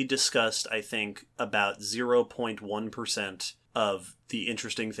successfully discussed, I think, about 0.1% of the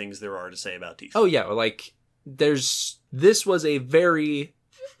interesting things there are to say about teeth. Oh yeah, like this was a very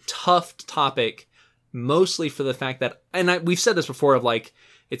tough topic, mostly for the fact that, and we've said this before, of like,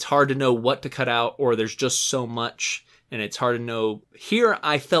 it's hard to know what to cut out, or there's just so much, and it's hard to know. Here,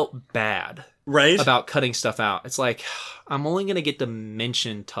 I felt bad. Right? About cutting stuff out. It's like, I'm only going to get to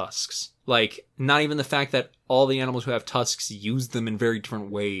mention tusks. Like, not even the fact that all the animals who have tusks use them in very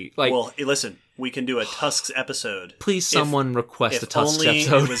different ways. Like, well, listen, we can do a tusks episode. Please, someone request a tusks only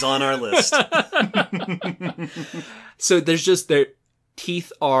episode. It was on our list. So there's just, their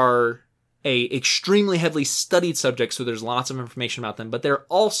teeth are a extremely heavily studied subject, so there's lots of information about them, but they're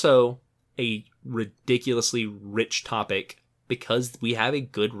also a ridiculously rich topic because we have a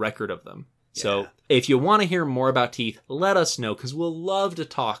good record of them. So if you want to hear more about teeth, let us know, because we'll love to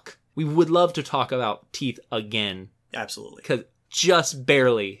talk. We would love to talk about teeth again. Absolutely. Because just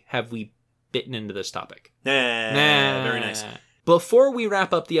barely have we bitten into this topic. Very nice. Before we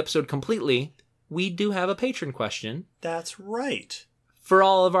wrap up the episode completely, we do have a patron question. That's right. For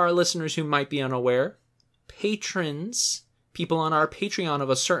all of our listeners who might be unaware, patrons, people on our Patreon of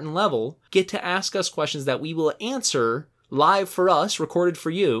a certain level, get to ask us questions that we will answer live for us, recorded for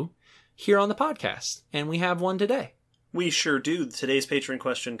you, here on the podcast. And we have one today. We sure do. Today's patron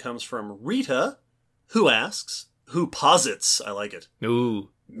question comes from Rita, who posits, I like it. Ooh.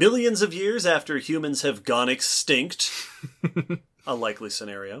 Millions of years after humans have gone extinct, a likely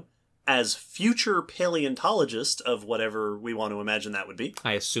scenario, as future paleontologists of whatever we want to imagine that would be.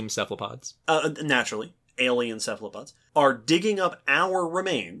 I assume cephalopods. Naturally, alien cephalopods, are digging up our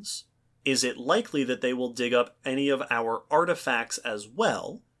remains. Is it likely that they will dig up any of our artifacts as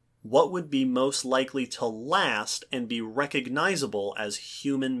well? What would be most likely to last and be recognizable as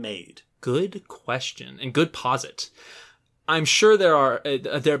human-made? Good question, and good posit. I'm sure there are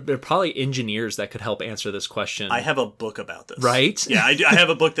probably engineers that could help answer this question. I have a book about this. Right? Yeah, I have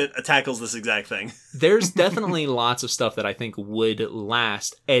a book that tackles this exact thing. There's definitely lots of stuff that I think would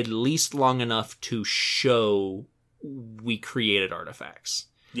last at least long enough to show we created artifacts.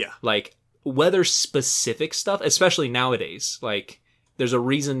 Yeah. Like, whether specific stuff, especially nowadays, like, there's a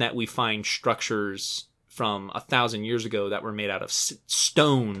reason that we find structures from 1,000 years ago that were made out of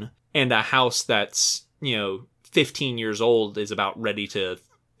stone, and a house that's, 15 years old is about ready to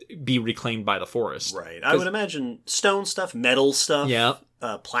be reclaimed by the forest. Right. I would imagine stone stuff, metal stuff,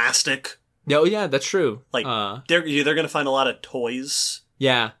 plastic. Oh, yeah, that's true. Like, they're going to find a lot of toys.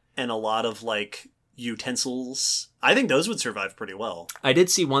 Yeah. And a lot of, like, utensils. I think those would survive pretty well. I did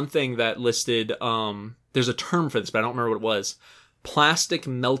see one thing that listed, there's a term for this, but I don't remember what it was. Plastic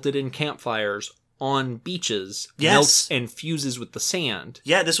melted in campfires on beaches melts and fuses with the sand.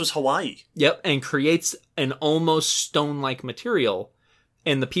 Yeah, this was Hawaii. Yep, and creates an almost stone-like material.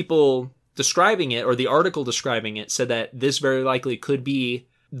 And the people describing it, or the article describing it, said that this very likely could be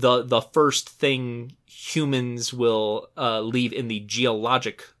the first thing humans will leave in the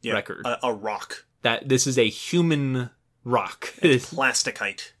geologic record. A rock. That this is a human rock.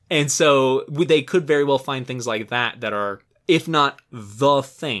 Plasticite. And so they could very well find things like that are, if not the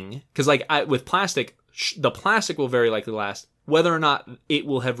thing, because with plastic, the plastic will very likely last. Whether or not it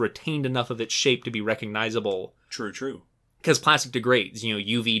will have retained enough of its shape to be recognizable. True. Because plastic degrades,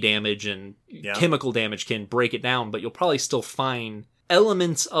 UV damage and chemical damage can break it down, but you'll probably still find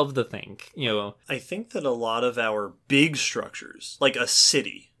elements of the thing, I think that a lot of our big structures, like a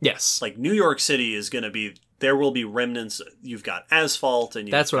city. Yes. Like New York City is going to be, there will be remnants. You've got asphalt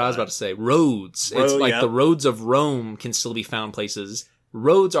and that's what I was about to say. Roads. It's like the roads of Rome can still be found places.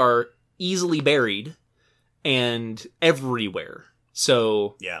 Roads are easily buried and everywhere.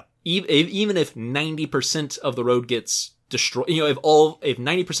 So even if 90% of the road gets destroyed, if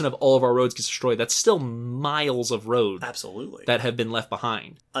 90% of all of our roads gets destroyed, that's still miles of road. Absolutely. That have been left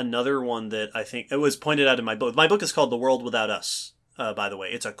behind. Another one that I think, it was pointed out in my book. My book is called The World Without Us. by the way.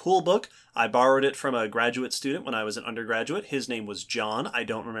 It's a cool book. I borrowed it from a graduate student when I was an undergraduate. His name was John. I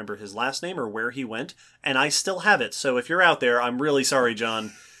don't remember his last name or where he went, and I still have it. So if you're out there, I'm really sorry,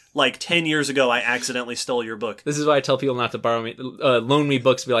 John. Like 10 years ago, I accidentally stole your book. This is why I tell people not to loan me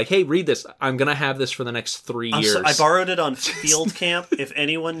books. Be like, hey, read this. I'm going to have this for the next 3 years. I borrowed it on field camp. If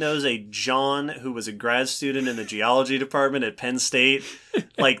anyone knows a John who was a grad student in the geology department at Penn State,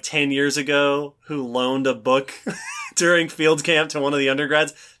 like 10 years ago, who loaned a book during field camp to one of the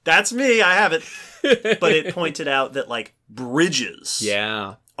undergrads, that's me. I have it. But it pointed out that, like, bridges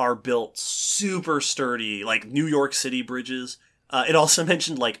are built super sturdy, like New York City bridges. It also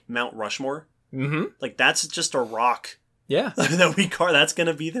mentioned, like, Mount Rushmore. Mm-hmm. Like, that's just a rock. Yeah. That we carve. That's going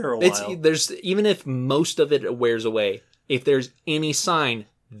to be there a while. There's even if most of it wears away, if there's any sign,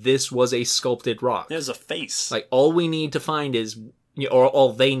 this was a sculpted rock. There's a face. Like, all we need to find is, or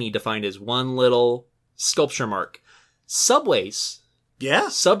all they need to find is one little sculpture mark. Subways. Yeah.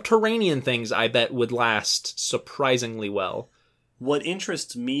 Subterranean things, I bet, would last surprisingly well. What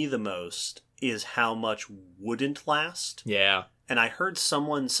interests me the most is how much wouldn't last. Yeah. And I heard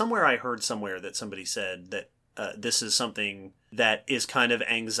somewhere that somebody said that this is something that is kind of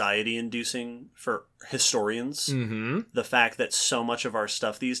anxiety-inducing for historians. Mm-hmm. The fact that so much of our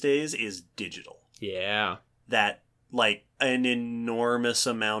stuff these days is digital. Yeah. That, like, an enormous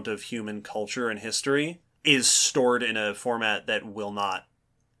amount of human culture and history is stored in a format that will not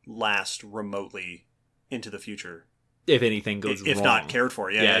last remotely into the future. If anything goes wrong. If not cared for.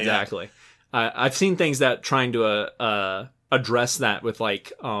 Yeah, exactly. I've seen things that trying to address that with,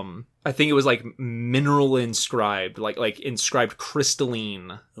 like, I think it was like mineral inscribed, like inscribed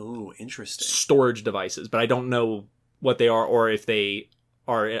crystalline. Ooh, interesting. Storage devices, but I don't know what they are or if they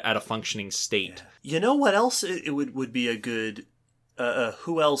are at a functioning state. Yeah. You know what else it would be a good...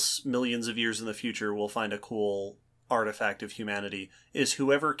 who else millions of years in the future will find a cool artifact of humanity is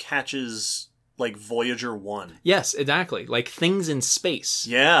whoever catches... like Voyager 1. Yes, exactly. Like things in space.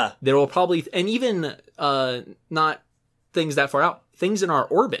 Yeah. There will probably... And even not things that far out. Things in our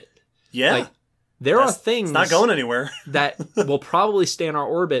orbit. Yeah. Like, there are things... It's not going anywhere. that will probably stay in our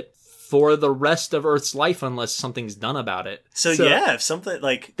orbit for the rest of Earth's life unless something's done about it. So yeah, if something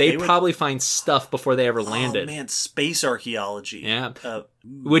like... They probably find stuff before they ever landed. Oh man, space archaeology. Yeah.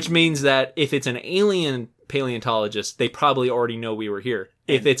 Which means that if it's an alien paleontologist, they probably already know we were here.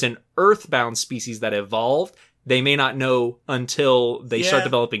 If it's an earthbound species that evolved, they may not know until they start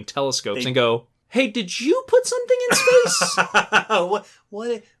developing telescopes and go, hey, did you put something in space?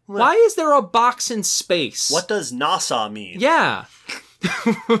 What? Why is there a box in space? What does NASA mean? Yeah.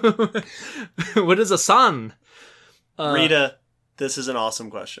 What is a sun? Rita, this is an awesome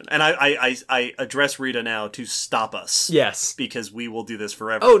question. And I address Rita now to stop us. Yes. Because we will do this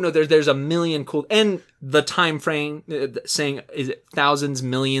forever. Oh, no, there's a million cool... And the time frame saying, is it thousands,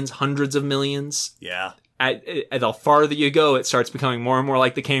 millions, hundreds of millions? Yeah. The farther you go, it starts becoming more and more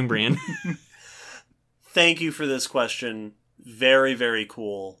like the Cambrian. Thank you for this question. Very, very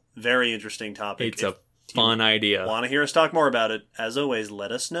cool. Very interesting topic. It's a fun idea. Want to hear us talk more about it? As always,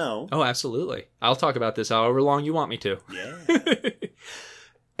 let us know. Oh, absolutely. I'll talk about this however long you want me to. Yeah.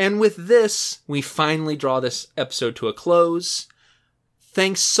 And with this, we finally draw this episode to a close.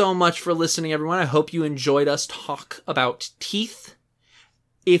 Thanks so much for listening, everyone. I hope you enjoyed us talk about teeth.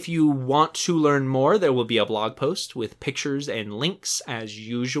 If you want to learn more, there will be a blog post with pictures and links as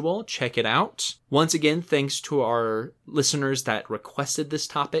usual. Check it out. Once again, thanks to our listeners that requested this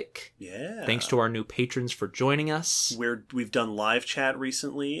topic. Yeah. Thanks to our new patrons for joining us. We've done live chat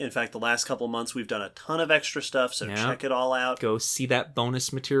recently. In fact, the last couple months, we've done a ton of extra stuff, so check it all out. Go see that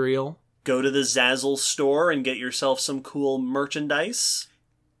bonus material. Go to the Zazzle store and get yourself some cool merchandise.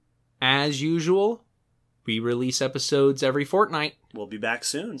 As usual, we release episodes every fortnight. We'll be back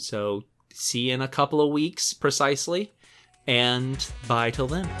soon. So see you in a couple of weeks, precisely. And bye till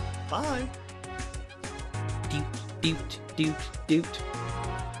then. Bye. Doot, doot, doot, doot.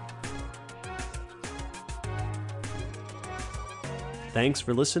 Thanks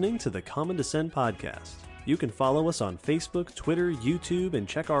for listening to the Common Descent podcast. You can follow us on Facebook, Twitter, YouTube, and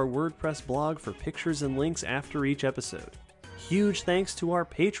check our WordPress blog for pictures and links after each episode. Huge thanks to our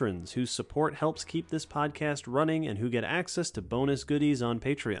patrons whose support helps keep this podcast running and who get access to bonus goodies on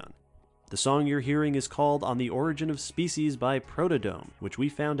Patreon. The song you're hearing is called On the Origin of Species by Protodome, which we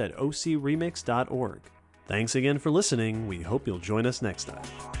found at ocremix.org. Thanks again for listening. We hope you'll join us next time.